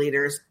 anti-abortion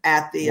leaders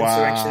at the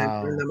insurrection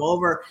and turned them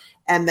over,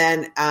 and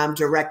then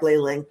directly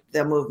linked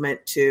the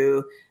movement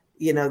to,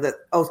 the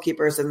Oath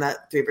Keepers and the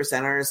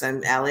 3%ers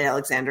and Allie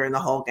Alexander and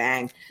the whole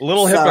gang. A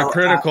little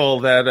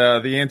hypocritical that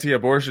the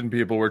anti-abortion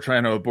people were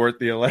trying to abort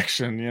the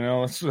election, I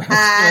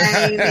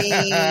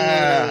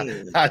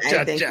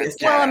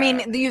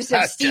mean, you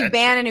have Steve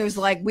Bannon who's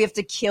like, we have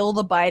to kill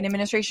the Biden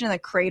administration in the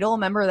cradle.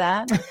 Remember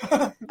that?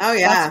 Oh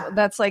yeah,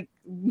 that's like.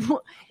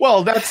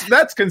 Well,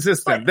 that's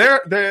consistent.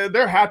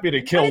 They're happy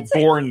to kill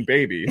born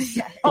babies.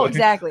 Yeah. Oh,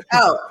 exactly.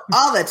 Oh,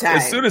 all the time.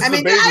 As soon as I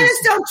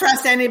just don't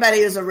trust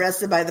anybody who's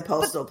arrested by the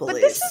postal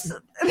police.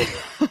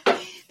 But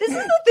this is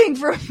the thing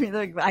for me.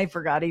 Like, I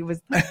forgot he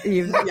was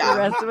arrested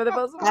by the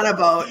postal police on a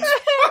boat.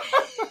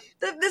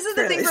 This is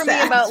the thing for me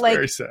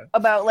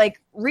about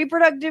like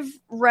reproductive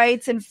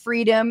rights and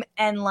freedom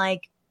and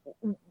like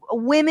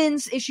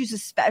women's issues,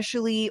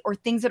 especially, or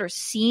things that are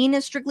seen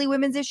as strictly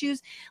women's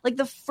issues. Like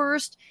the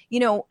first,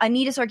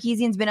 Anita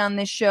Sarkeesian's been on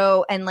this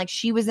show, and like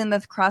she was in the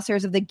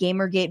crosshairs of the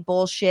Gamergate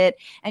bullshit,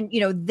 and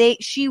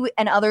she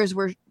and others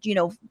were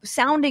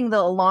sounding the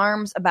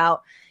alarms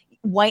about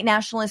white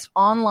nationalists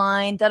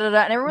online, and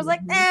everyone's like,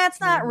 it's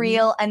not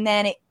real, and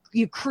then it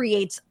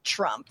creates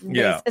Trump,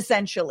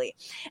 essentially.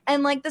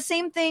 And like the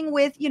same thing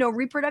with,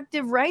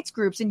 reproductive rights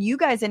groups and you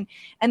guys and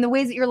the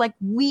ways that you're like,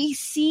 we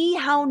see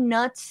how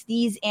nuts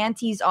these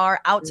antis are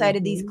outside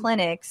of these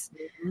clinics.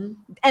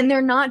 And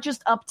they're not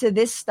just up to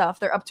this stuff.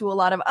 They're up to a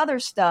lot of other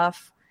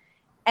stuff.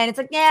 And it's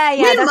like,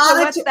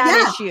 what's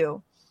that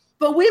issue?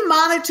 But we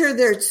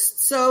monitor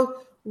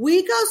so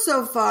we go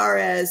so far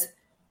as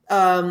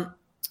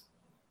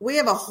we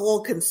have a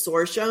whole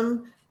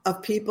consortium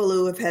of people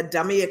who have had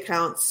dummy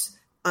accounts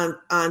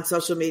on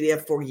social media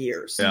for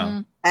years.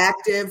 Yeah.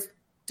 Active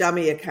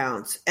dummy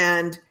accounts.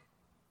 And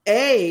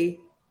it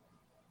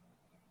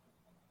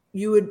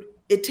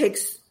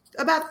takes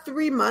about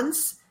 3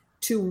 months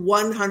to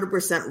 100%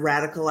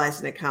 radicalize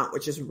an account,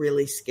 which is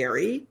really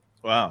scary.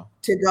 Wow.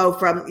 To go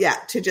from,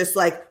 to just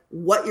like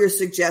what you're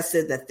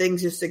suggested, the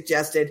things you're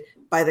suggested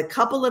by the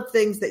couple of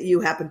things that you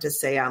happen to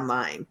say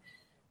online.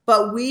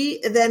 But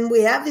we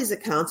have these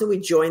accounts and we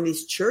join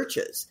these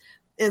churches.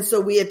 And so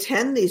we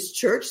attend these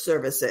church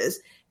services.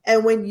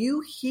 And when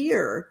you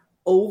hear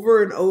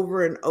over and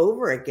over and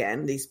over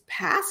again, these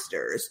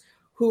pastors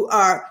who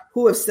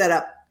have set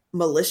up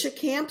militia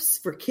camps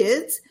for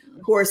kids,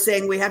 who are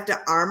saying we have to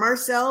arm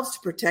ourselves to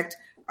protect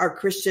our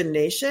Christian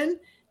nation.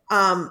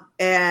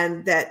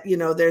 And that,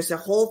 there's a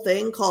whole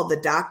thing called the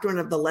doctrine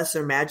of the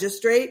lesser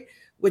magistrate,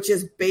 which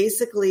is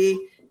basically,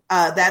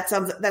 that's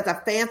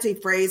a fancy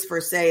phrase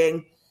for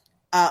saying,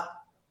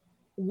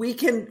 we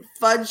can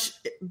fudge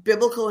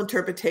biblical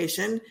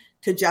interpretation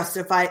to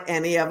justify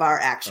any of our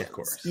actions. Of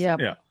course.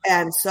 Yeah.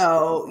 And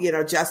so,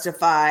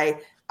 justify,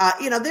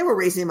 they were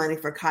raising money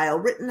for Kyle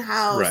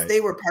Rittenhouse. Right.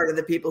 They were part of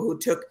the people who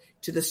took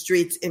to the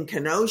streets in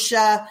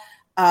Kenosha.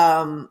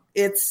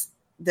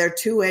 They're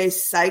two-way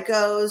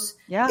psychos.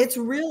 Yeah. It's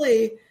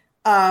really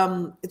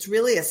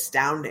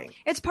astounding.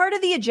 It's part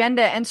of the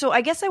agenda. And so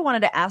I guess I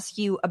wanted to ask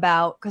you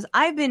about, because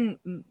I've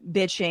been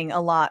bitching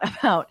a lot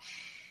about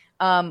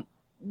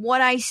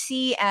what I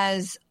see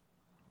as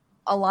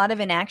a lot of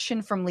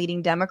inaction from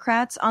leading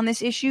Democrats on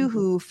this issue,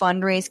 who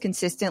fundraise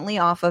consistently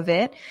off of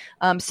it,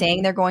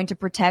 saying they're going to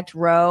protect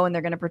Roe and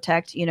they're going to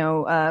protect,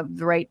 the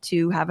right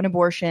to have an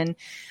abortion.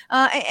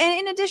 And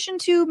in addition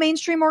to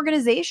mainstream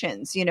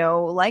organizations,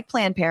 like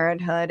Planned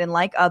Parenthood and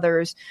like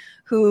others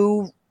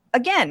who,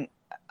 again,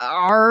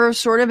 are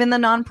sort of in the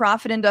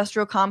nonprofit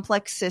industrial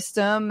complex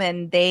system,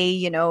 and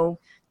they,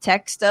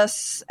 text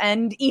us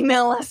and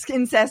email us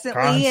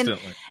incessantly.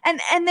 And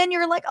then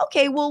you're like,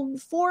 okay, well,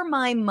 for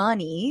my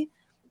money,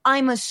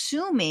 I'm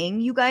assuming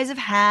you guys have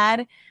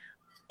had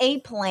a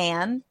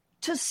plan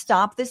to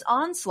stop this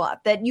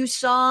onslaught, that you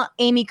saw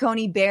Amy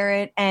Coney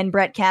Barrett and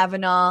Brett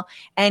Kavanaugh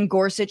and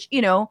Gorsuch,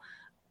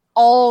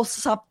 all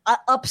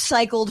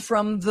upcycled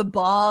from the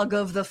bog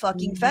of the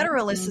fucking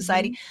Federalist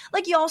Society.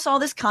 Like, you all saw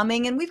this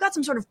coming, and we've got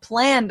some sort of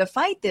plan to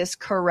fight this,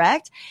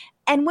 correct?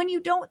 And when you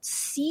don't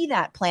see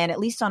that plan, at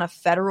least on a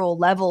federal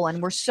level,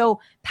 and we're so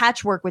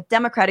patchwork with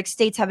Democratic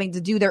states having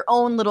to do their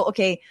own little,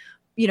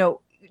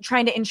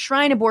 trying to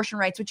enshrine abortion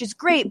rights, which is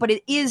great, but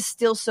it is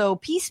still so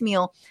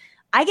piecemeal.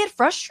 I get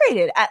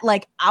frustrated at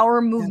like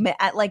our movement,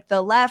 at like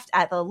the left,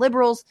 at the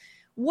liberals.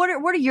 What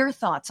are your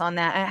thoughts on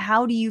that? And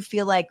how do you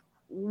feel like,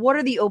 what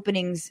are the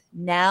openings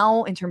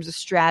now in terms of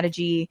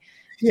strategy?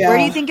 Yeah. Where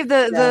do you think of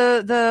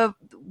the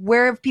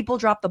where have people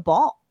dropped the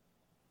ball?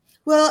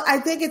 Well, I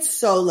think it's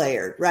so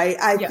layered, right?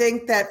 I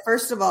think that,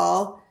 first of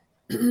all,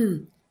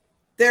 you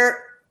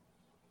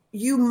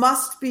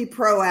must be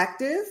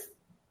proactive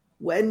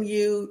when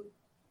you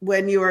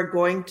are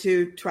going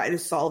to try to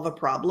solve a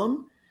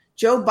problem.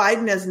 Joe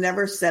Biden has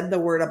never said the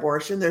word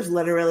abortion. There's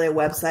literally a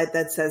website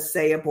that says,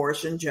 "Say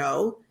abortion,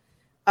 Joe."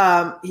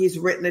 He's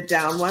written it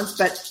down once,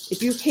 but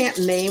if you can't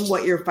name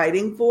what you're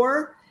fighting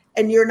for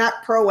and you're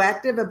not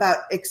proactive about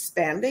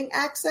expanding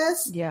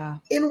access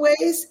in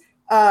ways,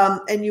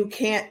 and you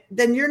can't,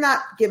 then you're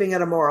not giving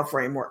it a moral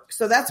framework.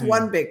 So that's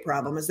one big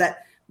problem, is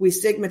that we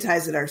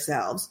stigmatize it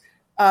ourselves.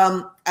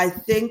 I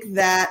think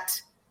that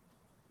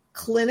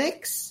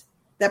clinics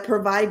that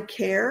provide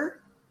care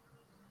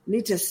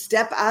need to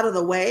step out of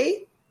the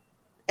way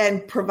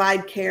and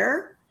provide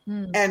care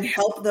and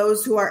help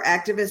those who are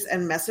activists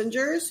and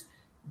messengers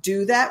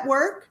do that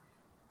work.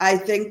 I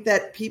think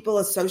that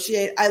people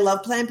I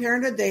love Planned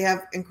Parenthood. They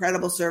have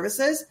incredible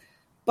services,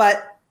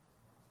 but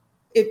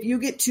if you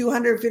get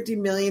 $250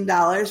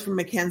 million from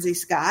Mackenzie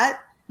Scott,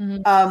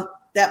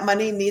 that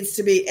money needs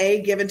to be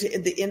given to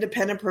the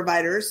independent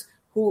providers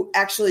who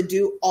actually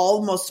do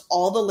almost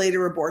all the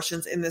later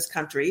abortions in this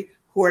country,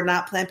 who are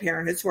not Planned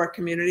Parenthoods, who are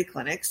community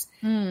clinics.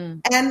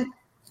 And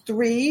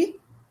 3,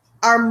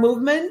 our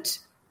movement,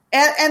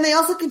 and they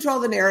also control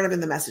the narrative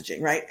and the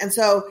messaging, right? And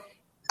so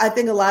I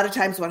think a lot of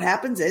times what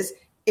happens is,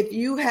 if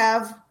you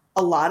have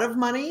a lot of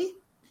money,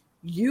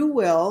 you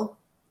will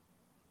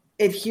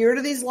adhere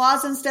to these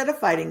laws instead of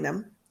fighting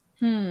them.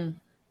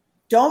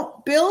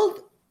 Don't build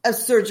a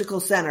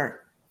surgical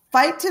center.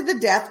 Fight to the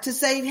death to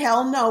say,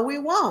 hell no, we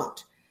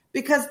won't.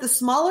 Because the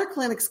smaller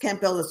clinics can't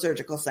build a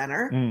surgical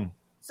center.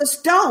 So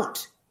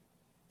don't.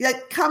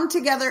 Come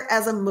together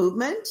as a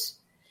movement.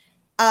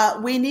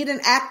 We need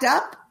an ACT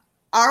UP.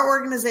 Our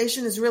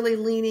organization is really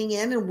leaning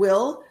in and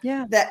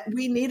that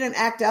we need an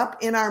ACT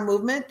UP in our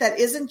movement that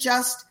isn't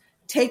just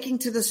taking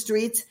to the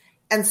streets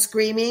and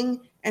screaming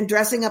and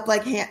dressing up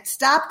like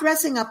stop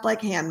dressing up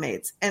like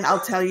handmaids. And I'll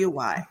tell you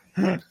why.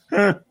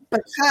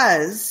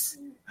 Because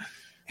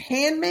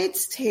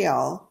Handmaid's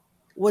Tale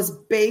was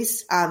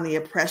based on the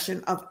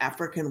oppression of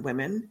African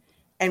women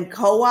and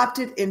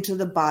co-opted into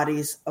the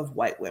bodies of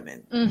white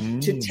women.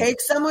 To take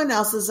someone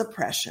else's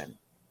oppression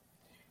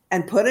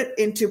and put it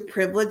into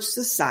privileged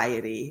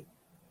society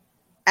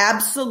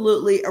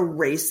absolutely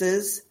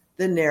erases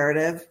the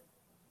narrative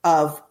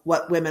of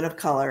what women of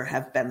color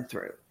have been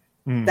through.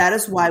 That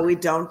is why we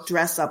don't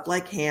dress up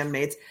like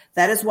handmaids.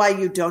 That is why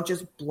you don't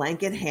just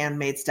blanket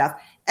handmade stuff.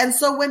 And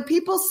so when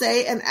people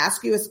say and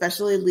ask you,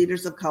 especially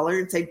leaders of color,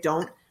 and say,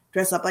 don't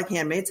dress up like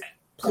handmaids,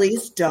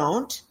 please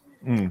don't.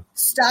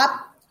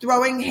 Stop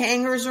throwing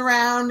hangers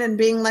around and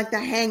being like the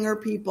hanger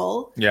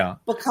people. Yeah.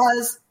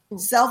 Because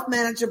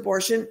self-managed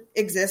abortion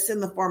exists in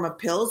the form of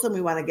pills, and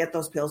we want to get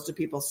those pills to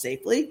people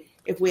safely.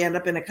 If we end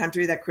up in a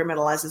country that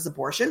criminalizes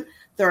abortion,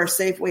 there are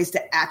safe ways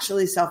to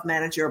actually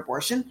self-manage your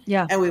abortion.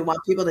 Yeah. And we want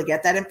people to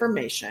get that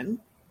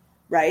information,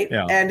 right?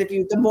 Yeah. And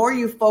the more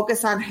you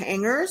focus on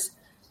hangers,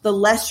 the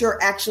less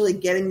you're actually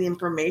getting the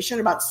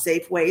information about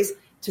safe ways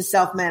to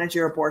self-manage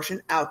your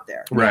abortion out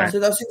there. Right. So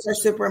those things are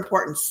super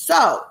important.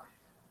 So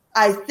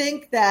I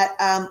think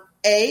that,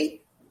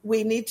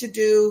 we need to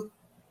do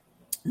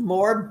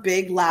more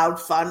big, loud,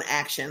 fun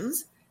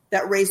actions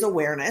that raise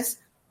awareness.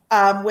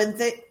 On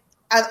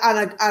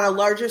a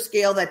larger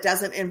scale that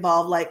doesn't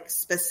involve like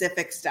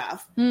specific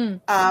stuff.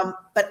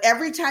 But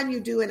every time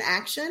you do an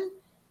action,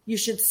 you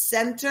should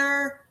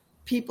center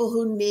people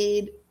who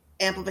need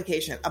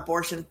amplification,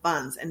 abortion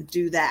funds, and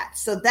do that.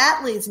 So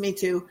that leads me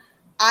to,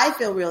 I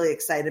feel really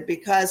excited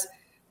because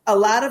a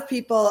lot of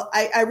people,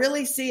 I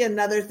really see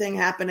another thing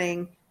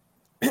happening,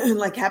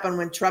 like happened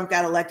when Trump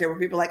got elected, where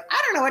people are like,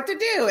 I don't know what to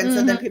do. And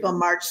so then people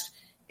marched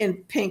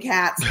in pink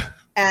hats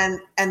and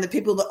the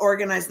people that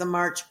organized the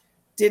march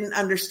didn't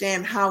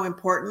understand how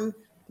important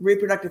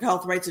reproductive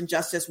health rights and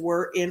justice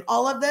were in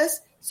all of this.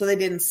 So they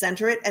didn't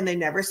center it, and they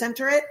never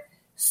center it.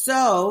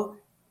 So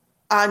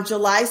on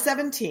July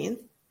 17th,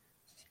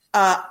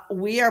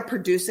 we are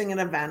producing an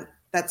event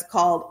that's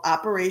called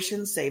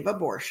Operation Save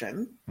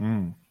Abortion.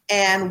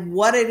 And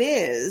what it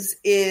is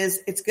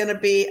it's going to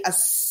be a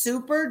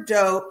super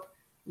dope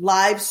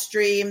live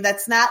stream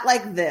that's not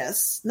like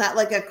this, not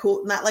like a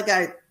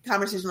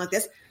conversation like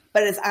this,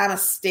 but it's on a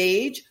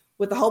stage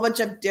with a whole bunch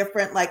of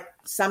different, like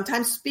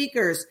sometimes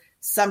speakers,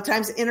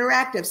 sometimes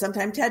interactive,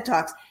 sometimes TED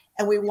Talks.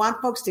 And we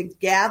want folks to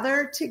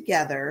gather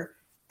together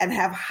and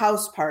have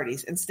house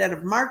parties instead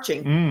of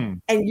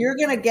marching. And you're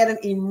going to get an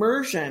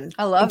immersion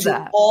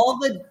into all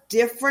the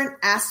different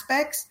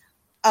aspects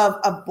of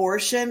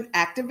abortion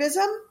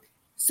activism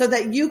so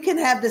that you can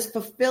have this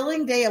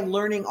fulfilling day of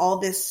learning all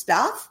this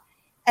stuff.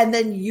 And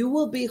then you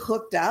will be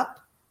hooked up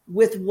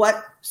with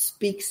what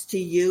speaks to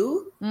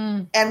you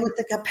and with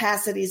the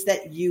capacities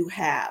that you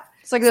have.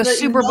 It's like the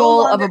Super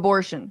Bowl of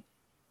abortion.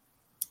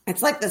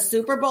 It's like the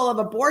Super Bowl of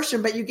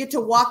abortion, but you get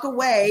to walk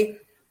away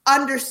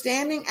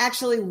understanding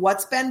actually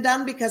what's been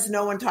done because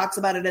no one talks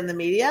about it in the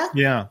media.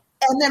 Yeah.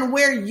 And then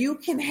where you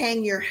can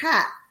hang your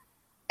hat.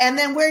 And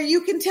then where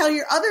you can tell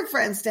your other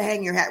friends to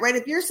hang your hat, right?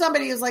 If you're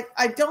somebody who's like,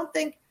 I don't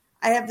think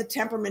I have the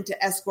temperament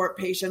to escort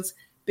patients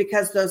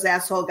because those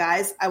asshole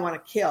guys I want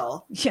to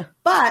kill. Yeah.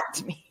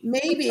 But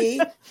maybe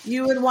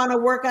you would want to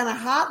work on a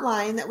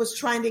hotline that was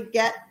trying to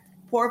get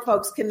poor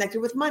folks connected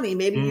with money.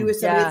 Maybe you were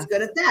somebody that's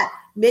good at that.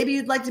 Maybe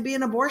you'd like to be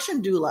an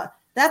abortion doula.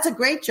 That's a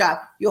great job.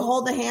 You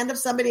hold the hand of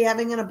somebody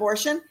having an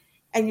abortion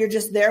and you're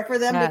just there for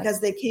them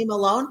because they came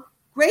alone.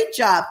 Great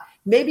job.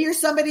 Maybe you're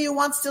somebody who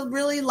wants to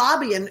really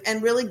lobby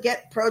and really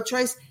get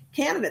pro-choice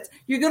candidates.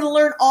 You're going to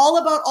learn all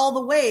about all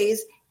the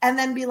ways and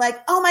then be like,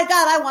 oh my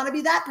God, I want to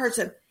be that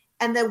person.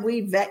 And then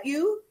we vet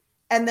you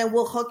and then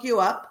we'll hook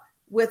you up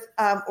with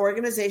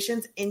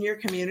organizations in your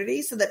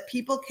community so that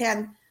people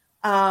can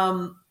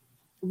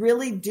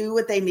really do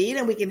what they need.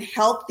 And we can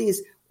help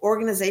these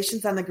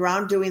organizations on the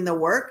ground doing the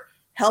work,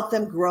 help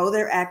them grow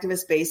their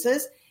activist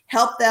bases,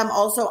 help them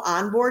also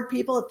onboard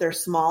people if they're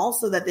small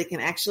so that they can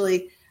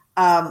actually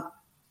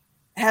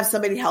have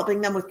somebody helping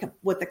them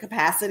with the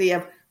capacity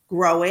of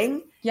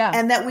growing. Yeah.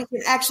 And that we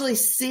can actually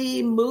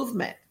see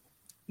movement,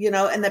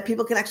 and that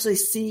people can actually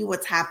see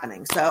what's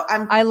happening. So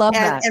I love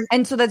that.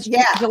 And so that's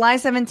July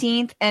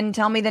 17th. And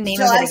tell me the name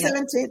of it again.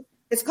 July 17th.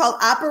 It's called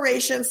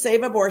Operation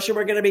Save Abortion.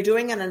 We're going to be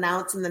doing an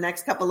announce in the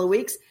next couple of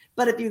weeks.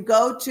 But if you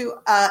go to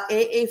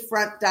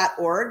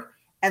aafront.org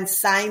and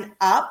sign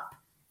up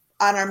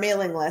on our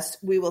mailing list,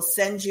 we will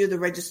send you the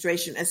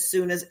registration as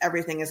soon as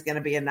everything is going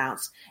to be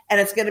announced.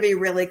 And it's going to be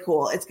really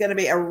cool. It's going to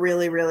be a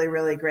really, really,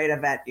 really great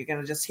event. You're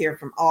going to just hear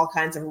from all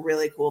kinds of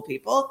really cool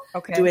people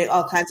doing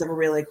all kinds of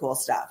really cool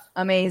stuff.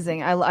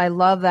 Amazing. I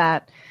love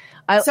that.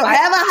 Have a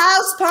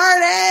house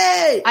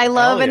party. I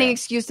love any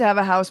excuse to have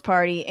a house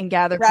party and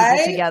gather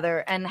people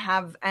together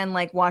and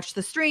watch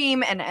the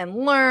stream and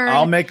learn.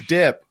 I'll make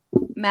dip.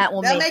 Matt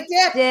will make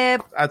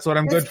dip. That's what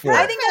I'm good for.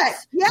 I think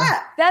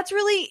that's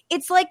really,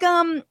 it's like,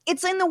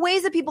 it's in the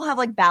ways that people have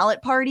like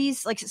ballot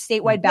parties, like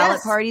statewide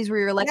ballot parties where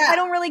you're like, I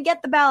don't really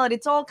get the ballot.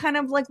 It's all kind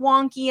of like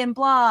wonky and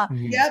blah.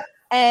 Yep.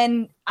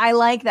 And I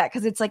like that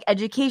because it's like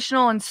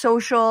educational and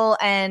social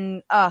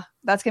and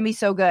that's going to be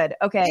so good.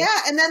 Okay. Yeah.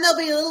 And then there'll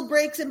be little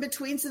breaks in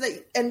between so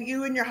that, and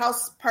you and your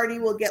house party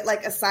will get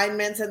like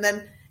assignments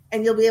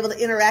and you'll be able to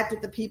interact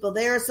with the people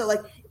there. So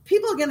like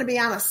people are going to be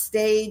on a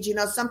stage,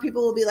 some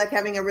people will be like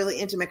having a really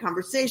intimate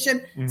conversation.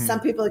 Mm-hmm. Some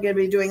people are going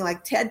to be doing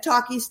like TED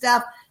Talky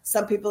stuff.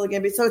 Some people are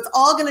going to be, so it's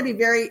all going to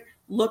be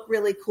look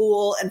really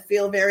cool and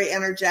feel very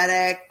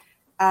energetic.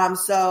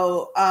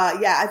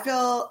 I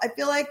feel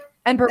like,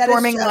 and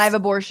performing live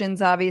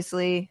abortions,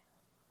 obviously.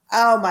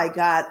 Oh my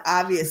God,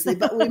 obviously,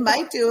 but we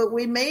may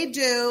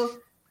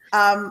do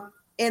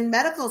in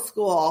medical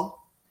school,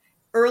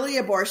 early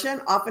abortion.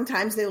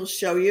 Oftentimes they will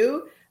show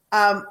you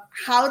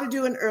how to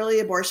do an early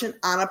abortion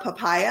on a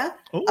papaya.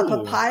 Ooh. A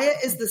papaya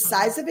is the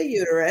size of a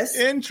uterus.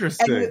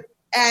 Interesting.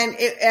 And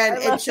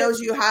it shows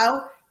you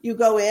how you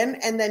go in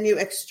and then you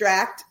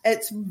extract.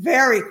 It's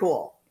very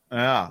cool.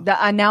 Yeah.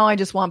 Now I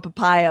just want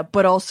papaya,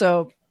 but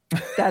also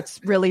that's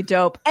really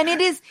dope. And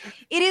it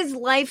is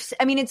life.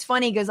 I mean, it's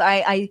funny because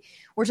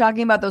we're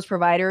talking about those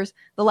providers.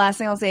 The last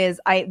thing I'll say is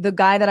the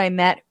guy that I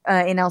met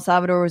in El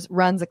Salvador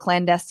runs a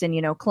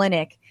clandestine,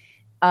 clinic.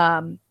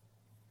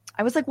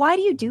 I was like, why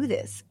do you do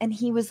this? And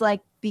he was like,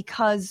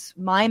 because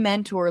my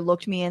mentor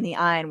looked me in the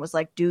eye and was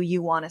like, do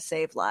you want to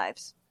save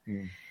lives?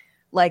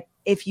 Like,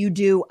 if you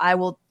do, I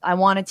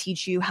want to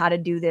teach you how to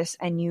do this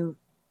and you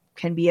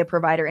can be a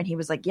provider. And he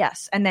was like,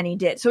 yes. And then he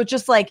did. So it's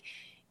just like,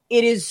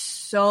 it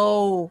is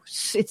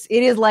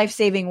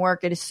life-saving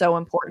work. It is so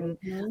important.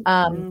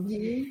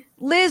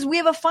 Liz, we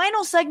have a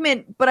final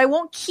segment, but I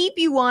won't keep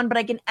you on, but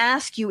I can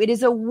ask you. It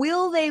is a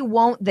will they,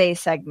 won't they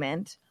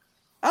segment.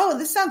 Oh,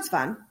 this sounds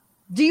fun.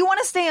 Do you want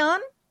to stay on?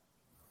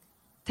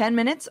 10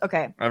 minutes?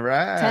 Okay. All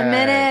right. 10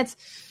 minutes.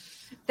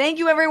 Thank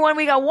you, everyone.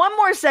 We got one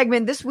more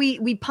segment. This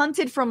we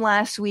punted from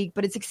last week,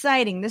 but it's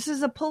exciting. This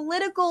is a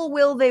political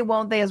will they,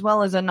 won't they, as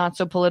well as a not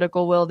so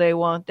political will they,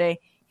 won't they.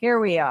 Here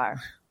we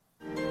are.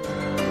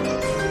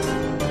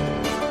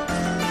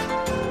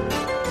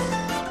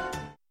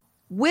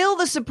 Will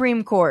the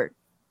Supreme Court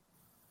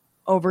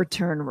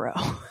overturn Roe?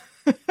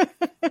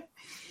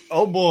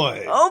 Oh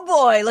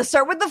boy. Let's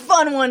start with the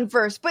fun one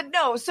first. But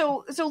no,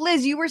 so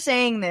Liz, you were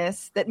saying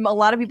this, that a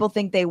lot of people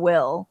think they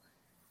will.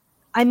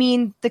 I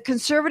mean, the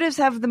conservatives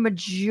have the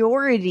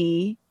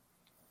majority,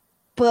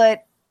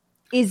 but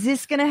is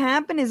this going to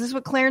happen? Is this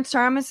what Clarence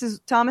Thomas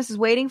is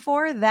waiting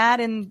for? That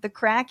and the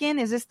Kraken?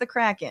 Is this the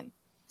Kraken?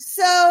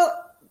 So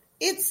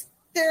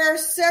there are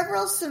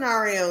several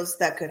scenarios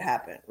that could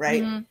happen,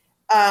 right?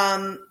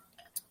 Mm-hmm.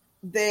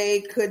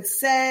 They could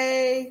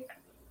say,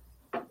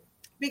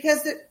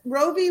 because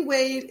Roe v.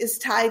 Wade is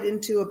tied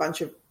into a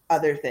bunch of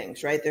other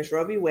things, right? There's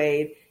Roe v.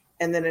 Wade.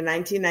 And then in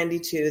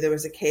 1992, there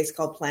was a case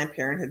called Planned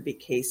Parenthood v.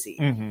 Casey.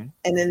 Mm-hmm.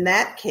 And in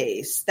that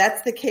case,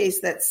 that's the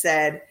case that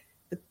said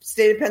the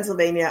state of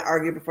Pennsylvania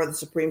argued before the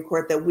Supreme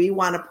Court that we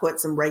want to put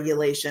some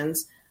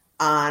regulations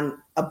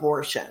on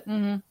abortion.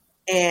 Mm-hmm.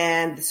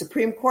 And the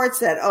Supreme Court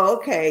said, oh,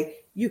 okay,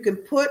 you can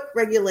put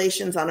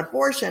regulations on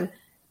abortion,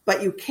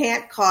 but you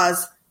can't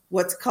cause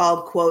what's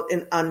called, quote,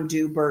 an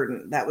undue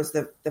burden. That was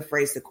the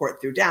phrase the court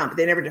threw down, but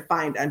they never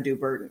defined undue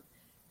burden.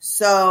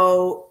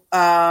 So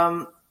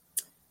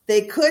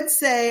they could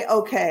say,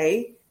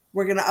 okay,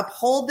 we're going to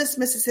uphold this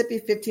Mississippi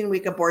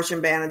 15-week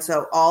abortion ban. And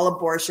so all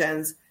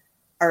abortions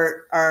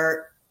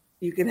are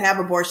you can have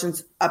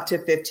abortions up to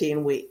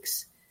 15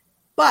 weeks.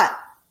 But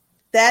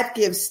that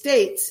gives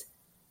states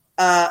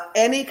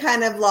any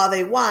kind of law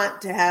they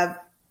want to have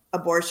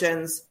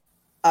abortions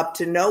up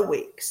to no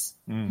weeks.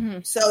 Mm-hmm.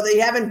 So they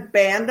haven't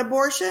banned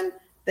abortion.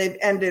 They've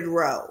ended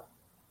Roe,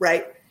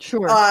 right?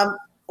 Sure.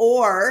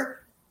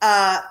 Or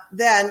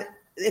then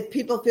if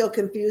people feel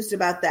confused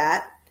about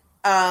that,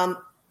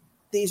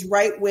 these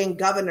right-wing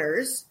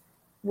governors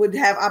would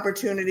have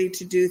opportunity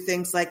to do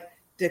things like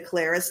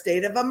declare a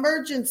state of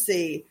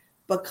emergency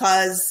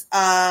because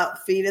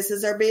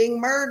fetuses are being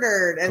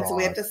murdered. And so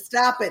we have to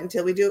stop it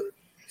until we do.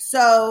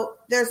 So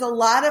there's a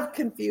lot of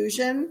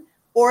confusion,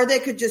 or they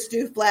could just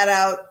do flat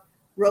out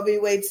Roe v.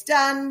 Wade's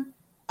done.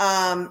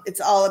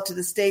 It's all up to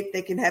the state.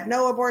 They can have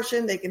no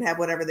abortion. They can have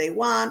whatever they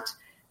want.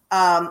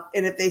 And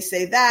if they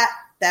say that,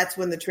 that's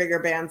when the trigger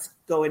bans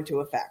go into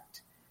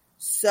effect.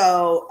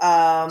 So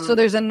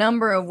there's a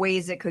number of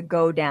ways it could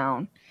go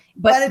down.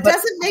 But it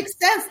doesn't make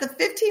sense. The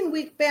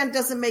 15-week ban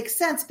doesn't make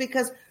sense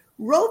because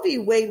Roe v.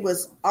 Wade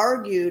was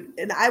argued,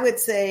 and I would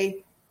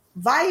say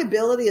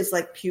viability is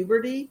like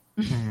puberty.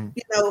 Mm-hmm.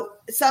 You know,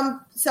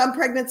 some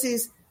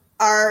pregnancies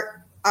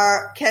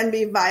can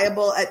be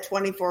viable at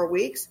 24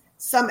 weeks.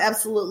 Some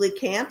absolutely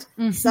can't.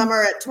 Mm-hmm. Some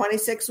are at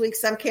 26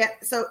 weeks. Some can't.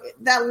 So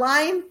that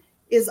line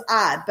is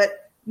odd,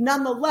 but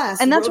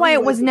nonetheless. And that's why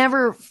it was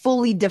never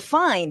fully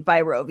defined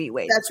by Roe v.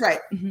 Wade. That's right.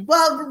 Mm-hmm.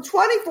 Well,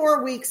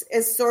 24 weeks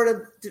is sort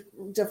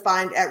of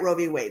defined at Roe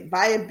v. Wade.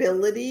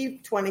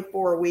 Viability,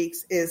 24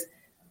 weeks is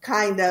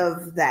kind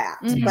of that,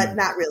 mm-hmm. but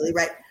not really,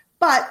 right?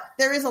 But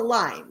there is a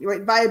line,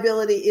 right?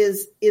 Viability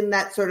is in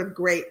that sort of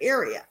gray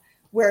area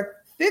where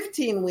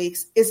 15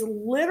 weeks is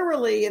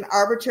literally an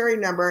arbitrary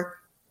number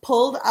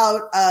pulled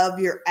out of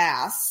your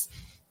ass.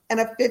 And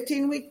a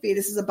 15-week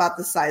fetus is about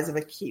the size of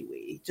a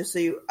kiwi, just so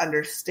you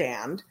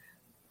understand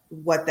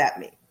what that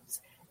means.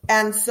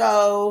 And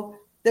so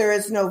there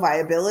is no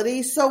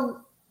viability.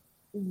 So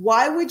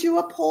why would you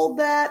uphold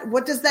that?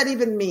 What does that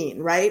even mean,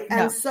 right?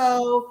 Yeah. And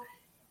so,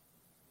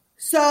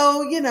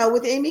 you know,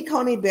 with Amy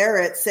Coney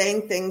Barrett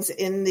saying things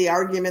in the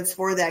arguments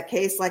for that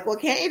case, like, well,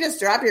 can't you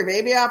just drop your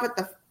baby off at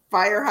the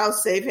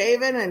firehouse safe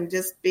haven and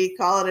just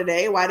call it a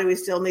day? Why do we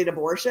still need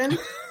abortion?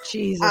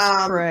 Jesus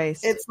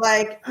Christ. It's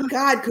like,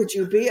 God, could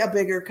you be a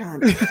bigger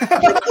cunt? Like, is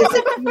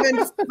it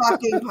even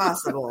fucking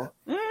possible?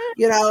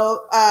 You know,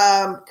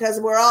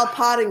 because we're all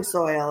potting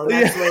soil. And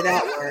that's the way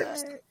that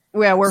works.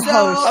 Yeah, we're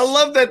hosts. I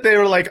love that they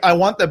were like, I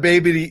want the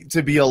baby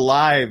to be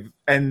alive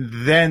and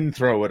then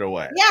throw it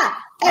away. Yeah.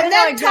 And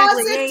then toss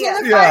it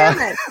to the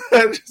firemen.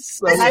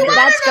 So you want to know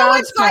what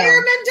God's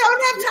firemen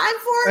don't have time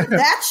for?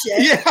 That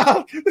shit.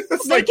 Yeah.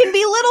 They can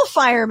be little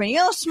firemen, you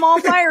know, small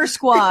fire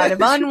squad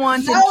of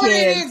unwanted Nobody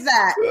kids. needs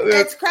that.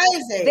 It's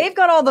crazy. They've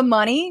got all the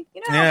money.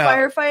 You know how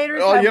firefighters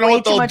have you know way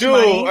what too they'll much do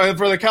money.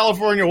 for the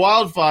California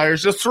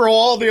wildfires? Just throw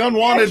all the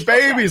unwanted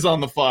babies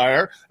on the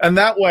fire, and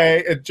that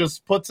way it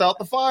just puts out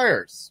the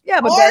fires.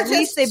 Yeah, but Or at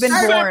least they've been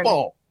born.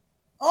 Simple.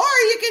 Or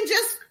you can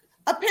just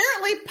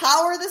apparently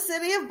power the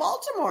city of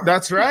Baltimore.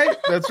 That's right.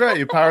 That's right.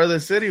 You power the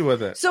city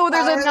with it. So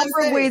there's Power a the number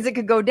of city. ways it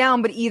could go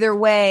down, but either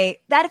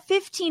way, that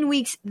 15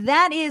 weeks,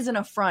 that is an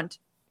affront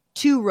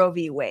to Roe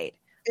v. Wade.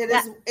 It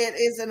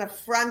is an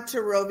affront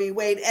to Roe v.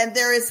 Wade, and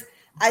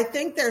I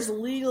think there's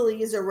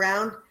legalese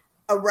around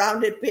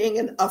it being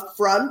an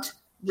affront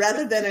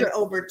rather than an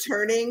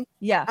overturning.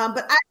 Yeah.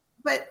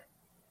 But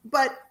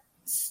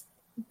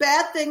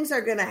bad things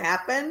are going to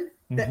happen.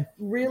 That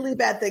really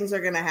bad things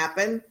are going to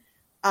happen.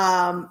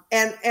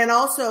 And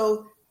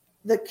also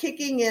the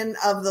kicking in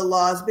of the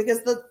laws,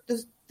 because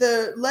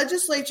the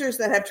legislatures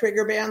that have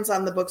trigger bans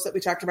on the books that we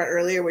talked about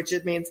earlier, which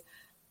it means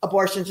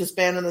abortion just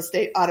banned in the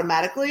state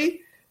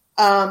automatically,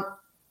 even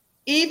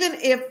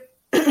if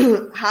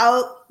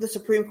how the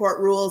Supreme Court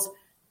rules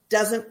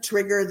doesn't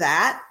trigger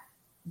that,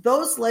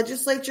 those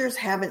legislatures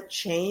haven't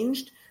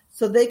changed.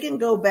 So they can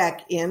go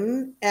back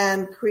in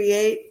and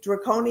create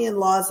draconian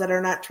laws that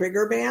are not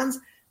trigger bans,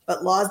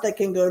 but laws that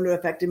can go into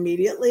effect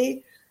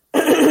immediately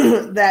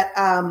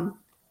that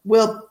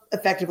will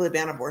effectively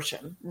ban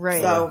abortion.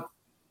 Right. So,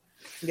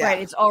 yeah.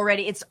 Right. It's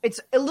already, it's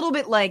a little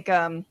bit like,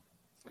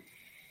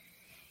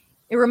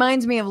 it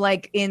reminds me of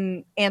like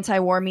in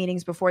anti-war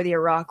meetings before the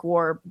Iraq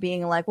war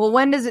being like, well,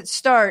 when does it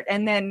start?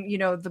 And then, you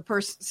know,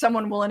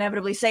 someone will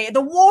inevitably say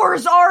the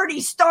war's already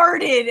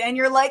started. And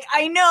you're like,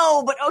 I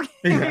know, but okay.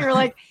 Yeah. You're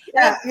like,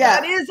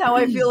 that is how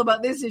I feel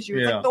about this issue.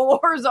 It's like the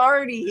war's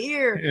already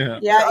here.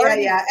 Yeah.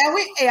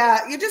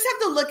 And you just have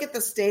to look at the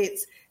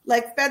states,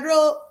 like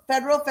federal,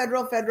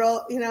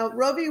 you know,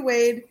 Roe v.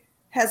 Wade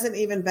hasn't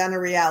even been a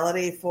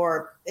reality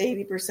for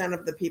 80%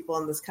 of the people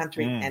in this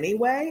country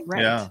anyway.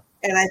 Right. Yeah.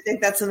 And I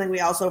think that's something we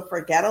also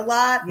forget a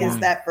lot is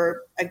that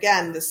for,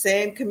 again, the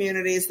same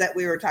communities that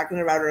we were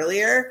talking about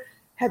earlier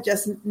have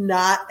just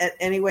not in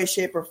any way,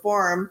 shape, or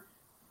form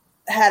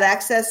had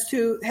access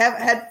to, have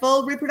had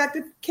full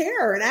reproductive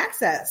care and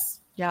access.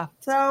 Yeah.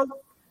 So,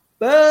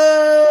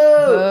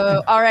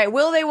 boo! All right.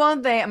 Will they,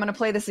 won't they? I'm going to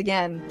play this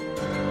again.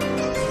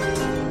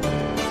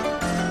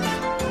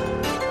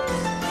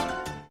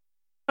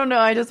 I don't know.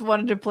 I just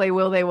wanted to play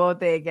Will They, Won't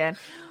They again.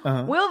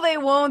 Will they,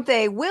 won't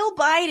they? Will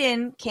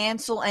Biden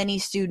cancel any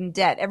student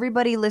debt?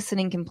 Everybody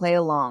listening can play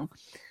along.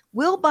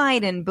 Will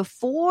Biden,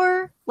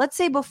 let's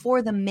say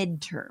before the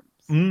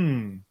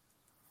midterms,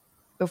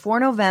 before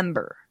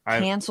November,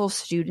 cancel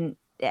student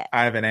debt?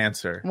 I have an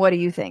answer. What do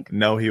you think?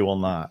 No, he will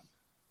not.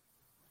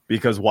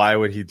 Because why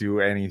would he do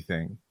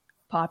anything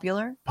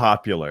popular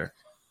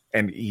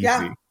and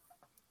easy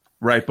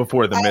right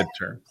before the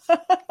midterms?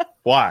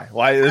 Why?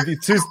 It'd be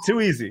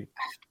too easy.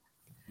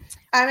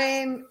 I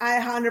mean, I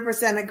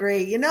 100%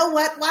 agree. You know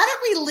what? Why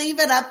don't we leave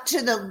it up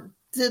to the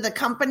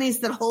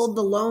companies that hold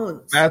the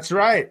loans? That's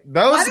right.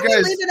 Why don't we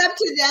leave it up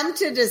to them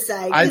to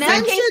decide? In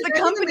that case, the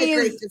company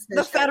is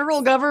the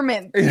federal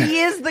government. He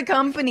is the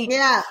company.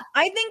 Yeah.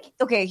 I think,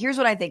 okay, here's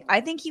what I think.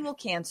 I think he will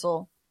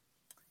cancel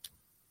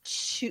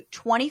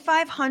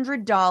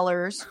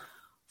 $2,500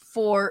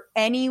 for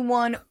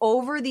anyone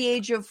over the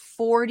age of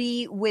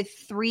 40 with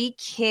 3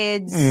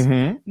 kids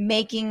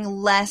making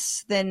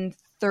less than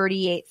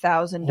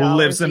 $38,000 who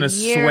lives in a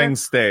year, swing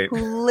state,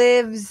 who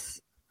lives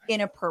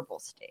in a purple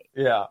state.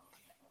 Yeah.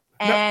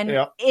 And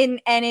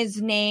and his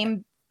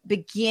name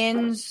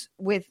begins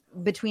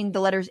between the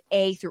letters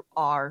A through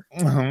R.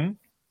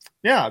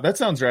 Yeah, that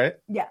sounds right.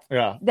 Yeah.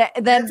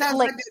 That sounds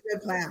like a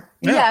good plan.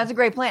 Yeah, it's a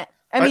great plan.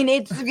 I mean,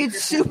 it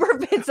super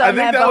fits on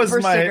that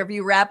bumper sticker if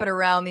you wrap it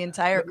around the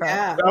entire car.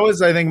 Yeah. That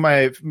was, I think,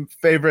 my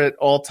favorite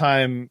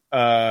all-time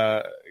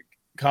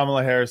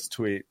Kamala Harris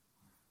tweet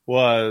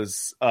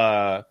was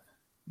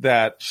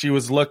that she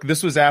was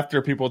this was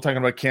after people were talking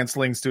about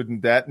canceling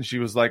student debt, and she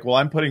was like, well,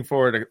 I'm putting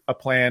forward a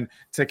plan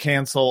to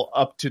cancel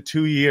up to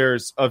 2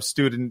 years of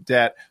student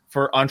debt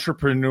for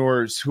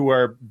entrepreneurs who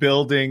are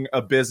building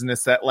a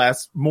business that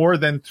lasts more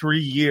than 3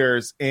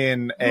 years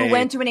who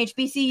went to an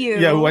HBCU.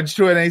 Yeah, who went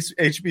to an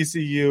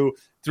HBCU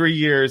 3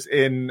 years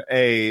in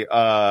a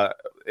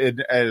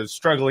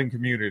struggling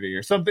community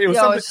or something. It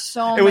was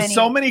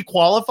so many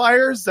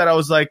qualifiers that I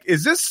was like,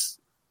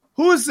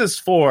 who is this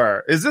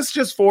for? Is this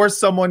just for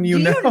someone you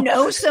know? Do you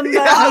know somebody?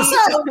 Also,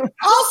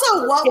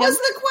 what was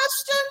the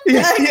question?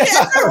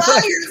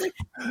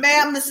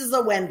 Ma'am, this is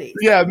a Wendy's.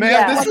 Yeah,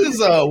 ma'am, this is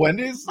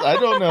Wendy's. I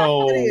don't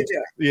know. What are you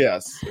doing?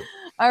 Yes.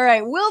 All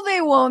right. Will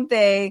they, won't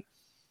they?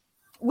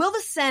 Will the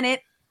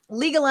Senate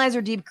legalize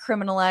or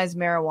decriminalize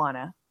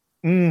marijuana?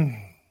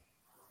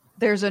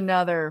 There's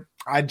another.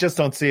 I just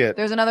don't see it.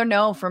 There's another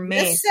no from me.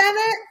 The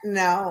Senate?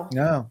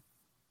 No.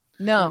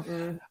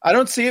 No. I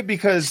don't see it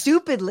because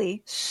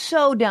Stupidly,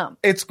 so dumb.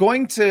 it's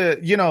going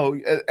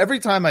to, every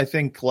time I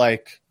think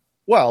like,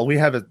 well, we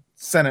have a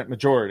Senate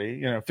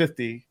majority,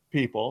 50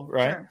 people,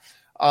 right? Sure.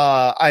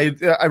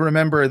 I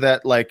remember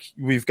that like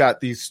we've got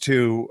these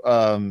two,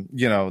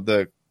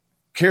 the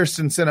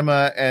Kirsten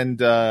Sinema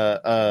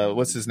and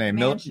what's his name?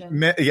 Manchin.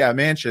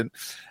 Manchin.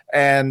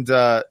 And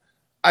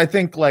I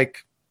think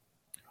like,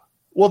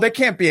 well, they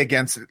can't be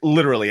against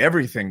literally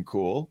everything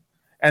cool.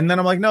 And then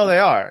I'm like, no, they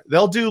are.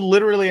 They'll do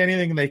literally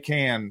anything they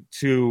can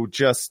to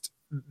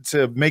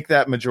make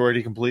that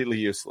majority completely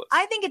useless.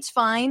 I think it's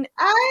fine.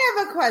 I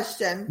have a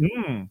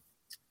question.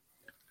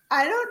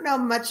 I don't know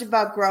much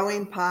about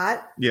growing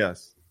pot.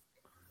 Yes.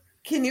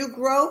 Can you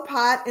grow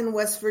pot in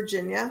West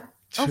Virginia?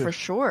 Oh, for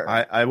sure.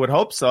 I would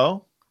hope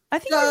so. I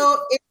think So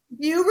if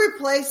you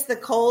replace the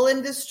coal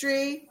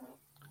industry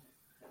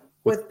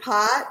with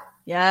pot,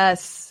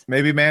 yes.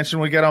 Maybe Manchin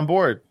would get on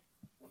board.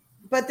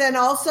 but then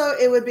also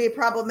it would be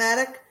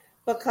problematic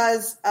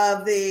because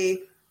of they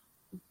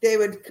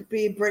would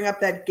bring up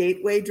that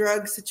gateway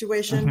drug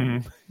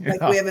situation. Yeah.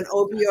 Like we have an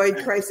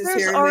opioid crisis There's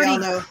here, and already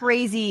we all know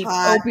crazy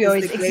pot is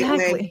opioids. the gateway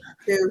Exactly.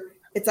 to-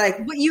 It's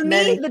like, But you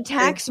need the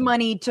tax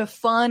money to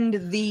fund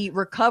the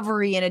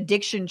recovery and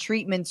addiction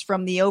treatments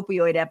from the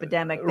opioid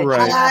epidemic. That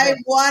Right. I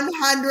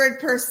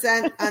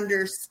 100%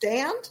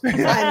 understand.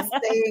 I'm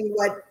saying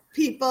what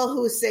people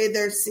who say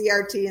there's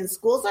CRT in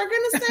schools are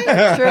going to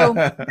say. True.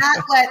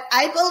 Not what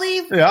I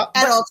believe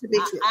at all to be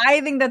true.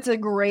 I think that's a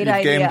great You've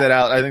idea. gamed it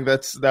out. I think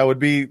that would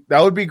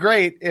be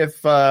great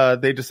if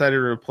they decided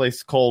to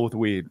replace coal with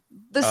weed.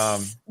 The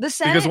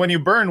Senate, Because when you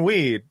burn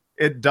weed,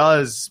 it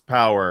does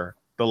power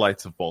the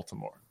lights of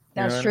Baltimore.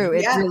 that's You know what I true.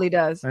 mean? It really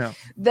does. Yeah.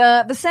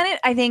 The Senate,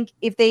 I think,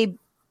 if they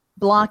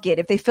block it,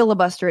 if they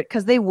filibuster it,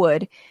 because they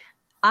would,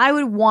 I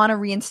would want to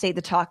reinstate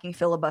the talking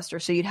filibuster.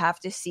 So you'd have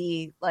to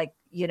see, like,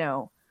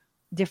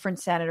 different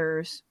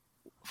senators,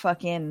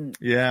 fucking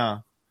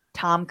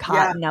Tom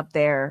Cotton up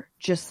there,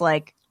 just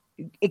like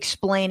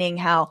explaining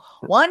how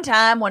one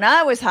time when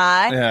I was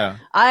high,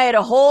 I had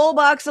a whole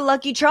box of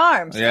Lucky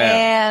Charms,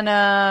 and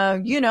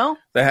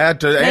they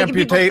had to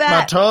amputate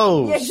my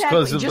toes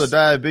because of the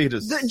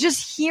diabetes.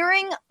 Just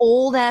hearing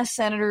old ass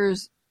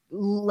senators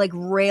like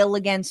rail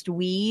against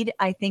weed,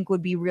 I think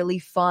would be really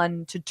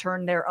fun to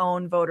turn their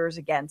own voters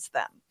against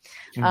them.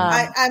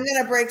 I'm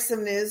going to break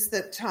some news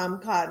that Tom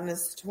Cotton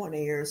is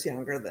 20 years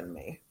younger than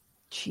me.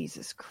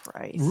 Jesus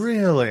Christ.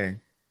 Really?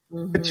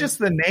 It's just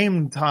the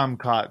name Tom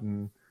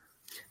Cotton.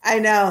 I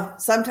know.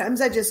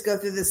 Sometimes I just go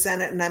through the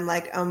Senate and I'm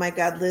like, oh my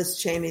God, Liz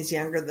Cheney's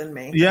younger than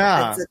me.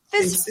 Yeah.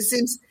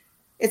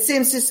 It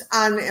seems just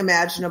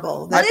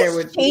unimaginable that there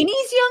would be.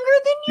 Cheney's younger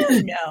than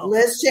you? No.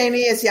 Liz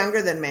Cheney is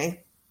younger than me.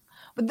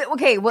 But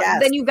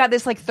then you've got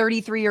this like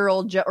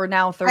 33-year-old or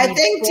now 30. I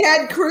think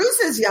Ted Cruz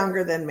is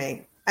younger than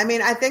me. I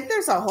mean, I think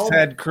there's a whole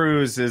Ted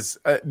Cruz is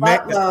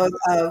buttload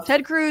of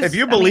Ted Cruz. If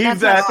you believe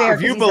that's not fair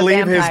if you 'cause he's a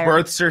believe his vampire.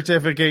 birth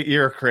certificate,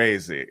 you're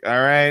crazy. All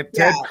right.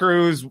 Yeah. Ted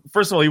Cruz,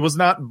 first of all, he was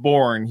not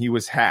born, he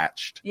was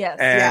hatched. Yes.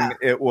 And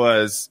it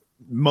was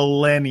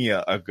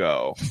millennia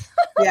ago.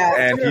 Yeah.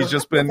 And true. he's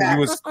just he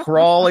was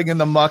crawling in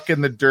the muck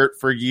and the dirt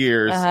for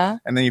years. Uh-huh.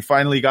 And then he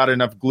finally got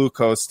enough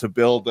glucose to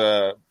build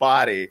a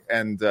body.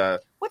 And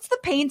What's the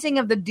painting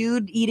of the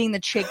dude eating the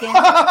chicken?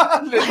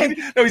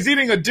 no, he's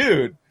eating a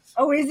dude.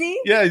 Oh, is he?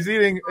 Yeah, he's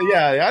eating.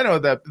 Yeah, I know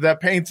that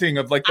painting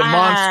of like the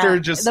monster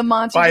just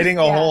biting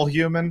a whole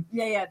human.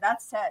 Yeah,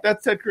 that's Ted.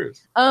 That's Ted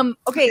Cruz.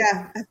 Okay.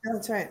 Yeah,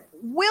 that's right.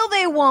 Will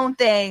they, won't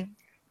they?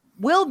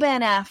 Will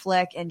Ben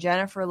Affleck and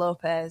Jennifer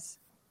Lopez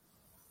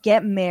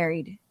get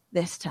married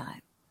this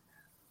time?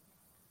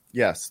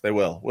 Yes, they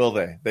will. Will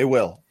they? They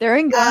will. They're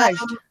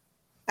engaged.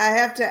 I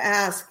have to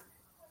ask,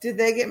 did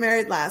they get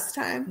married last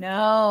time?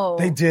 No.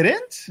 They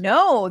didn't?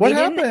 No, What they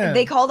didn't. happened?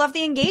 They called off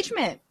the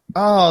engagement.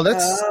 Oh,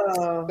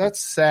 that's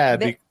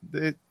sad.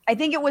 I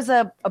think it was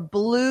a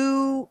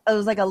blue, it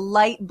was like a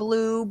light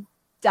blue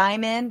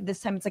diamond. This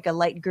time it's like a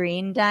light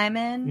green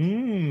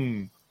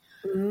diamond.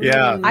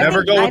 Yeah,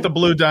 never go with the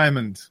blue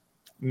diamond.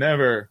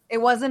 Never. It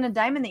wasn't a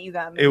diamond that you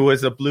got me. It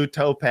was a blue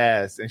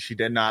topaz, and she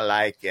did not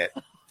like it.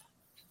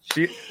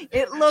 She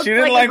looked she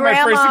didn't like like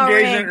my first grandma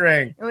engagement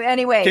ring.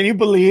 Anyway. Can you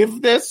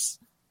believe this?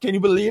 Can you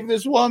believe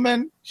this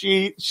woman?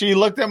 She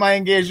looked at my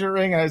engagement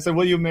ring and I said,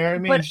 will you marry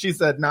me? And she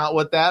said, not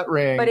with that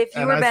ring. But if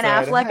you were Ben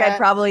Affleck, I'd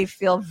probably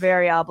feel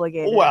very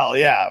obligated. Well,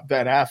 yeah,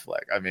 Ben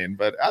Affleck. I mean,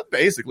 but I'm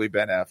basically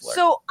Ben Affleck.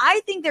 So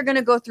I think they're going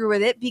to go through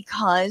with it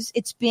because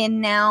it's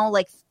been now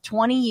like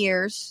 20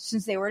 years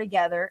since they were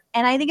together.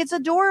 And I think it's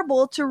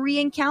adorable to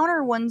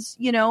re-encounter one's,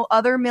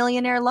 other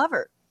millionaire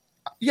lover.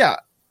 Yeah.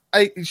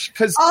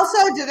 Because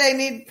also, do they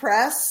need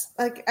press?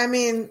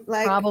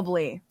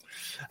 Probably.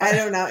 I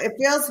don't know. It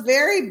feels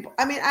very.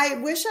 I mean, I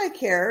wish I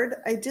cared.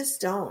 I just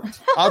don't.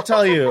 I'll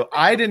tell you,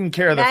 I didn't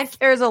care. Matt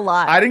cares a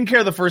lot. I didn't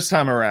care the first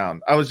time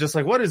around. I was just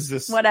like, what is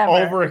this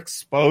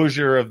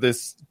overexposure of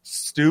this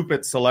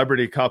stupid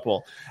celebrity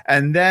couple?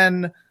 And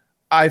then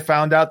I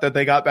found out that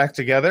they got back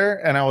together,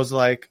 and I was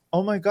like,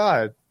 oh my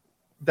God,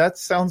 that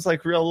sounds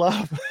like real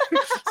love.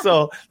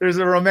 So there's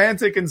a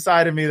romantic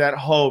inside of me that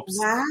hopes.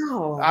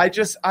 Wow. I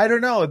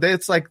don't know.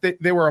 It's like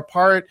they were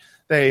apart.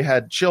 They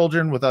had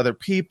children with other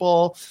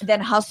people.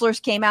 Then Hustlers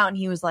came out and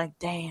he was like,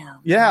 damn.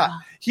 Yeah.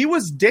 He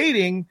was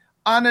dating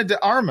Ana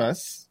de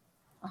Armas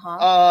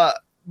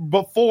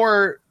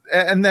before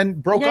and then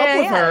broke up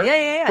with her.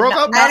 Yeah. Broke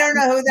up. I don't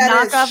know who that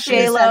knock is. Off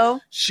J-Lo.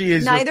 She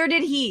is. Neither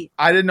did he.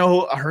 I didn't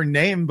know her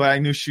name, but I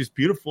knew she was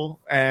beautiful.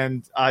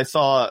 And I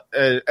saw,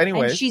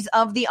 anyway. And she's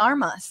of the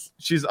Armas.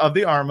 She's of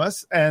the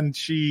Armas. And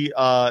she's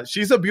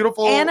a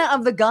beautiful. Anna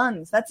of the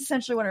Guns. That's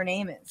essentially what her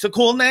name is. It's a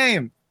cool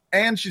name.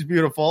 And she's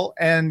beautiful.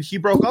 And he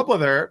broke up with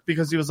her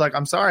because he was like,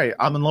 I'm sorry,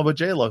 I'm in love with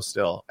J-Lo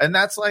still. And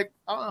that's like,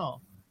 I don't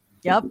know.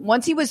 Yep.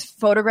 Once he was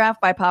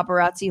photographed by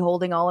paparazzi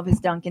holding all of his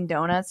Dunkin'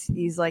 Donuts,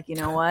 he's like, you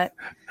know what?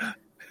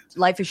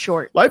 Life is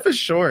short. Life is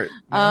short.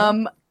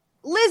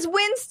 Lizz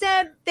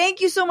Winstead,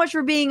 thank you so much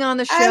for being on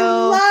the show. I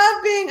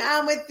love being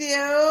on with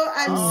you.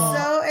 I'm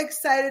so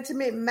excited to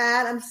meet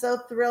Matt. I'm so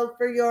thrilled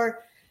for your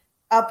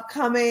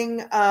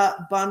upcoming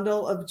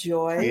bundle of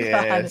joy.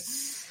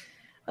 Yes.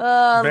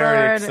 Oh,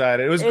 very Lord.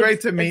 excited. It was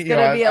great to meet you.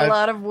 It's going to be a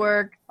lot of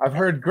work. I've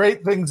heard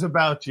great things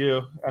about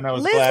you, and I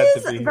was Liz glad to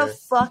be is here. the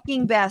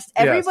fucking best.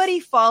 Everybody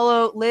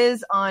follow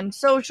Liz on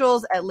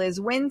socials at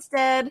Lizz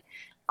Winstead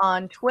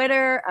on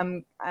Twitter.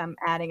 I'm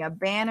adding a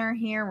banner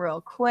here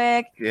real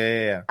quick.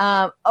 Yeah.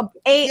 And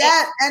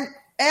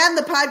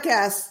the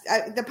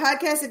podcast. The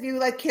podcast, if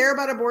you care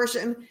about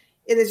abortion,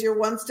 it is your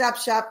one-stop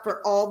shop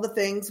for all the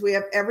things. We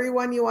have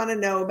everyone you want to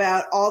know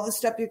about, all the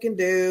stuff you can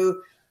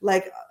do.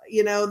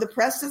 The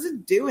press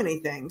doesn't do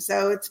anything.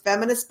 So it's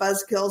Feminist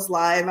Buzzkills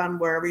live on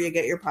wherever you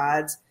get your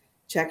pods.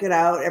 Check it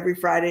out every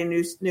Friday,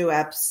 new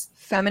eps.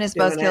 Feminist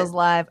Buzzkills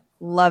live.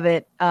 Love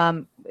it.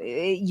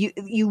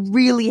 You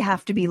really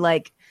have to be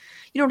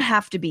you don't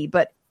have to be,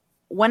 but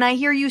when I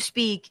hear you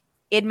speak,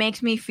 it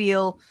makes me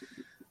feel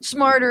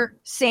smarter,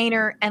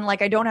 saner, and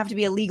I don't have to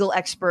be a legal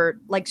expert.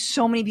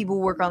 So many people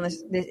work on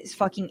this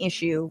fucking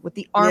issue with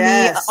the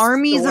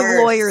armies of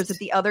lawyers that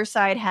the other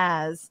side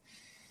has.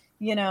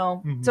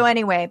 So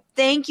anyway,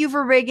 thank you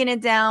for breaking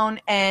it down.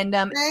 And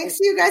thanks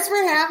you guys for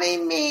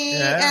having me.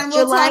 Yeah. And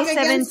we'll July talk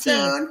again 17th.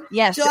 soon.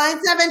 Yes.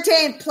 July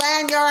 17th.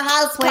 Plan your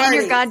house party. Plan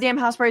your goddamn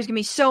house party. It's going to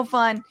be so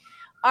fun.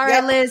 All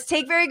right, Liz,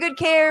 take very good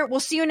care. We'll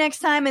see you next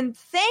time. And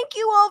thank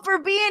you all for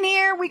being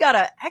here. We got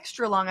an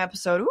extra long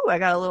episode. Ooh, I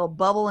got a little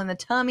bubble in the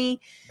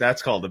tummy.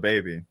 That's called a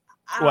baby.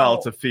 Ow. Well,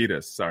 it's a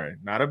fetus. Sorry,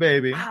 not a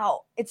baby.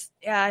 Wow. It's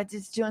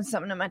doing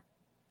something to my,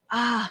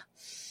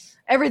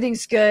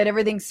 everything's good.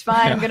 Everything's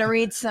fine. Yeah. I'm going to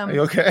read some. Are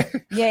you okay?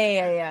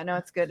 Yeah. No,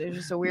 it's good. It's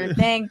just a weird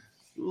thing.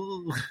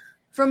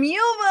 From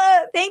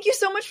Yulva, thank you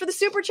so much for the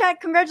super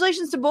chat.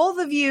 Congratulations to both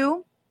of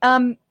you.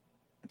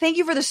 Thank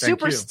you for the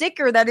super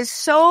sticker. That is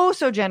so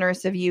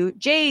generous of you.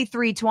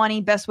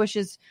 J320, best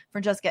wishes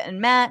for Jessica and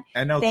Matt.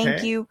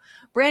 Thank you.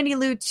 Brandy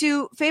Lou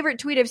 2, favorite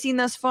tweet I've seen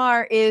thus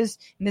far is,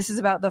 and this is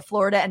about the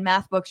Florida and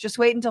math books. Just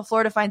wait until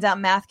Florida finds out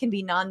math can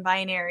be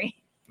non-binary.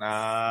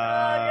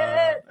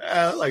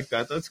 I like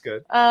that. That's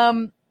good.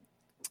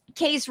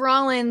 Case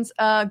Rollins,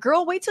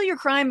 girl, wait till you're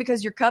crying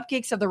because your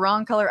cupcakes have the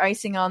wrong color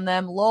icing on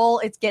them. Lol,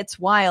 it gets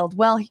wild.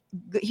 Well,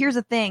 here's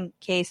the thing,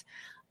 Case.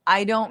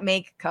 I don't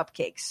make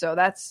cupcakes, so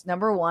that's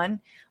number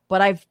one.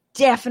 But I've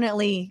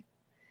definitely,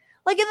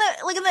 in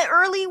the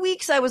early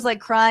weeks, I was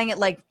crying at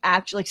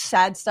actually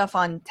sad stuff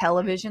on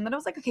television. That I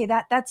was like, okay,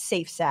 that's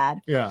safe sad.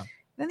 Yeah.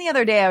 Then the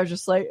other day, I was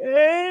just like,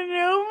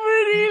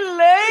 nobody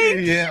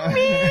likes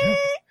me.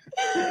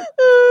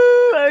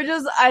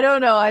 I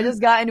don't know. I just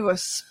got into a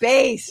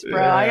space,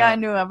 bro. Yeah. I got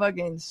into a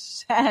fucking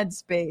sad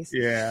space.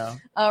 Yeah.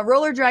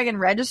 Roller Dragon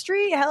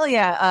Registry? Hell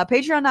yeah.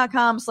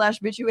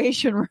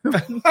 Patreon.com/bituation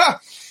room.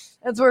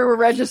 That's where we're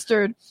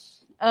registered.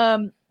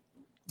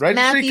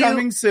 Registry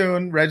coming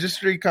soon.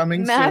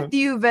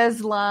 Matthew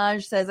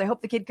Veslage says, I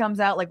hope the kid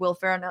comes out like Will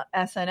Ferrell on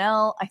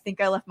SNL. I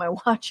think I left my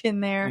watch in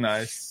there.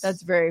 Nice.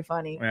 That's very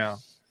funny. Yeah.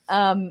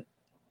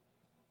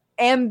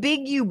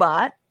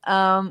 Ambigubot.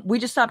 We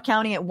just stopped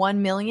counting at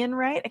 1 million,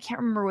 right? I can't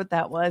remember what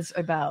that was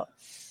about.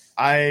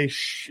 I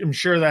am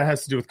sure that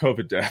has to do with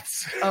COVID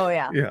deaths. Oh,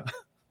 yeah. Yeah.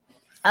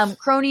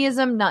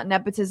 Cronyism, not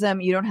nepotism.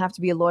 You don't have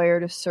to be a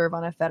lawyer to serve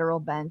on a federal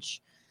bench.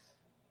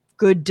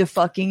 Good to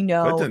fucking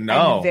know. Good to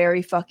know. And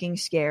very fucking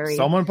scary.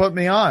 Someone put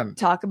me on.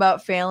 Talk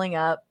about failing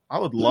up. I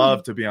would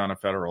love to be on a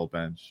federal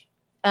bench.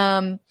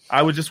 I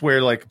would just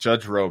wear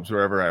judge robes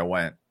wherever I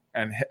went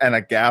and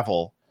a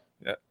gavel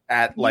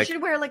at you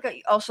should wear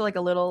also a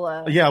little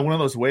one of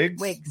those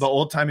wigs. The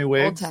old-timey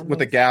wigs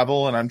with a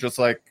gavel, and I'm just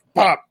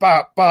pop,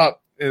 pop,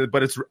 pop.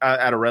 But it's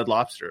at a Red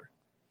Lobster.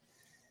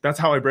 That's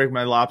how I break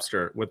my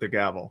lobster, with the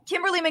gavel.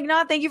 Kimberly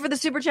McNaught, thank you for the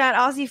super chat.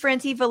 Aussie for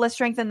Antifa, let's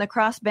strengthen the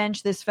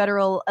crossbench this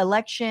federal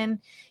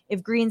election.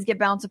 If Greens get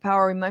balance of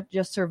power, we might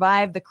just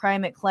survive the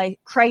climate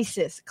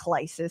crisis.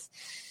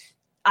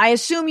 I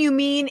assume you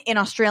mean in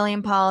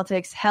Australian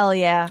politics. Hell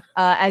yeah.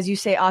 As you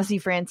say,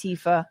 Aussie for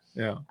Antifa.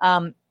 Yeah.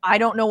 I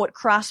don't know what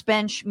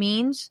crossbench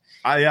means.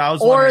 I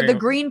was or wondering. the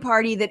Green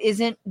Party that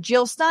isn't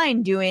Jill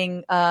Stein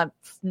doing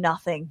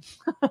nothing.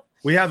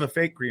 We have a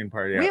fake Green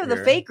Party. We have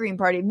the fake Green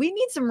Party. We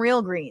need some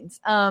real Greens.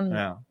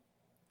 Yeah.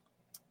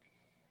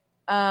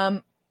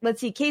 Let's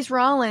see. Case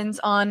Rollins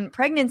on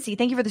pregnancy.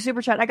 Thank you for the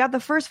super chat. I got the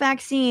first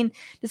vaccine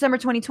December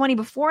 2020.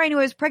 Before I knew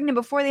I was pregnant,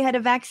 before they had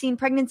a vaccine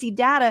pregnancy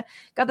data,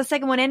 got the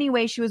second one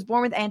anyway. She was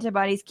born with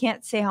antibodies.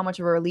 Can't say how much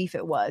of a relief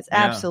it was.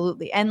 Yeah.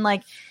 Absolutely. And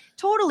like,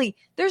 totally.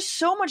 There's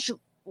so much.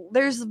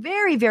 There's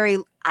very, very.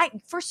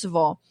 First of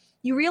all,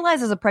 you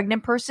realize as a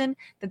pregnant person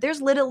that there's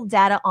little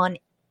data on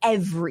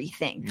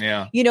everything.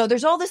 Yeah. You know,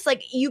 there's all this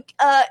like, you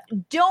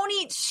don't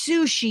eat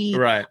sushi.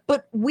 Right.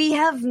 But we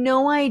have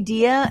no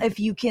idea if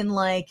you can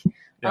like,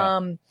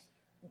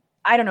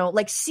 I don't know,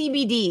 like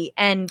CBD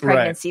and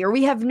pregnancy, or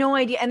we have no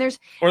idea. And there's,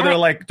 or they're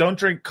like, don't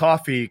drink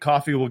coffee.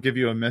 Coffee will give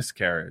you a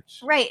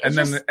miscarriage. Right.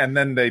 And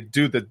then they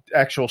do the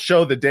actual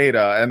show the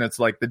data, and it's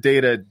like the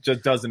data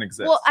just doesn't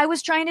exist. Well, I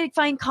was trying to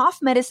find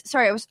cough medicine.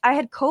 Sorry, I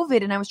had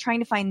COVID, and I was trying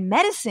to find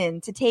medicine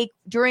to take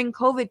during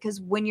COVID, because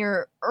when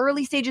you're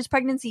early stages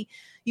pregnancy,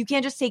 you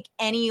can't just take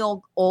any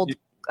old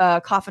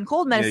cough and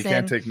cold medicine. Yeah, you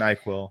can't take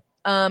NyQuil.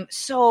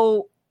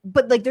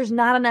 But like, there's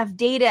not enough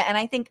data, and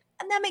I think,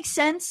 and that makes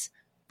sense.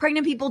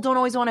 Pregnant people don't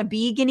always want to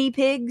be guinea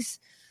pigs,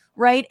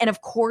 right? And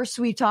of course,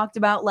 we talked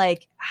about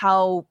like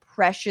how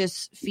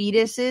precious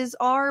fetuses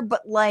are,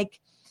 but like,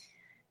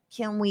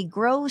 can we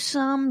grow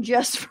some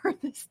just for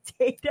this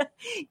data?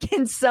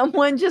 Can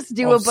someone just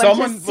do a bunch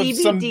of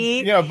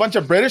CBD? A bunch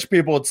of British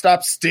people would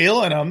stop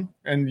stealing them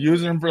and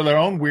using them for their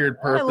own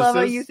weird purposes. I love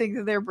how you think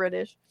that they're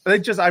British.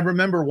 I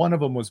remember one of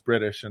them was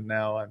British, and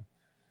now I'm.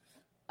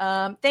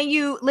 Thank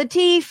you,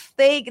 Latif.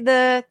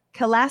 The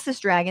Colossus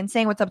Dragon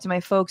saying what's up to my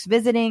folks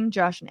visiting.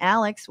 Josh and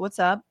Alex, what's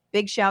up?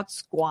 Big shout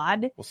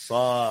squad. What's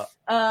up?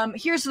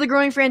 Here's to the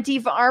growing for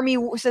Antifa Army,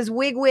 says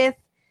Wig with.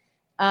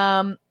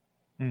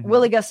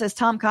 Willie Gus says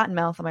Tom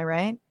Cottonmouth. Am I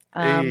right?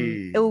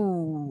 Hey.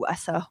 Oh, I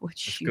saw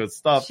what you. Good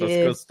stuff. That's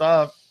good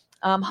stuff.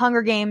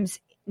 Hunger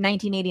Games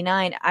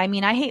 1989. I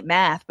mean, I hate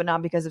math, but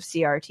not because of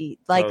CRT.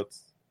 Like,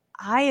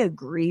 I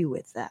agree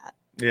with that.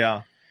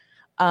 Yeah.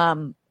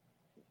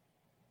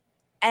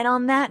 And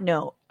on that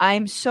note,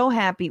 I'm so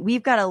happy.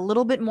 We've got a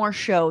little bit more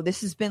show.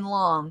 This has been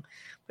long.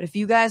 But if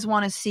you guys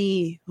want to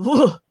see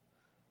Rudy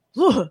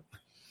Giuliani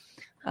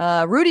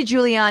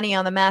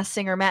on The Masked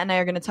Singer, Matt and I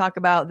are going to talk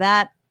about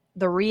that,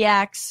 the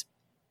reacts,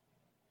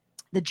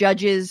 the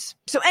judges.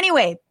 So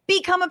anyway,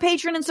 become a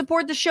patron and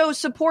support the show.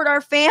 Support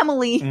our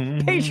family.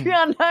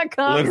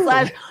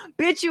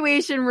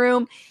 Patreon.com/Bitchuation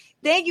Room.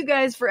 Thank you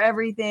guys for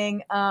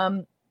everything.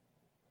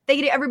 Thank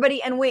you to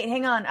everybody. And wait,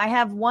 hang on. I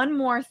have one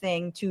more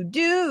thing to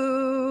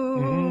do.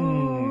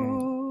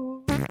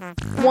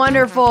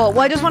 Wonderful.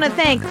 Well, I just want to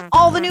thank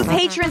all the new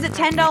patrons at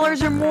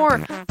 $10 or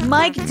more.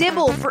 Mike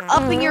Dibble for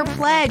upping your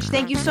pledge.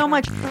 Thank you so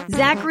much.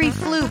 Zachary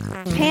Fluke,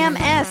 Pam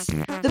S.,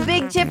 The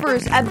Big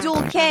Tippers,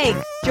 Abdul K.,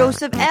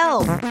 Joseph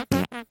L.,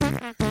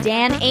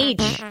 Dan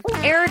H.,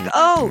 Eric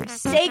O.,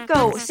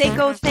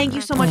 Seiko, thank you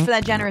so much for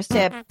that generous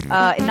tip.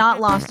 Not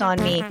lost on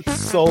me.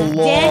 So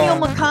long. Daniel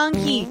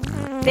McConkey,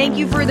 thank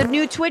you for the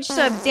new Twitch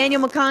subs.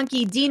 Daniel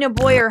McConkey, Dina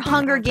Boyer,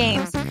 Hunger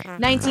Games,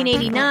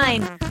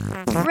 1989.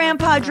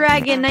 Grandpa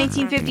Dragon,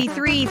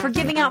 1953, for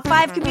giving out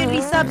 5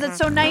 community subs. That's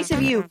so nice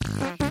of you.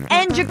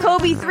 And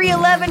Jacoby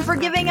 311 for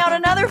giving out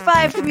another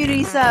 5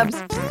 community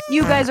subs.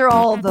 You guys are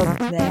all the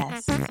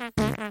best.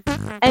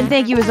 And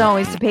thank you, as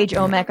always, to Paige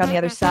Omek on the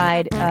other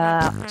side,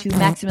 to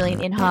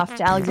Maximilian Inhofe,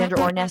 to Alexander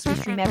Orness. We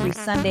stream every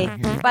Sunday,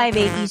 5,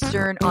 8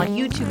 Eastern on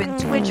YouTube and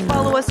Twitch.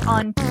 Follow us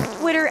on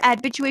Twitter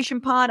at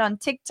BitchuationPod, on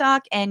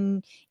TikTok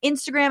and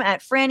Instagram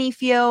at Franny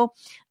Fio.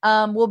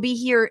 We'll be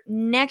here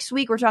next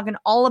week. We're talking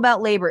all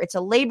about labor. It's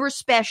a labor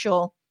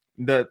special.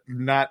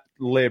 Not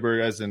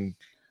labor as in...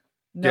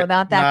 No,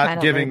 not that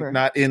kind of labor.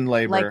 Not in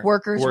labor. Like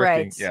workers'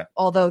 rights. Yeah.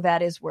 Although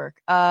that is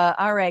work.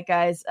 All right,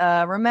 guys.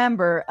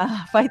 Remember,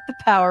 fight the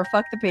power,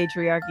 fuck the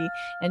patriarchy,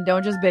 and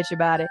don't just bitch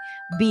about it.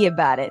 Be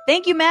about it.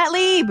 Thank you, Matt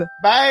Lieb.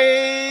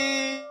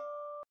 Bye.